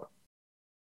 3-man vote.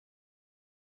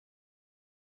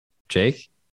 Jake?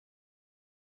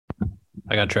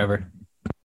 I got Trevor.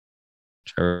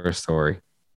 Trevor Story.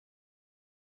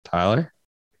 Tyler?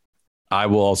 I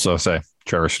will also say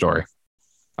Trevor Story.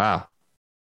 Wow.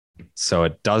 So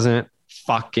it doesn't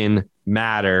fucking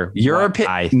matter. Your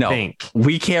opinion. No, think.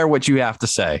 We care what you have to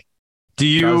say.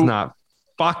 It does not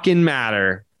fucking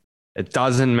matter. It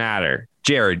doesn't matter.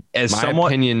 Jared, as my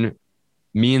opinion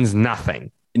means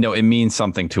nothing. No, it means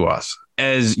something to us.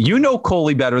 As you know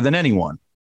Coley better than anyone.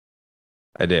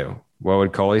 I do. What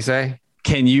would Coley say?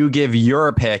 Can you give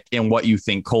your pick and what you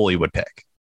think Coley would pick?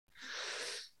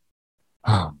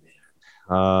 Oh, man.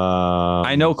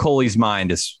 I know Coley's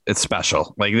mind it's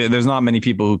special. Like there's not many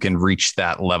people who can reach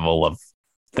that level of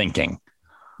thinking.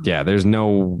 Yeah, there's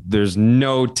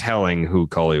no telling who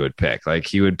Coley would pick. Like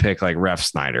he would pick like Ref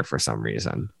Snyder for some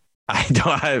reason.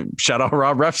 Shout out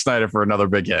Rob Ref Snyder for another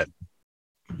big hit.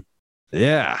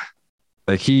 Yeah.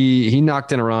 Like he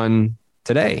knocked in a run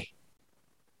today.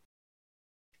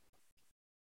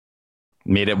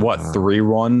 Made it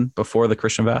 3-1 before the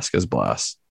Christian Vasquez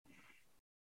blast.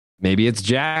 Maybe it's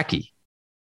Jackie.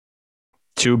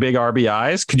 2 big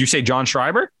RBIs. Could you say John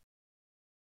Schreiber?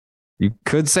 You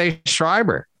could say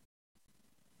Schreiber.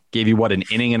 Gave you an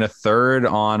inning and a third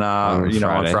on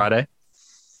Friday.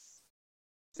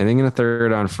 Inning and a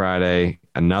third on Friday.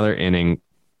 Another inning.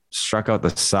 Struck out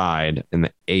the side in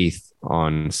the 8th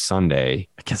on Sunday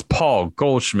against Paul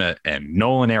Goldschmidt and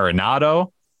Nolan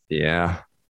Arenado. Yeah.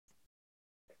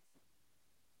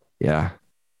 Yeah.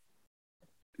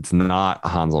 It's not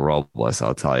Hansel Robles,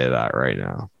 I'll tell you that right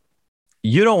now.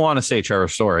 You don't want to say Trevor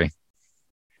Story.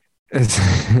 I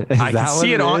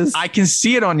can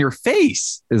see it on your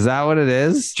face. Is that what it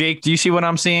is? Jake, do you see what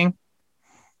I'm seeing?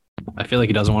 I feel like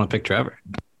he doesn't want to pick Trevor.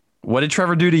 What did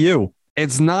Trevor do to you?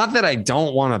 it's not that I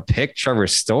don't want to pick Trevor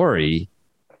Story.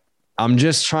 I'm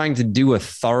just trying to do a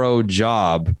thorough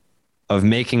job of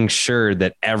making sure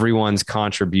that everyone's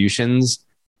contributions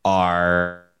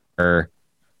are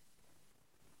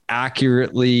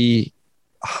accurately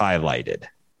highlighted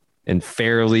and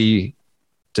fairly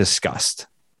discussed.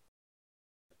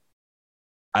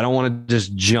 I don't want to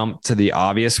just jump to the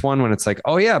obvious one when it's like,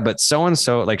 oh yeah, but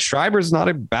so-and-so, like Schreiber's not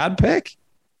a bad pick.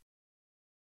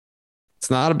 It's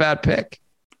not a bad pick.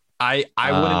 I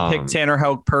wouldn't pick Tanner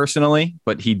Houck personally,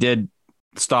 but he did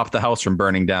stop the house from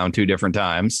burning down 2 different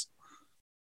times.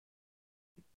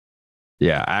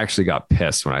 Yeah, I actually got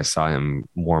pissed when I saw him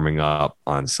warming up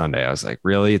on Sunday. I was like,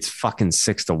 really? It's fucking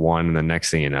 6-1. And the next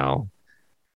thing you know,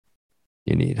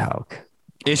 you need Houck.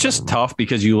 It's just tough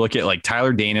because you look at like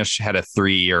Tyler Danish had a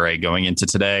 3 ERA going into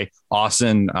today.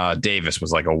 Austin Davis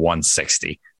was like a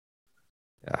 160.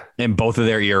 Yeah. And both of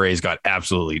their ERAs got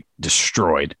absolutely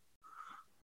destroyed.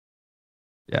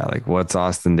 Yeah. Like what's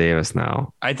Austin Davis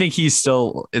now? I think it's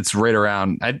right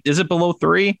around. Is it below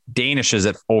 3? Danish is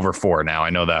at over 4 now.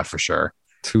 I know that for sure.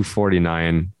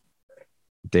 249.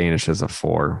 Danish is a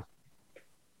 4.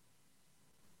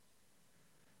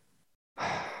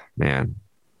 Man,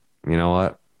 you know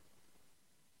what?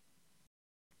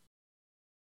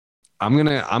 I'm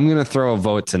gonna throw a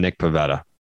vote to Nick Pivetta.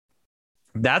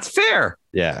 That's fair.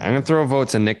 Yeah, I'm gonna throw a vote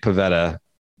to Nick Pivetta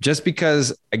just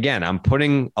because, again, I'm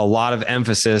putting a lot of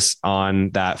emphasis on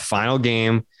that final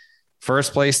game,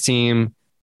 first place team.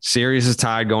 Series is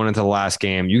tied going into the last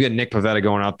game. You get Nick Pivetta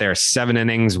going out there, 7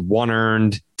 innings, 1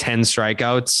 earned, 10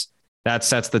 strikeouts. That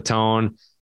sets the tone.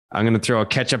 I'm going to throw a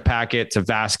catch-up packet to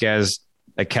Vasquez,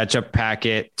 a catch-up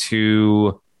packet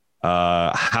to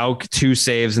Houck, 2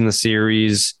 saves in the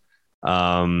series.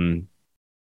 Bogarts,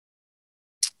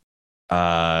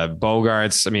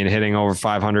 hitting over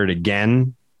 500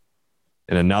 again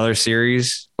in another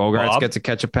series. Bogarts gets a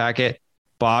catch-up packet.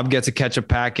 Bob gets a catch-up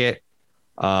packet.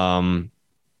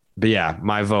 But yeah,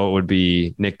 my vote would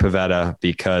be Nick Pivetta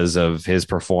because of his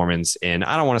performance in,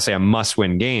 I don't want to say a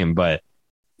must-win game, but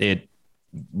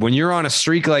when you're on a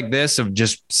streak like this of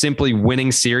just simply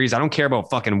winning series, I don't care about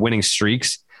fucking winning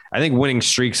streaks. I think winning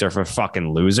streaks are for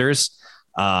fucking losers.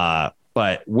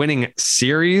 But winning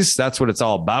series, that's what it's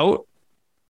all about.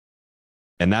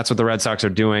 And that's what the Red Sox are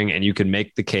doing. And you can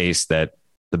make the case that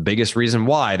the biggest reason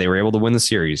why they were able to win the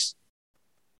series,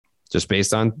 just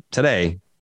based on today,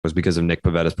 was because of Nick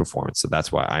Pivetta's performance. So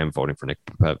that's why I am voting for Nick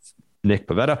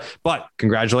Pivetta. But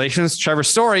congratulations, Trevor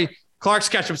Story, Clark's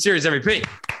Catch-Up Series MVP.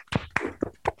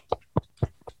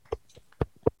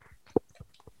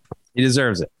 He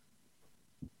deserves it.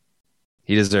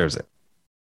 He deserves it.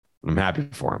 I'm happy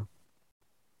for him.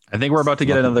 I think we're about to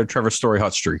get another Trevor Story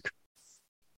hot streak.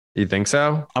 You think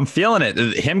so? I'm feeling it.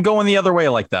 Him going the other way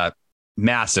like that,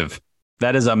 massive.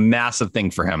 That is a massive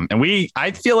thing for him. And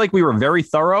I feel like we were very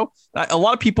thorough. A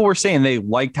lot of people were saying they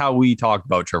liked how we talked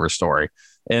about Trevor Story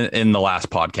in the last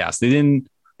podcast.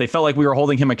 They felt like we were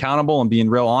holding him accountable and being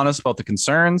real honest about the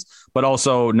concerns, but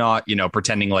also not,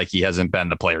 pretending like he hasn't been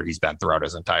the player he's been throughout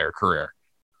his entire career.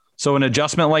 So an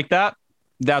adjustment like that,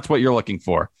 that's what you're looking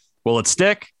for. Will it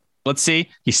stick? Let's see.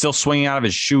 He's still swinging out of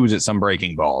his shoes at some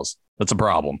breaking balls. That's a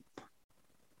problem.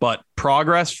 But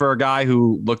progress for a guy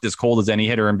who looked as cold as any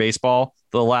hitter in baseball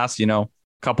the last,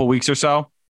 couple weeks or so.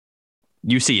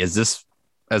 You see, as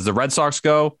the Red Sox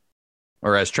go,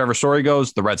 or as Trevor Story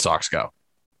goes, the Red Sox go.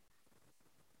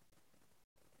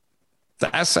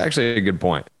 That's actually a good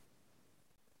point.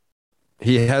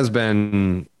 He has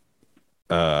been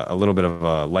a little bit of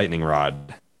a lightning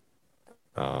rod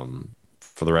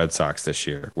for the Red Sox this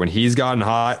year. When he's gotten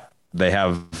hot, they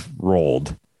have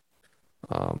rolled.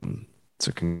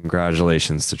 So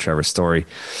congratulations to Trevor Story.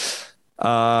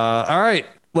 All right,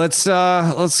 let's get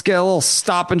a little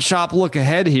stop and shop look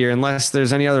ahead here, unless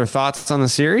there's any other thoughts on the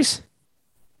series.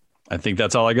 I think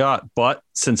that's all I got. But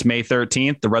since May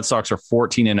 13th, the Red Sox are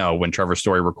 14-0 when Trevor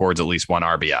Story records at least 1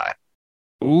 RBI.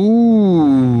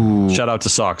 Ooh. Shout out to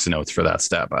Sox Notes for that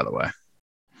stat, by the way.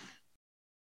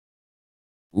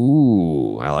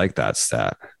 Ooh, I like that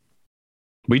stat.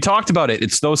 We talked about it.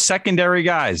 It's those secondary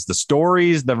guys, the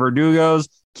Stories, the Verdugos,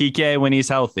 Kike when he's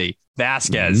healthy,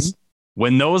 Vasquez. Mm-hmm.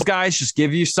 When those guys just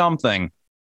give you something,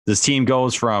 this team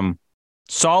goes from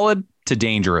solid to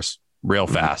dangerous real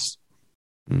fast.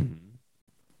 Mm-hmm.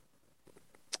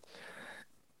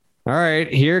 All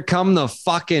right, here come the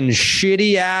fucking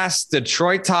shitty ass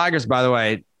Detroit Tigers. By the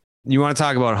way, you want to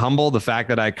talk about humble? The fact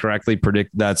that I correctly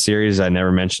predicted that series, I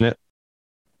never mentioned it.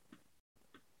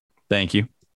 Thank you.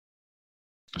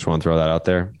 Just want to throw that out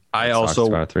there. I also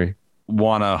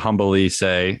want to humbly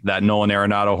say that Nolan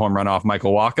Arenado home run off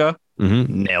Michael Wacha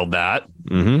Mm-hmm. Nailed that.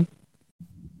 Mm-hmm.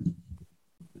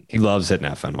 He loves hitting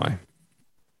at Fenway.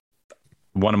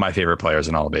 One of my favorite players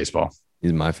in all of baseball.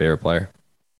 He's my favorite player.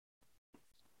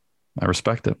 I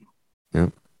respect it. Yeah.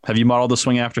 Have you modeled the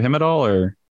swing after him at all,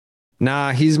 or?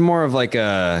 Nah, he's more of like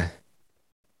I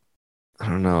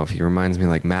don't know if he reminds me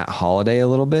like Matt Holliday a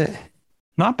little bit.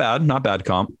 Not bad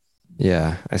comp.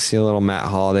 Yeah, I see a little Matt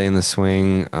Holliday in the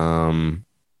swing. A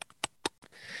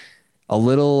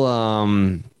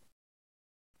little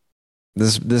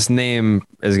this name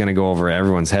is gonna go over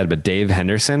everyone's head, but Dave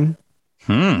Henderson.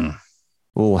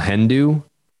 Little Hendu.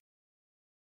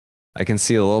 I can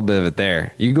see a little bit of it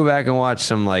there. You can go back and watch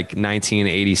some like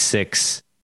 1986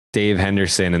 Dave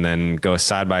Henderson and then go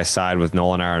side by side with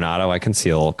Nolan Arenado. I can see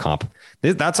a little comp.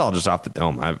 That's all just off the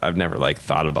dome. I've never like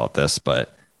thought about this,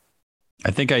 but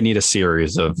I think I need a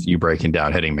series of you breaking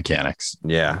down hitting mechanics.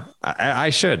 Yeah, I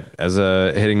should as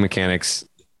a hitting mechanics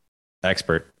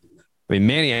expert. I mean,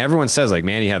 Manny, everyone says like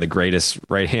Manny had the greatest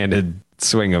right-handed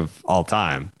swing of all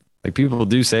time. Like people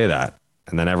do say that.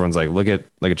 And then everyone's like, look at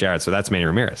Jared. So that's Manny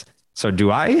Ramirez. So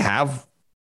do I have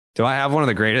one of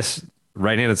the greatest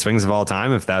right-handed swings of all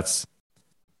time? If that's,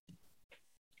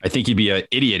 I think you'd be an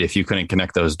idiot if you couldn't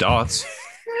connect those dots.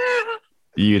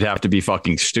 You'd have to be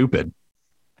fucking stupid.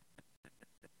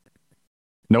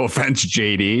 No offense,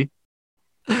 JD.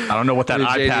 I don't know what that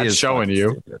iPad's showing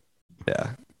you. Stupid.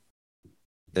 Yeah.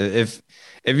 If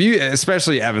you,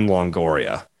 especially Evan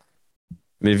Longoria, I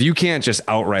mean, if you can't just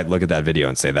outright look at that video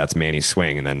and say that's Manny's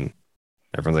swing, and then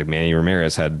everyone's like, Manny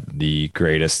Ramirez had the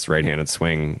greatest right-handed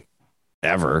swing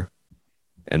ever,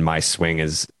 and my swing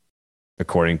is,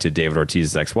 according to David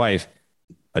Ortiz's ex-wife,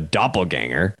 a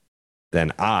doppelganger,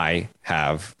 then I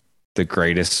have the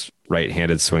greatest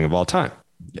right-handed swing of all time.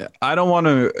 Yeah, I don't want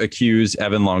to accuse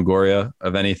Evan Longoria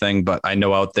of anything, but I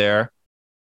know out there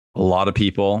a lot of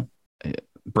people,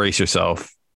 brace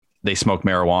yourself, they smoke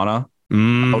marijuana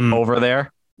over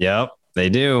there. Yep, they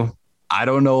do. I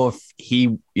don't know if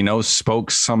he,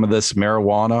 spoke some of this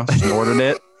marijuana, snorted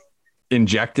it,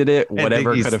 injected it,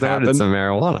 whatever could have happened. Some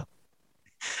marijuana.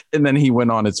 And then he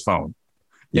went on his phone.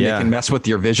 And it can mess with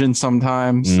your vision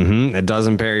sometimes. Mm-hmm. It does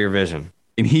impair your vision.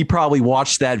 And he probably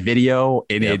watched that video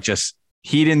and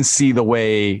he didn't see the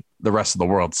way the rest of the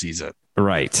world sees it.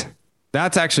 Right.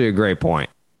 That's actually a great point.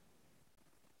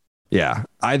 Yeah.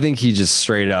 I think he just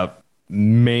straight up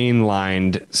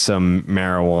mainlined some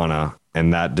marijuana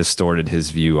and that distorted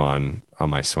his view on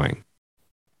my swing.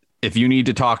 If you need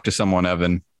to talk to someone,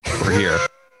 Evan, we're here.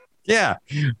 Yeah,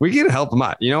 we can help him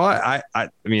out. You know what? I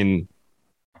mean,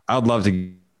 I would love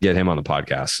to get him on the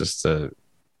podcast. Just to,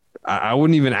 I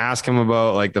wouldn't even ask him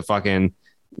about like the fucking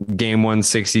game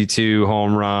 162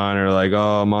 home run or like,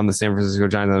 oh, I'm on the San Francisco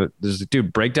Giants. Just,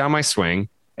 dude, break down my swing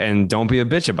and don't be a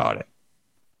bitch about it.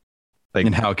 Like,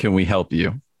 and how can we help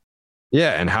you?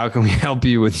 Yeah, and how can we help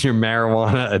you with your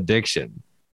marijuana addiction?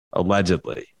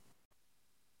 Allegedly.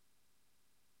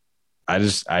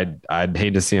 I'd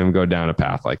hate to see him go down a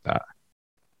path like that.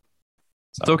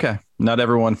 So. It's okay. Not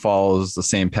everyone follows the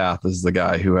same path as the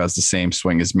guy who has the same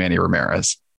swing as Manny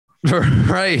Ramirez.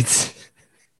 Right.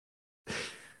 I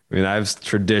mean, I've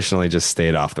traditionally just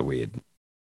stayed off the weed.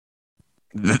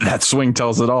 That swing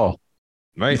tells it all.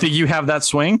 Right. You think you have that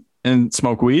swing and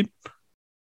smoke weed?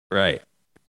 Right.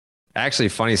 Actually,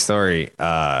 funny story.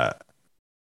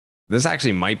 This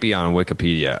actually might be on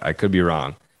Wikipedia. I could be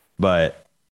wrong. But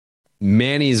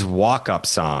Manny's walk-up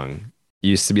song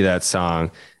used to be that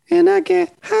song, and I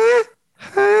get ha,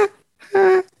 ha,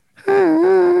 ha,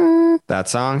 ha. That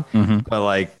song. Mm-hmm. But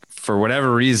like for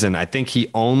whatever reason, I think he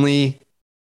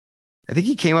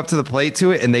came up to the plate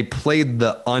to it and they played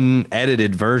the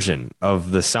unedited version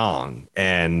of the song.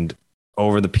 And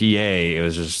over the PA, it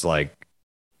was just like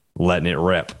letting it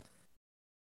rip.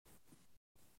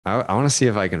 I want to see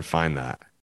if I can find that.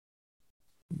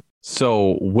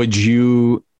 So would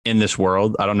you, in this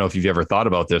world, I don't know if you've ever thought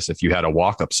about this, if you had a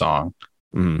walk-up song,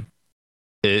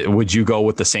 would you go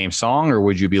with the same song or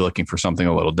would you be looking for something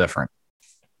a little different?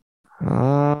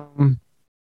 That's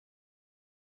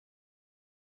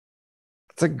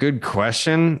a good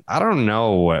question. I don't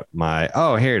know what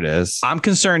here it is. I'm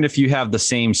concerned if you have the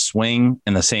same swing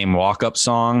and the same walk-up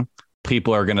song,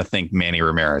 people are going to think Manny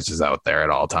Ramirez is out there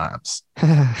at all times. All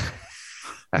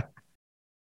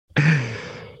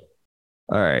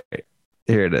right,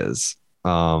 here it is.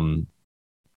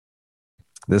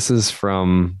 This is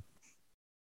from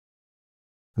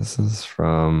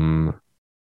the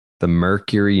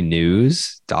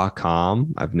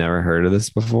mercurynews.com. I've never heard of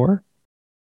this before,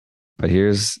 but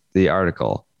here's the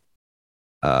article.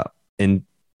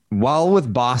 While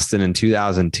with Boston in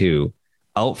 2002,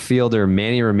 Outfielder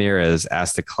Manny Ramirez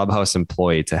asked a clubhouse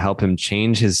employee to help him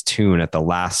change his tune at the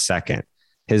last second.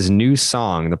 His new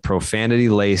song, the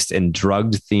profanity-laced and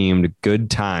drugged-themed Good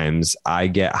Times, I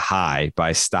Get High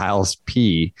by Styles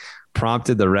P,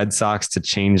 prompted the Red Sox to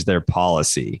change their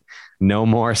policy. No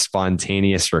more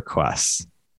spontaneous requests.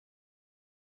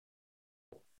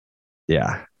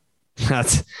 Yeah.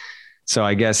 So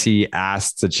I guess he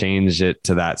asked to change it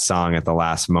to that song at the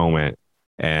last moment,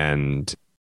 and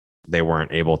they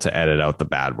weren't able to edit out the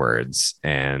bad words.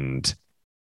 And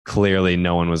clearly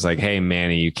no one was like, hey,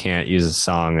 Manny, you can't use a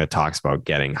song that talks about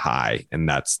getting high. And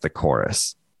that's the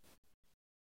chorus.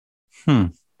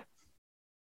 Don't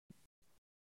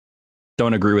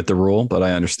agree with the rule, but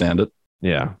I understand it.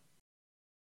 Yeah.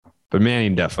 But Manny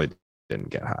definitely didn't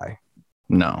get high.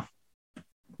 No.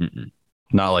 Mm-mm.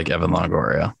 Not like Evan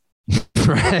Longoria.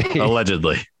 Right.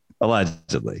 Allegedly.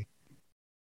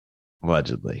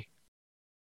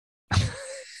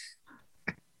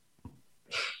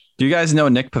 Do you guys know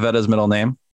Nick Pavetta's middle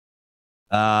name?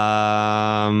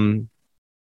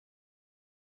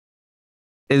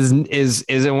 Is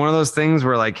it one of those things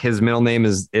where like his middle name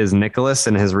is Nicholas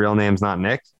and his real name's not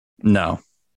Nick? No.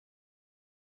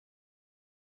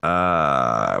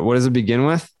 What does it begin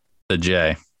with? The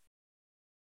J.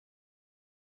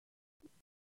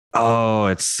 Oh,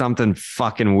 it's something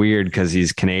fucking weird because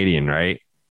he's Canadian, right?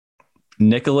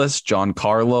 Nicholas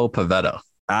Giancarlo Pavetta.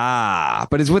 Ah,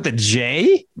 but it's with a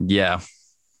J? Yeah.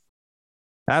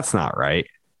 That's not right.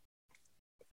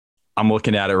 I'm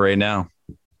looking at it right now.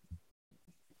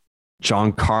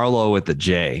 Giancarlo with the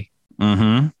J.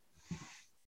 Mm-hmm.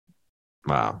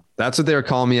 Wow. That's what they were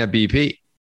calling me at BP.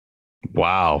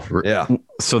 Wow. Yeah.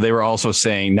 So they were also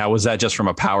saying, now was that just from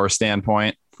a power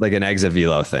standpoint? Like an exit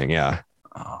velo thing, yeah.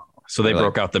 Oh, so they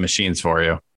broke out the machines for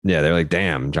you. Yeah, they're like,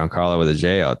 damn, Giancarlo with a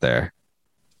J out there.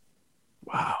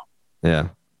 Wow. Yeah.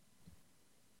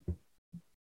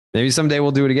 Maybe someday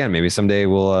we'll do it again. Maybe someday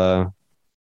we'll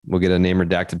get a name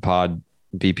redacted pod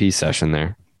BP session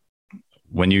there.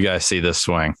 When you guys see this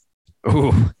swing.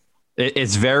 Ooh.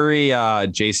 It's very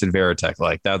Jason Varitek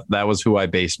like. That was who I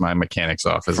based my mechanics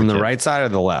off as. From the right side or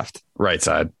the left? Right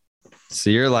side. So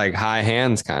you're like high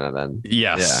hands kind of then.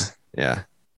 Yes. Yeah.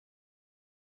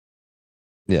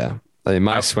 I mean,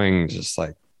 my swing just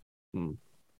like, Are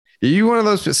you one of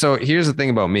those? So here's the thing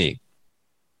about me.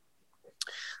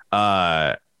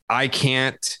 I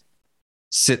can't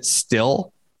sit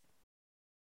still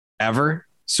ever.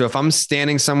 So if I'm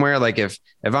standing somewhere, like if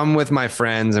I'm with my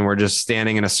friends and we're just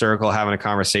standing in a circle having a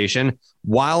conversation,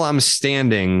 while I'm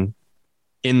standing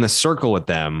in the circle with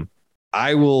them,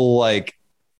 I will like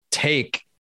take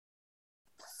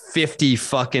 50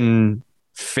 fucking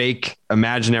fake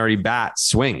imaginary bat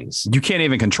swings. You can't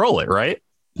even control it, right?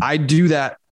 I do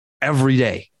that every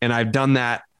day. And I've done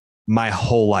that my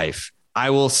whole life.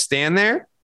 I will stand there,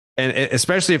 and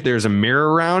especially if there's a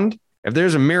mirror around,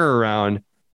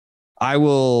 I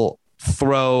will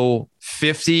throw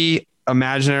 50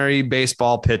 imaginary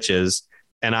baseball pitches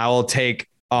and I will take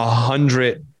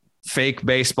 100 fake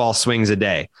baseball swings a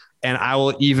day. And I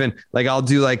will even I'll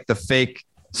do like the fake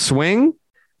swing,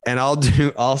 and I'll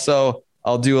do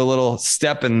a little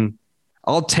step and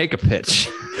I'll take a pitch.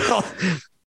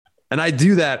 And I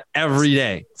do that every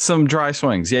day. Some dry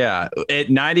swings. Yeah. At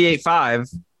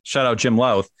 98.5, shout out Jim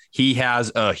Louth. He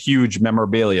has a huge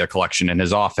memorabilia collection in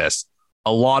his office.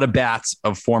 A lot of bats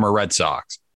of former Red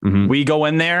Sox. Mm-hmm. We go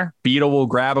in there, Beetle will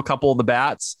grab a couple of the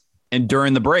bats, and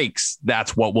during the breaks,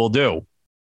 that's what we'll do.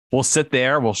 We'll sit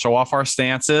there, we'll show off our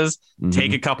stances,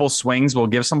 take a couple swings, we'll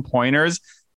give some pointers.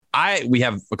 We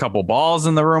have a couple balls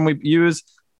in the room we use.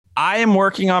 I am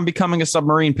working on becoming a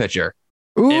submarine pitcher.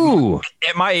 Ooh.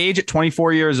 At my age, at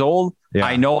 24 years old,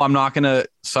 I know I'm not going to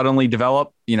suddenly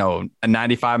develop, a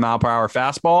 95 mile per hour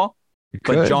fastball.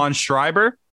 But John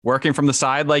Schreiber, working from the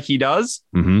side like he does,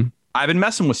 I've been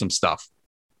messing with some stuff.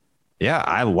 Yeah,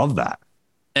 I love that.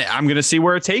 I'm going to see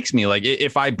where it takes me. Like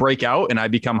if I break out and I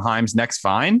become Heim's next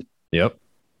find. Yep.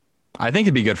 I think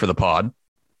it'd be good for the pod.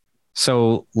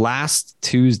 So last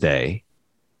Tuesday,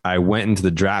 I went into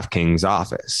the DraftKings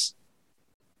office,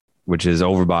 which is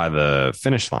over by the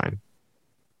finish line.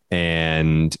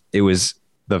 And it was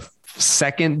the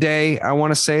second day, I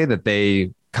want to say, that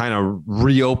they kind of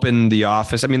reopened the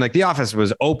office. I mean, like the office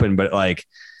was open, but like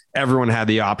everyone had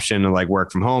the option to like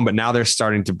work from home. But now they're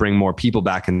starting to bring more people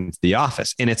back into the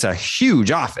office. And it's a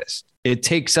huge office. It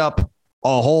takes up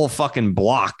a whole fucking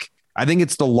block. I think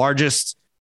it's the largest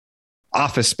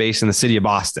office space in the city of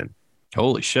Boston.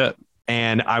 Holy shit.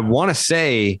 And I want to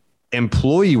say,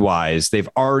 employee wise, they've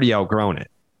already outgrown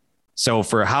it. So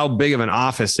for how big of an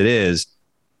office it is,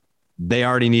 they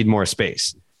already need more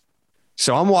space.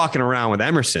 So I'm walking around with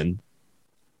Emerson,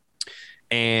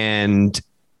 and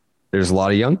there's a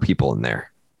lot of young people in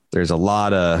there. There's a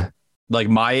lot of like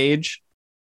my age.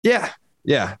 Yeah.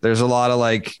 Yeah. There's a lot of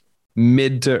like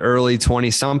mid to early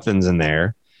 20 somethings in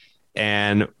there.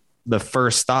 And the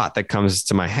first thought that comes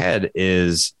to my head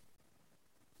is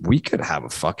we could have a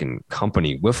fucking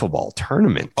company wiffle ball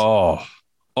tournament. Oh,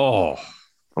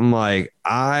 I'm like,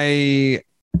 I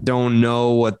don't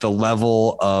know what the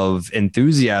level of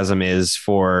enthusiasm is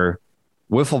for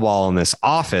wiffle ball in this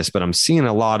office, but I'm seeing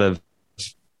a lot of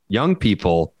young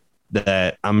people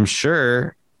that I'm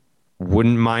sure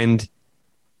wouldn't mind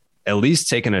at least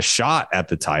taking a shot at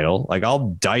the title. Like, I'll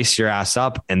dice your ass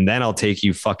up and then I'll take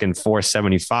you fucking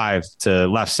 475 to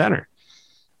left center.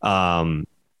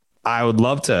 I would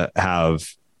love to have,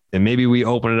 and maybe we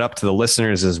open it up to the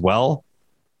listeners as well.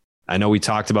 I know we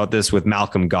talked about this with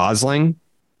Malcolm Gosling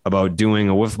about doing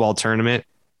a wiffle ball tournament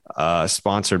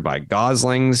sponsored by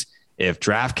Goslings. If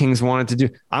DraftKings wanted to do,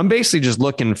 I'm basically just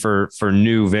looking for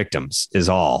new victims is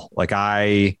all. Like,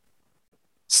 I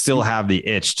still have the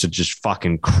itch to just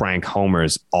fucking crank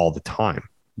homers all the time.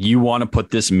 You want to put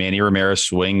this Manny Ramirez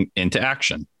swing into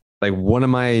action. Like, what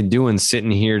am I doing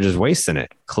sitting here just wasting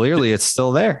it? Clearly it's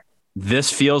still there.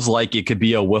 This feels like it could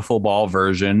be a wiffle ball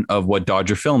version of what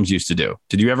Dodger Films used to do.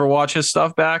 Did you ever watch his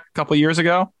stuff back a couple of years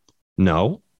ago?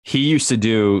 No. He used to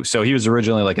do, so he was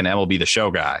originally like an MLB The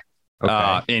Show guy.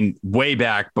 Okay. And way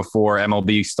back before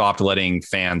MLB stopped letting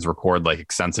fans record like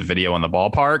extensive video in the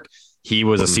ballpark, he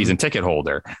was a season ticket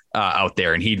holder out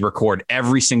there, and he'd record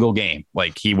every single game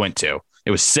like he went to.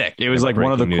 It was sick. It was like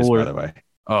one of the cooler. By the way.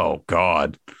 Oh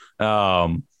God.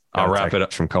 I'll wrap it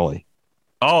up from Coley.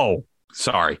 Oh,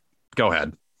 sorry. Go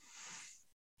ahead.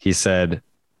 He said,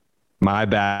 "My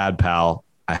bad, pal.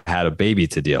 I had a baby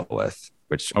to deal with."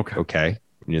 Which okay,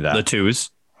 knew that. The twos.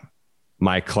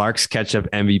 My Clark's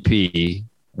Ketchup MVP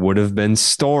would have been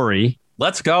Story.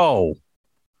 Let's go.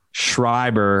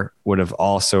 Schreiber would have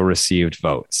also received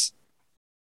votes.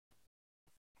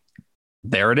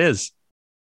 There it is.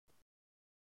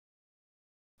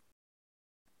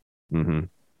 Mm-hmm.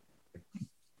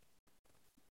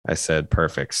 I said,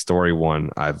 perfect. Story won.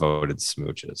 I voted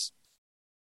Smooches.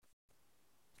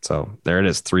 So there it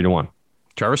is. 3-1.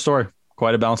 Trevor Story.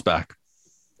 Quite a bounce back.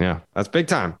 Yeah, that's big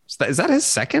time. Is that his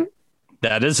second?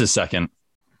 That is his second.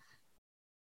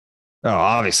 Oh,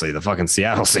 obviously the fucking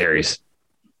Seattle series.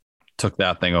 Took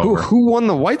that thing over. Who won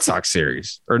the White Sox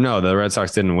series? Or no, the Red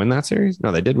Sox didn't win that series?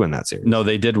 No, they did win that series. No,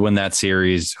 they did win that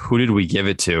series. Who did we give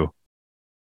it to?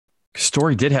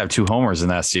 Story did have 2 homers in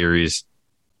that series.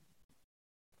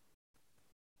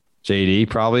 JD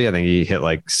probably. I think he hit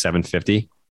like 750.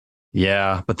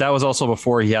 Yeah, but that was also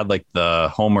before he had like the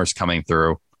homers coming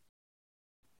through.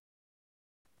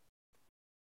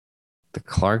 The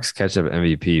Clark's Ketchup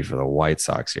MVP for the White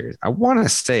Sox series. I want to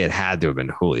say it had to have been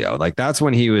Julio. Like, that's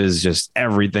when he was just,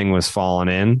 everything was falling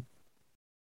in.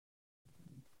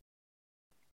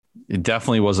 It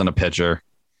definitely wasn't a pitcher.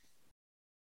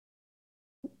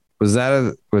 Was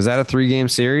that a 3-game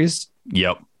series?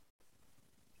 Yep.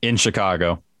 In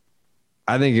Chicago.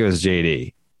 I think it was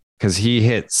JD because he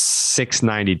hit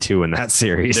 692 in that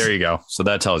series. There you go. So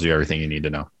that tells you everything you need to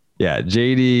know. Yeah.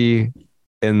 JD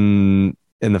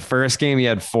in the first game, he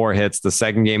had 4 hits. The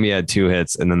second game, he had 2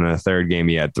 hits. And then the third game,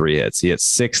 he had 3 hits. He hit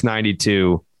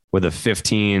 692 with a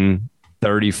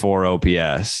 1534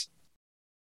 OPS.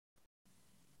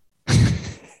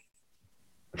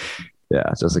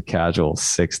 Yeah, just a casual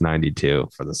 692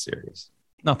 for the series.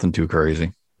 Nothing too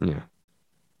crazy. Yeah.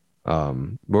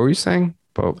 What were you saying?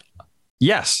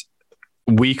 Yes,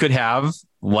 we could have,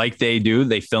 like they do,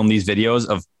 they film these videos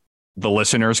of the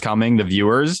listeners coming, the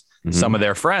viewers, some of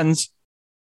their friends.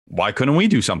 Why couldn't we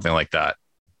do something like that?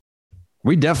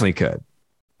 We definitely could.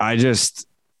 I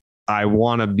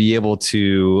want to be able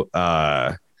to,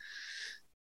 I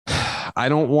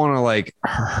don't want to like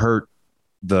hurt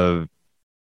the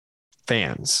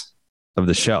fans of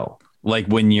the show. Like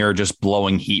when you're just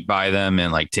blowing heat by them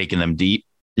and like taking them deep.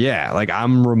 Yeah. Like,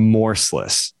 I'm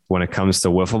remorseless when it comes to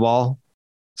wiffle ball.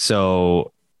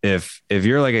 So if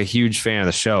you're like a huge fan of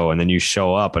the show and then you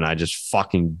show up and I just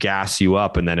fucking gas you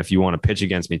up, and then if you want to pitch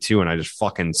against me too and I just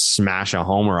fucking smash a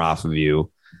homer off of you,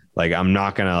 like, I'm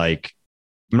not going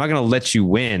to let you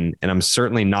win, and I'm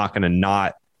certainly not going to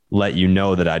not let you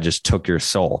know that I just took your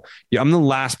soul. Yeah, I'm the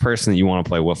last person that you want to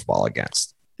play wiffle ball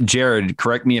against. Jared,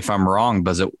 correct me if I'm wrong,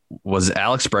 but was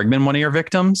Alex Bregman one of your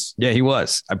victims? Yeah, he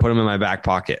was. I put him in my back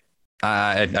pocket.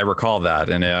 I recall that,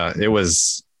 and it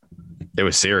was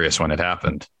serious when it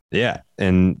happened. Yeah,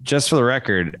 and just for the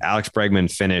record, Alex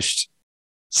Bregman finished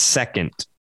second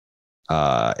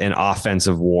in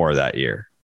offensive WAR that year.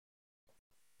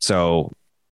 So,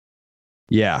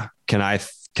 yeah, can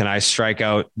I strike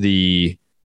out the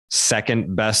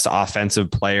second best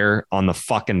offensive player on the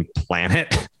fucking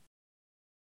planet?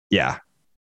 Yeah.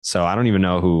 So I don't even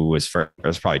know who was first. It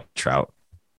was probably Trout.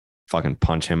 Fucking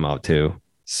punch him out too.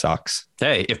 Sucks.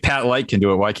 Hey, if Pat Light can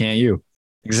do it, why can't you?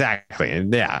 Exactly.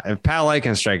 And yeah, if Pat Light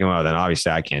can strike him out, then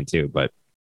obviously I can too. But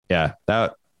yeah,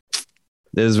 that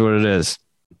is what it is.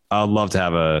 I'd love to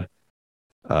have a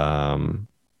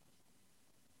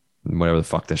whatever the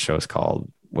fuck this show is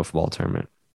called, wiffle ball tournament.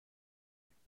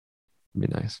 It'd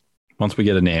be nice. Once we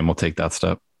get a name, we'll take that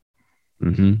step.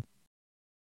 Mm-hmm.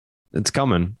 It's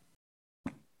coming.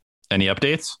 Any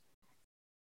updates?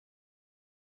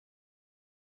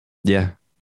 Yeah.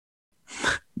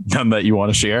 None that you want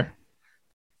to share?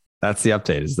 That's the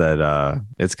update, is that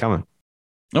it's coming.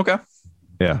 Okay.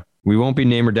 Yeah. We won't be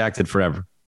name redacted forever.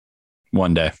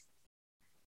 One day.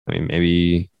 I mean,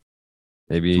 maybe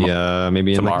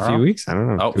in like a few weeks. I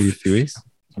don't know. Oh, Could be a few weeks.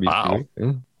 Wow.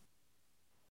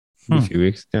 A few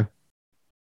weeks. Yeah.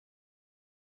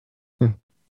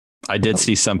 I did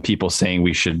see some people saying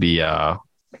we should be the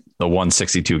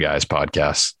 162 Guys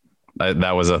podcast.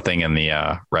 That was a thing in the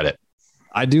Reddit.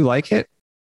 I do like it.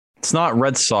 It's not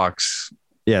Red Sox.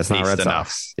 Yeah, it's not Red enough.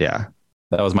 Sox. Yeah.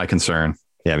 That was my concern.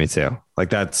 Yeah, me too. Like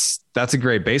that's a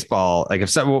great baseball. Like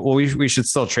we should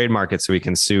still trademark it so we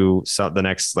can sue the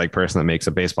next like person that makes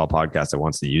a baseball podcast that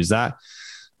wants to use that.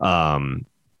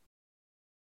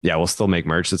 Yeah, we'll still make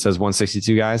merch that says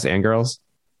 162 Guys and Girls.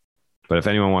 But if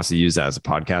anyone wants to use that as a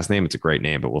podcast name, it's a great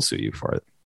name, but we'll sue you for it.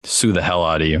 Sue the hell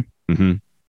out of you. Mm-hmm.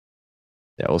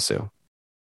 Yeah, we'll sue.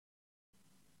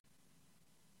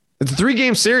 It's a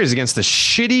 3-game series against the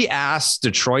shitty ass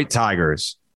Detroit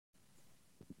Tigers,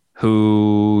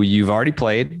 who you've already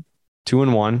played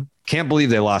 2-1. Can't believe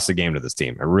they lost a game to this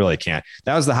team. I really can't.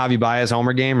 That was the Javi Baez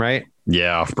homer game, right?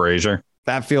 Yeah, off Brazier.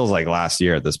 That feels like last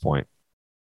year at this point.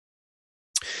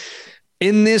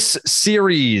 In this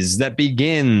series that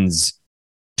begins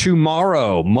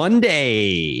tomorrow,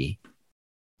 Monday,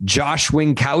 Josh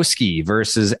Winkowski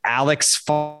versus Alex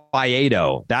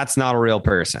Faedo. That's not a real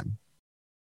person.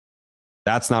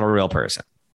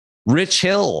 Rich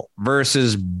Hill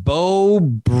versus Bo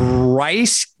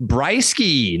Brieske.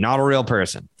 Not a real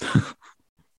person.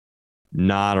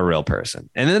 Not a real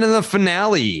person. And then in the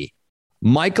finale,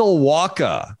 Michael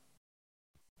Wacha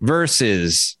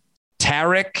versus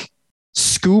Tarek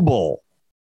Skubal,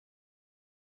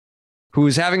 who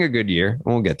is having a good year.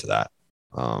 We'll get to that.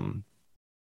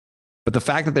 But the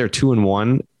fact that they're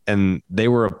 2-1 and they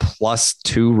were a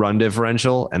 +2 run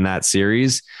differential in that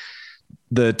series,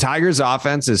 the Tigers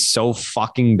offense is so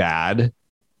fucking bad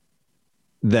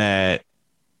that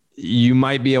you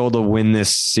might be able to win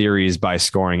this series by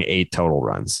scoring 8 total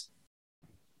runs.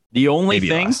 The only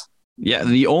thing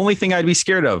I'd be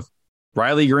scared of,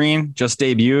 Riley Green just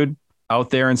debuted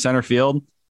out there in center field.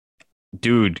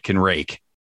 Dude can rake.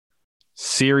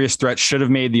 Serious threat. Should have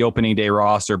made the opening day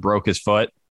roster, broke his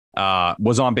foot.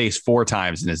 Was on base 4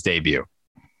 times in his debut.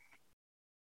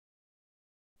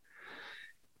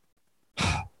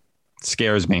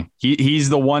 Scares me. He's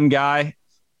the one guy.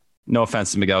 No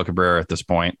offense to Miguel Cabrera at this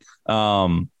point.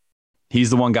 He's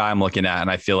the one guy I'm looking at, and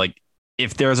I feel like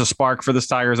if there's a spark for this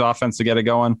Tigers offense to get it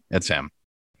going, it's him.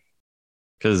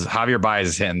 Because Javier Baez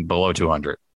is hitting below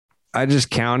 200. I just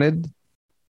counted,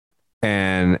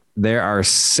 and there are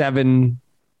seven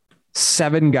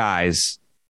guys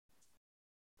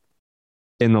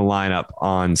in the lineup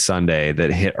on Sunday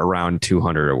that hit around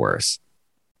 200 or worse.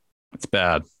 It's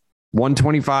bad.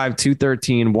 125,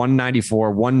 213,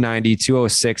 194, 190,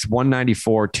 206,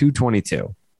 194,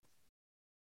 222.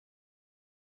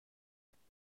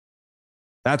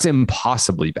 That's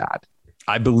impossibly bad.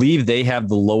 I believe they have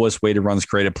the lowest weighted runs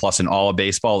created plus in all of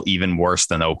baseball, even worse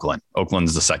than Oakland.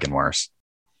 Oakland's the second worst.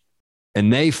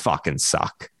 And they fucking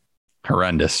suck.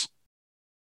 Horrendous.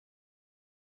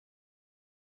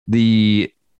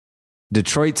 The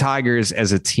Detroit Tigers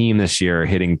as a team this year are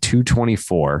hitting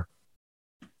 224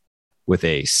 with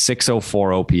a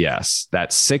 604 OPS.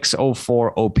 That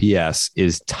 604 OPS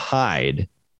is tied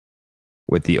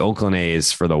with the Oakland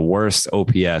A's for the worst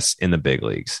OPS in the big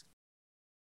leagues.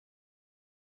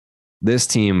 This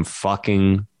team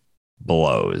fucking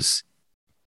blows.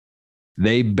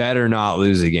 They better not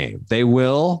lose a game. They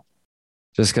will,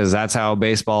 just because that's how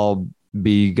baseball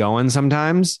be going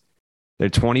sometimes. They're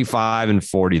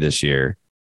 25-40 this year.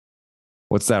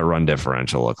 What's that run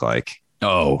differential look like?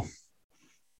 Oh,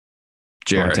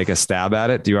 Jared, want to take a stab at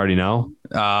it? Do you already know?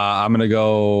 I'm going to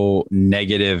go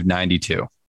 -92.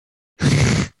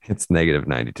 It's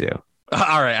 -92.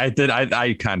 All right.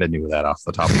 I kind of knew that off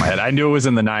the top of my head. I knew it was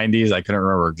in the 90s. I couldn't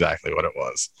remember exactly what it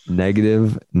was.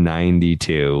 Negative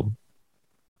 92.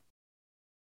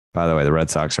 By the way, the Red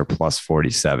Sox are plus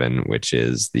 47, which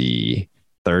is the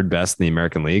third best in the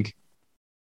American League.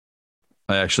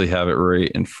 I actually have it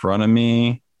right in front of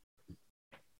me.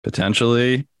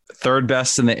 Potentially third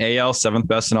best in the AL, seventh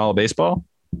best in all of baseball.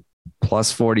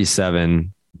 Plus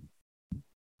 47.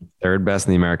 Third best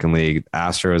in the American League.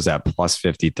 Astros at plus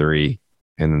 53.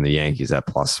 And then the Yankees at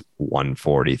plus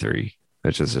 143,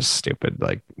 which is just stupid.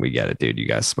 Like, we get it, dude. You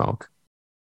guys smoke.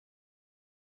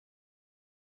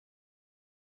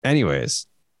 Anyways,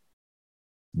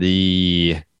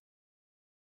 the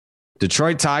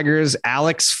Detroit Tigers,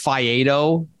 Alex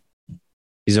Faedo.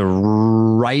 He's a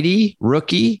righty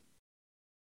rookie.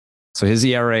 So his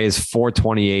ERA is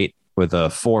 4.28 with a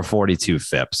 4.42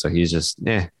 FIP. So he's just,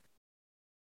 A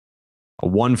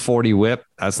 140 whip.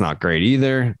 That's not great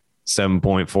either.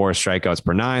 7.4 strikeouts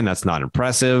per 9. That's not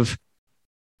impressive.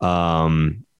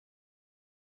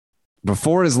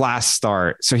 Before his last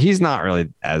start, so he's not really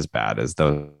as bad as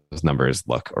those numbers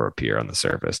look or appear on the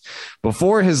surface.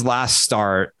 Before his last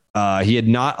start, he had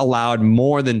not allowed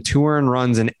more than 2 earned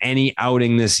runs in any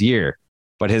outing this year.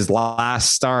 But his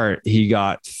last start, he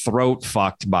got throat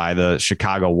fucked by the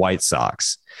Chicago White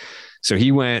Sox. So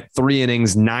he went 3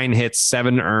 innings, 9 hits,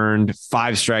 7 earned,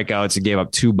 5 strikeouts. He gave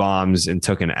up 2 bombs and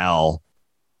took an L.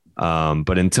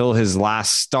 But until his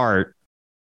last start,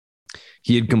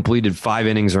 he had completed 5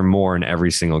 innings or more in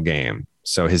every single game.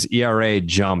 So his ERA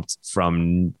jumped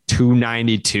from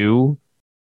 2.92 to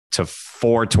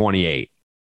 4.28.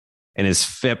 And his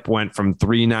FIP went from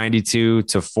 3.92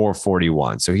 to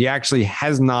 4.41. So he actually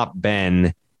has not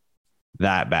been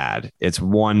that bad. It's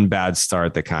one bad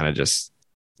start that kind of just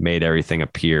made everything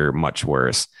appear much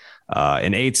worse.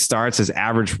 In 8 starts, his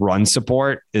average run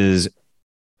support is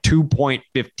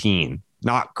 2.15.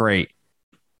 Not great.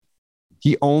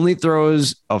 He only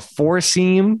throws a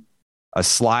 4-seam, a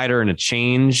slider, and a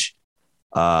change.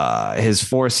 His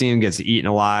 4-seam gets eaten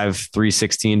alive,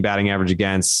 316 batting average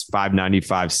against,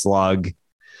 595 slug.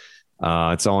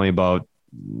 It's only about,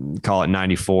 call it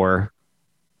 94.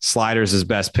 Slider's his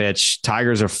best pitch.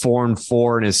 Tigers are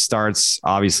 4-4 in his starts.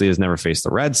 Obviously has never faced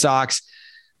the Red Sox.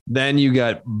 Then you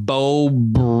got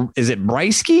is it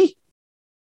Brisky?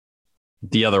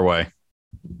 The other way.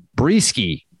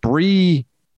 Brisky.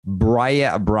 Briesk.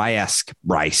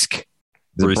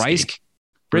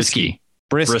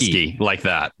 Brisky, like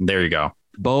that. There you go.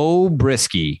 Bo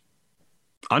Brisky.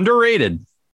 Underrated.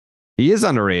 He is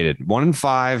underrated.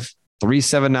 1-5,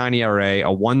 3.79 ERA,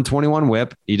 a 121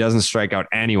 whip. He doesn't strike out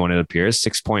anyone, it appears.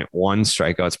 6.1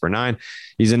 strikeouts per 9.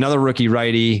 He's another rookie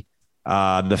righty.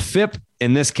 The FIP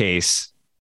in this case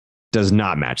does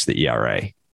not match the ERA.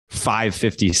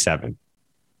 5.57.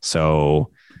 So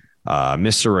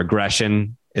Mr.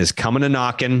 Regression is coming and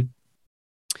knocking.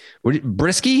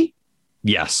 Brisky?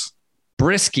 Yes.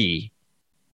 Brisky.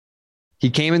 He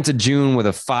came into June with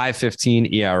a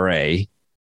 5.15 ERA.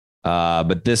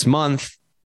 But this month,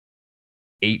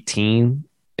 18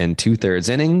 and 2/3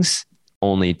 innings,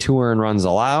 only 2 earned runs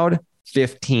allowed,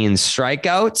 15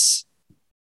 strikeouts.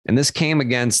 And this came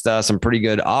against some pretty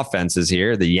good offenses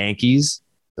here. The Yankees,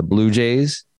 the Blue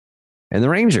Jays, and the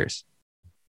Rangers.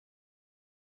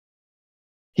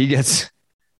 He gets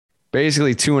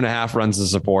basically 2.5 runs of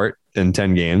support in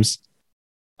 10 games.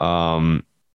 And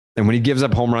when he gives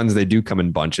up home runs, they do come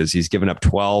in bunches. He's given up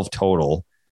 12 total,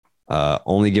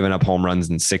 only given up home runs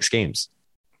in 6 games.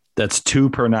 That's 2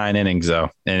 per 9 innings, though.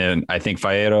 And I think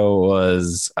Faedo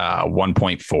was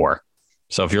 1.4.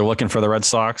 So if you're looking for the Red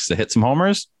Sox to hit some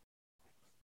homers,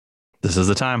 this is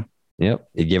the time. Yep.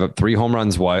 He gave up 3 home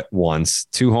runs once,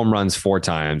 2 home runs 4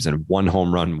 times, and 1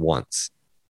 home run once.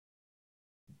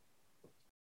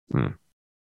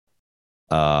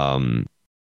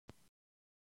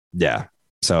 Yeah.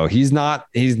 So he's not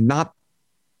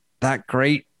that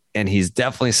great, and he's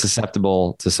definitely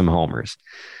susceptible to some homers.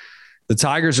 The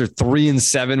Tigers are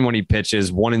 3-7 when he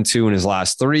pitches, 1-2 in his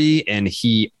last 3, and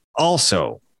he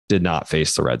also did not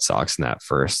face the Red Sox in that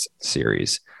first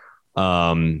series.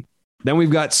 Then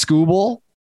we've got Skubal,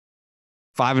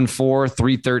 5-4,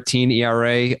 3.13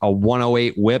 ERA, a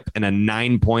 1.08 whip, and a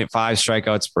 9.5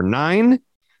 strikeouts per 9.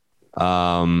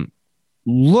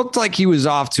 Looked like he was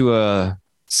off to a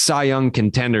Cy Young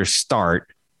contender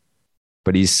start,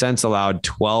 but he's since allowed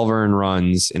 12 earned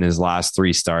runs in his last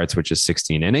 3 starts, which is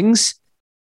 16 innings.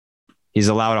 He's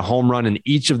allowed a home run in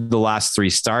each of the last 3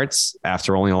 starts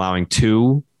after only allowing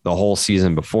 2 the whole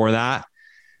season before that.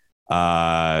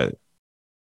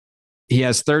 He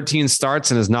has 13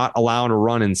 starts and is not allowed a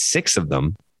run in 6 of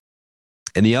them.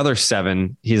 In the other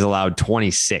 7, he's allowed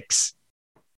 26.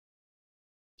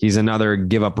 He's another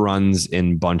give up runs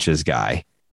in bunches guy.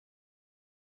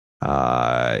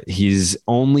 He's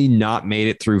only not made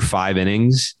it through 5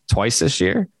 innings twice this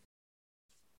year.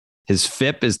 His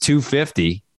FIP is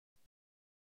 250.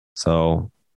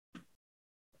 So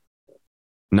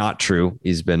not true.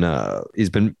 He's been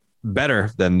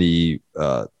better than the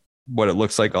what it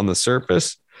looks like on the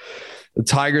surface. The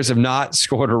Tigers have not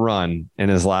scored a run in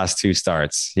his last 2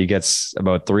 starts. He gets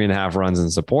about 3.5 runs in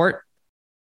support.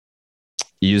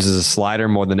 He uses a slider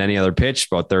more than any other pitch,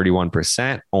 about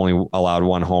 31%. Only allowed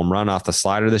 1 home run off the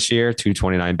slider this year,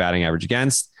 229 batting average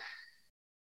against.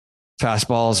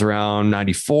 Fastball's around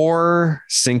 94.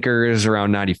 Sinkers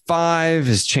around 95.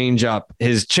 His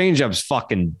changeup's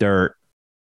fucking dirt.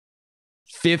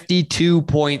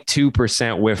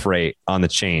 52.2% whiff rate on the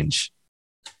change.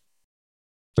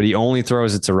 But he only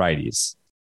throws it to righties.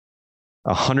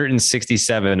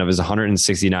 167 of his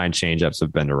 169 changeups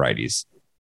have been to righties.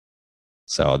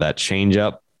 So that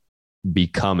changeup be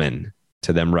coming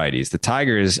to them righties. The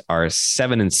Tigers are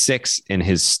 7-6 in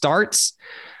his starts.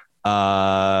 You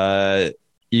got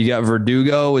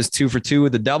Verdugo is 2 for 2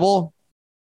 with the double.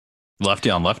 Lefty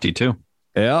on lefty too.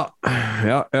 Yeah.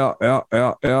 Javi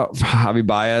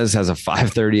Baez has a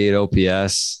 538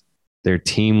 OPS. Their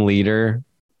team leader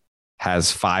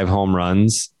has 5 home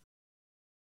runs.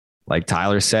 Like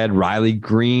Tyler said, Riley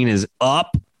Green is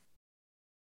up.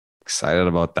 Excited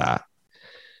about that.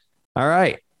 All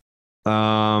right.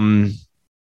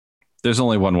 There's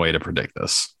only one way to predict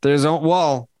this. We're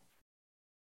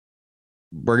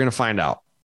going to find out.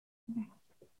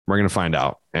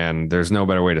 And there's no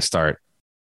better way to start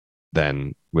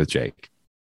than with Jake.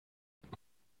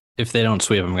 If they don't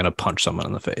sweep, I'm going to punch someone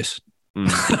in the face.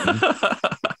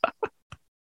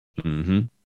 Mm-hmm.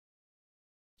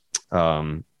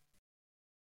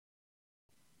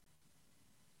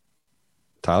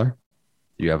 Tyler,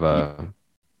 do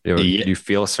you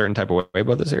feel a certain type of way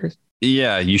about this series?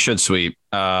 Yeah, you should sweep.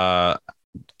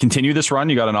 Continue this run.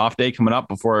 You got an off day coming up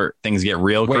before things get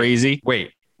crazy.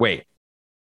 Wait.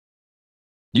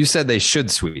 You said they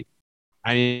should sweep.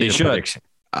 I need a prediction.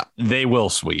 They will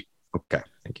sweep. Okay.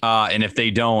 Thank you. And if they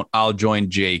don't, I'll join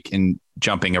Jake in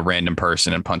jumping a random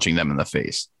person and punching them in the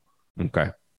face. Okay.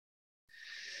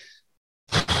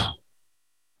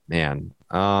 Man.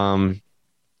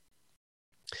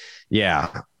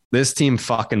 Yeah. This team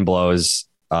fucking blows.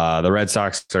 The Red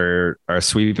Sox are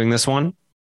sweeping this one.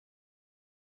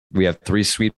 We have 3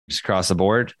 sweeps across the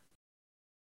board.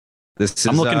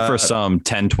 I'm looking for some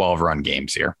 10, 12 run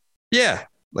games here. Yeah.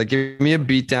 Like, give me a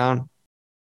beatdown.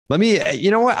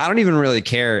 You know what? I don't even really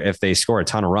care if they score a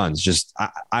ton of runs. Just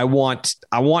I want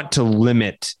to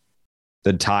limit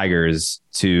the Tigers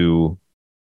to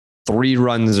 3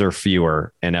 runs or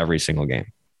fewer in every single game.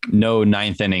 No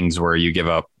 9th innings where you give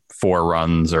up 4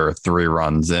 runs or 3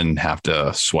 runs and have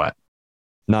to sweat.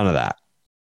 None of that.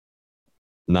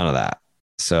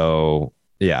 So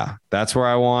yeah, that's where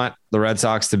I want the Red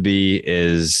Sox to be,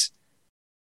 is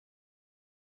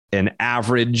an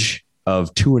average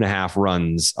of 2.5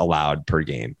 runs allowed per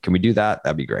game. Can we do that?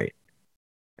 That'd be great.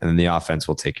 And then the offense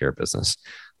will take care of business.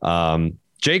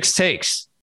 Jake's takes.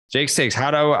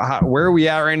 Where are we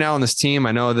at right now on this team?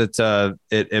 I know that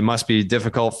it must be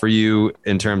difficult for you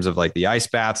in terms of like the ice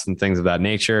baths and things of that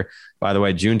nature. By the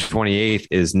way, June 28th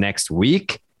is next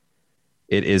week.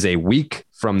 It is a week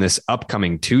from this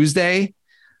upcoming Tuesday.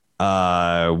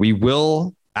 We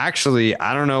will actually,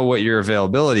 I don't know what your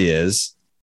availability is,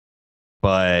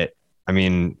 but I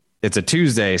mean, it's a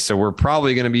Tuesday, so we're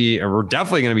definitely going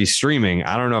to be streaming.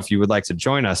 I don't know if you would like to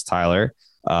join us, Tyler,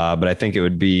 but I think it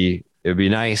would be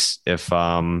nice if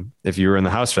you were in the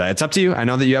house for that. It's up to you. I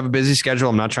know that you have a busy schedule.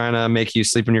 I'm not trying to make you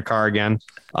sleep in your car again.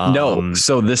 No.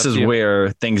 So this is where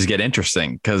things get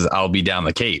interesting, because I'll be down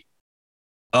the Cape.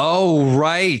 Oh,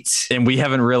 right. And we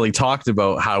haven't really talked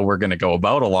about how we're going to go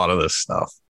about a lot of this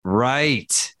stuff.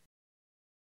 Right.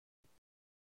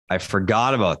 I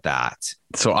forgot about that.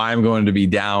 So I'm going to be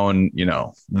down,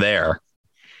 there.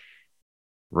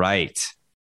 Right.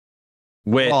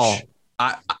 Which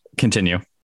I continue.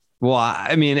 Well,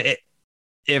 I mean,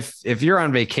 if you're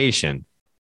on vacation,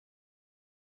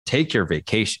 take your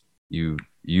vacation. You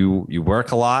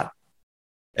work a lot,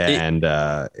 and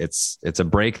it's a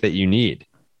break that you need.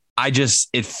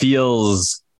 It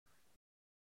feels,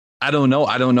 I don't know.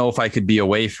 I don't know if I could be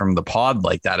away from the pod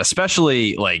like that,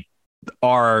 especially like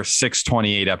our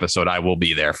 628 episode. I will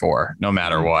be there for no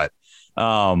matter what.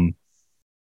 But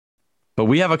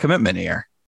we have a commitment here,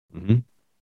 and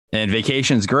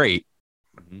vacation's great.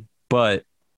 But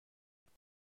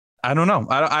I don't know.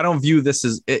 I don't view this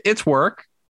as it's work.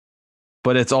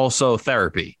 but it's also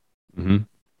therapy. Mm-hmm.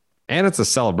 And it's a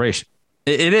celebration.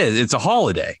 It is. It's a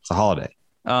holiday. It's a holiday.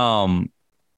 And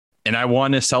I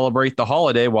want to celebrate the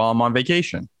holiday while I'm on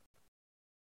vacation.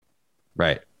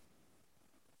 Right.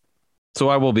 So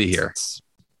I will be here.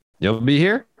 You'll be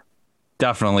here?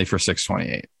 Definitely for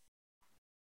 628.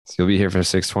 So you'll be here for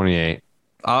 628.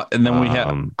 And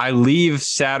then I leave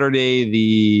Saturday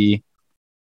the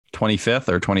 25th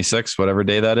or 26th, whatever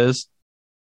day that is.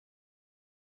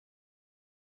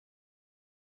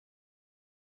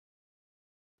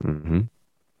 Mm-hmm.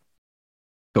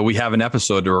 But we have an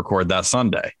episode to record that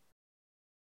Sunday.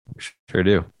 Sure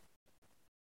do.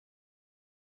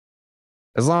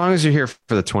 As long as you're here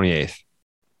for the 28th,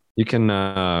 you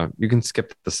can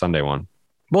skip the Sunday one.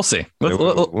 We'll see.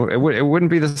 It wouldn't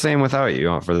be the same without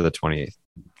you for the 28th.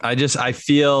 I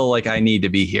feel like I need to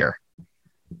be here.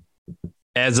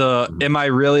 Am I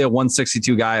really a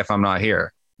 162 guy if I'm not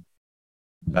here?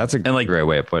 That's a great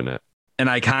way of putting it. And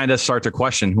I kind of start to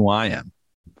question who I am.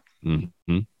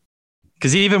 Mm-hmm.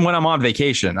 Because even when I'm on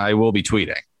vacation, I will be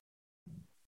tweeting.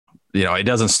 It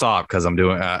doesn't stop because I'm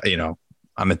doing,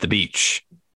 I'm at the beach,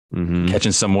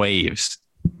 catching some waves.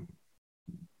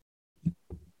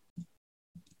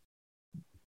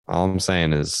 All I'm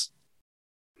saying is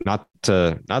not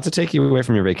to take you away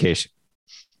from your vacation,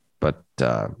 but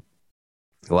the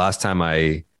last time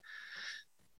I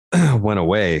went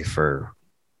away for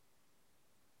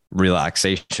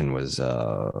relaxation was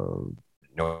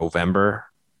November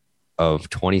of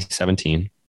 2017.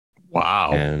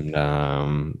 Wow.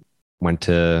 And went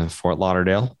to Fort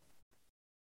Lauderdale,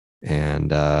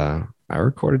 and I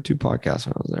recorded 2 podcasts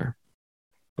when I was there.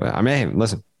 But I mean,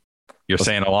 listen, you're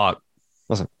saying a lot.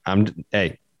 Listen,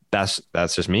 that's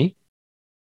just me.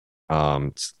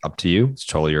 It's up to you. It's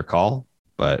totally your call.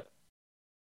 But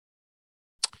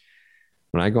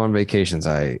when I go on vacations,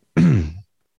 I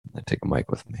take a mic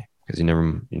with me because you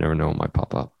never know what might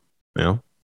pop up.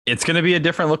 It's going to be a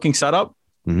different looking setup.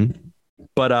 Mm-hmm.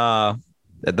 But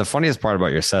the funniest part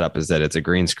about your setup is that it's a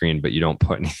green screen, but you don't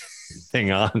put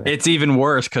anything on it. It's even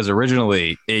worse because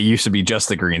originally it used to be just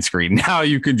the green screen. Now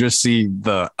you can just see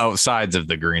the outsides of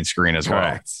the green screen as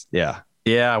Correct. well.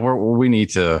 Yeah. We need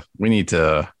to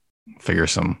figure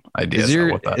some ideas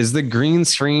out with that. Is the green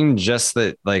screen just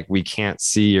that like we can't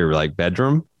see your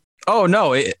bedroom? Oh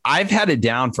no, I've had it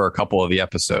down for a couple of the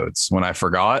episodes when I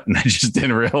forgot and I just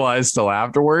didn't realize till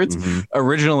afterwards. Mm-hmm.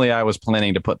 Originally, I was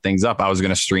planning to put things up. I was going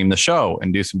to stream the show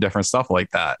and do some different stuff like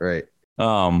that. Right.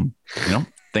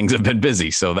 Things have been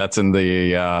busy, so that's in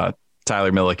the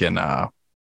Tyler Milliken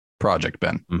project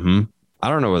bin. Mm-hmm. I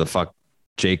don't know where the fuck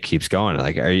Jake keeps going.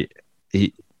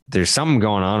 There's something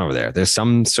going on over there. There's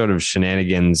some sort of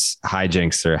shenanigans,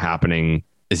 hijinks that are happening.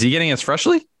 Is he getting us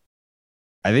freshly?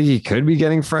 I think he could be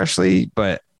getting freshly,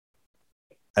 but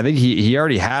I think he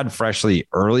already had freshly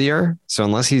earlier. So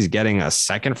unless he's getting a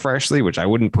second freshly, which I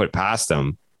wouldn't put past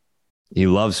him, he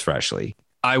loves freshly.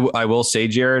 I will say,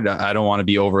 Jared, I don't want to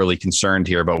be overly concerned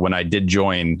here, but when I did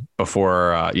join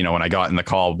before, when I got in the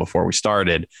call before we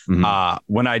started,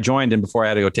 when I joined and before I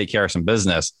had to go take care of some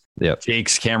business,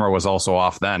 Jake's camera was also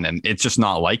off then, and it's just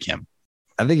not like him.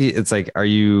 I think it's like,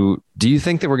 do you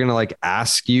think that we're going to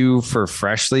ask you for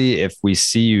freshly if we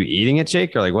see you eating it,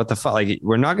 Jake? Or what the fuck?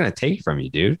 We're not going to take it from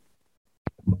you, dude.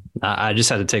 I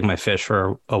just had to take my fish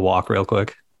for a walk real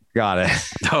quick. Got it.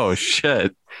 Oh,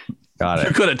 shit. Got it.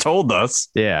 You could have told us.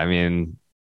 Yeah. I mean,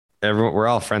 we're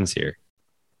all friends here.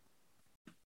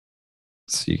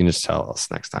 So you can just tell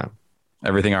us next time.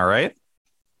 Everything all right?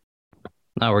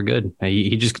 No, we're good.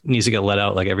 He just needs to get let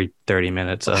out every 30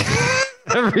 minutes.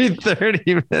 Every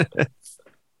 30 minutes.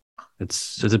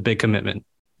 It's a big commitment.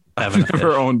 I've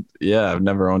never owned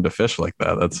a fish like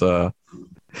that. That's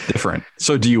different.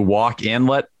 So do you walk and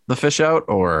let the fish out,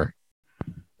 or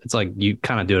it's you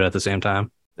kind of do it at the same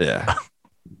time? Yeah.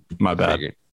 My bad.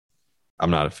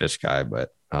 I'm not a fish guy,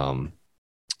 but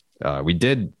we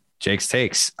did Jake's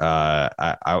takes.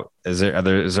 Is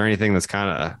there anything that's kind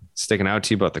of sticking out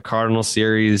to you about the Cardinal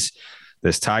series,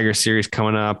 this Tiger series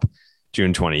coming up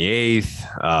June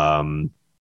 28th?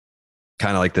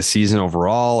 Kind of the season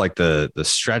overall, the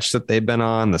stretch that they've been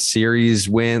on, the series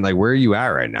win. Where are you at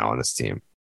right now on this team?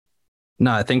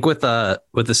 No, I think with the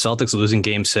Celtics losing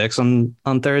Game 6 on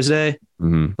Thursday,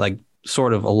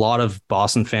 sort of a lot of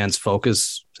Boston fans'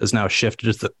 focus is now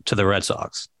shifted to the Red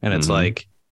Sox, and it's all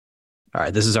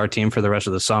right, this is our team for the rest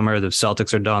of the summer. The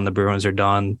Celtics are done, the Bruins are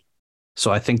done. So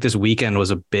I think this weekend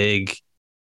was a big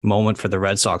moment for the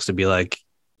Red Sox to be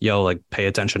yo, pay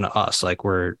attention to us.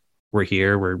 We're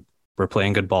here. We're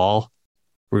playing good ball.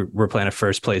 We're playing a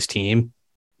first place team.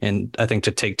 And I think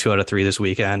to take 2 out of 3 this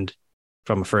weekend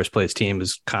from a first place team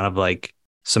is kind of like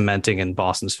cementing in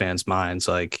Boston's fans' minds.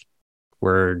 Like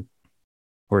we're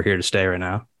here to stay right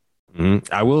now.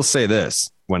 Mm-hmm. I will say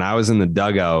this. When I was in the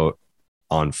dugout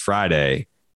on Friday,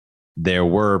 there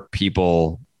were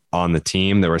people on the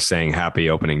team that were saying happy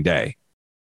opening day.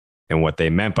 And what they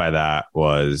meant by that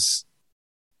was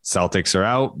Celtics are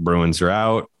out, Bruins are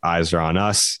out, eyes are on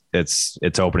us. It's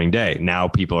opening day. Now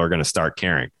people are going to start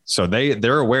caring. So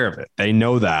they're aware of it. They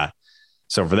know that.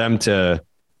 So for them to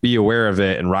be aware of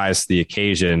it and rise to the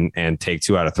occasion and take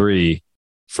 2 out of 3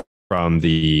 from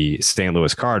the St.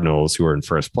 Louis Cardinals, who are in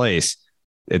first place,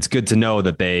 it's good to know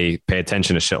that they pay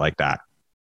attention to shit like that.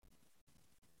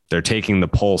 They're taking the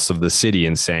pulse of the city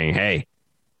and saying, hey,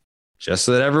 just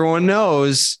so that everyone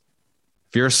knows,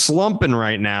 if you're slumping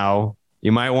right now,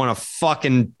 you might want to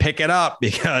fucking pick it up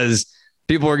because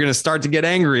people are going to start to get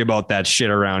angry about that shit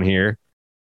around here,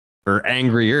 or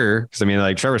angrier. Because I mean,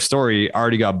 like Trevor Story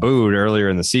already got booed earlier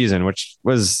in the season, which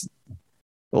was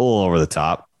a little over the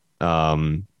top.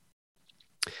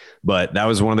 But that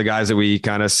was one of the guys that we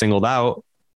kind of singled out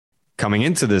coming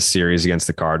into this series against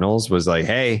the Cardinals, was like,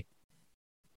 hey,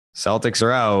 Celtics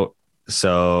are out,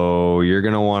 so you're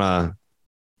going to want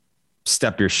to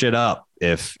step your shit up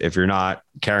if you're not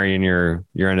carrying your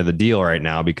end of the deal right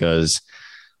now, because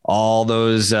all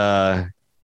those, I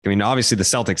mean, obviously the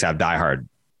Celtics have diehard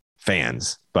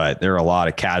fans, but there are a lot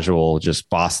of casual, just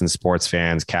Boston sports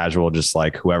fans, casual, just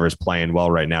like whoever's playing well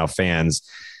right now fans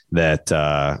that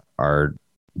are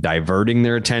diverting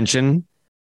their attention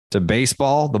to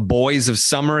baseball, the boys of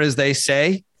summer, as they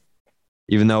say,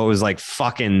 even though it was like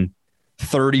fucking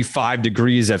 35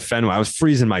 degrees at Fenway. I was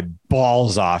freezing my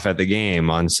balls off at the game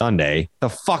on Sunday. The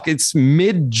fuck, it's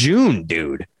mid-June,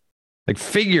 dude. Like,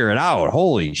 figure it out.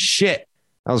 Holy shit.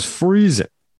 I was freezing.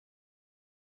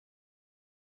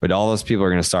 But all those people are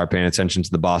going to start paying attention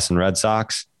to the Boston Red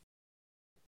Sox.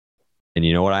 And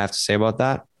you know what I have to say about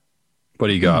that? What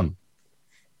do you got?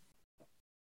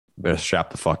 Better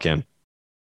strap the fuck in.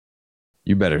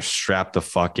 You better strap the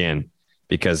fuck in.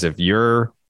 Because if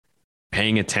you're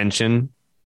paying attention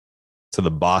to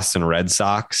the Boston Red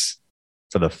Sox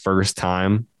for the first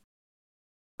time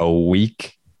a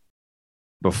week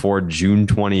before June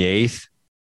 28th,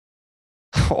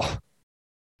 oh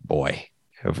boy,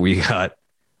 have we got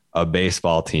a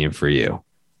baseball team for you.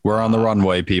 We're on the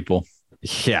runway, people.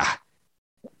 Yeah.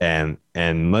 And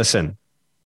listen,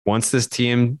 once this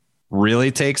team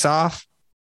really takes off,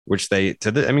 which they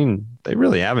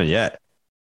really haven't yet.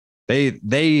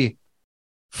 They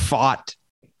fought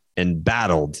and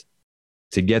battled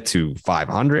to get to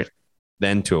 500,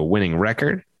 then to a winning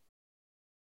record.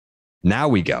 Now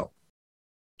we go.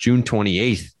 June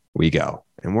 28th, we go.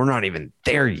 And we're not even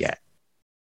there yet.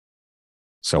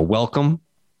 So welcome.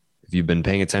 If you've been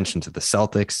paying attention to the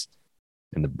Celtics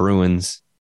and the Bruins,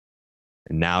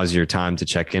 and now is your time to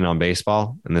check in on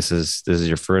baseball, and this is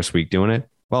your first week doing it,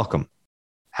 welcome.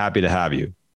 Happy to have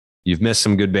you. You've missed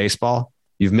some good baseball.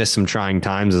 You've missed some trying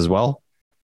times as well.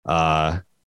 But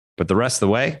the rest of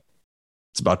the way,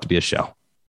 it's about to be a show.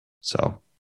 So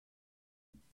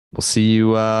we'll see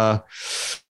you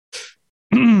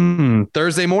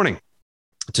Thursday morning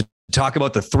to talk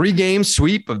about the 3-game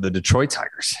sweep of the Detroit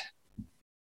Tigers.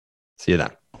 See you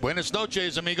then. Buenas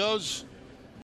noches, amigos.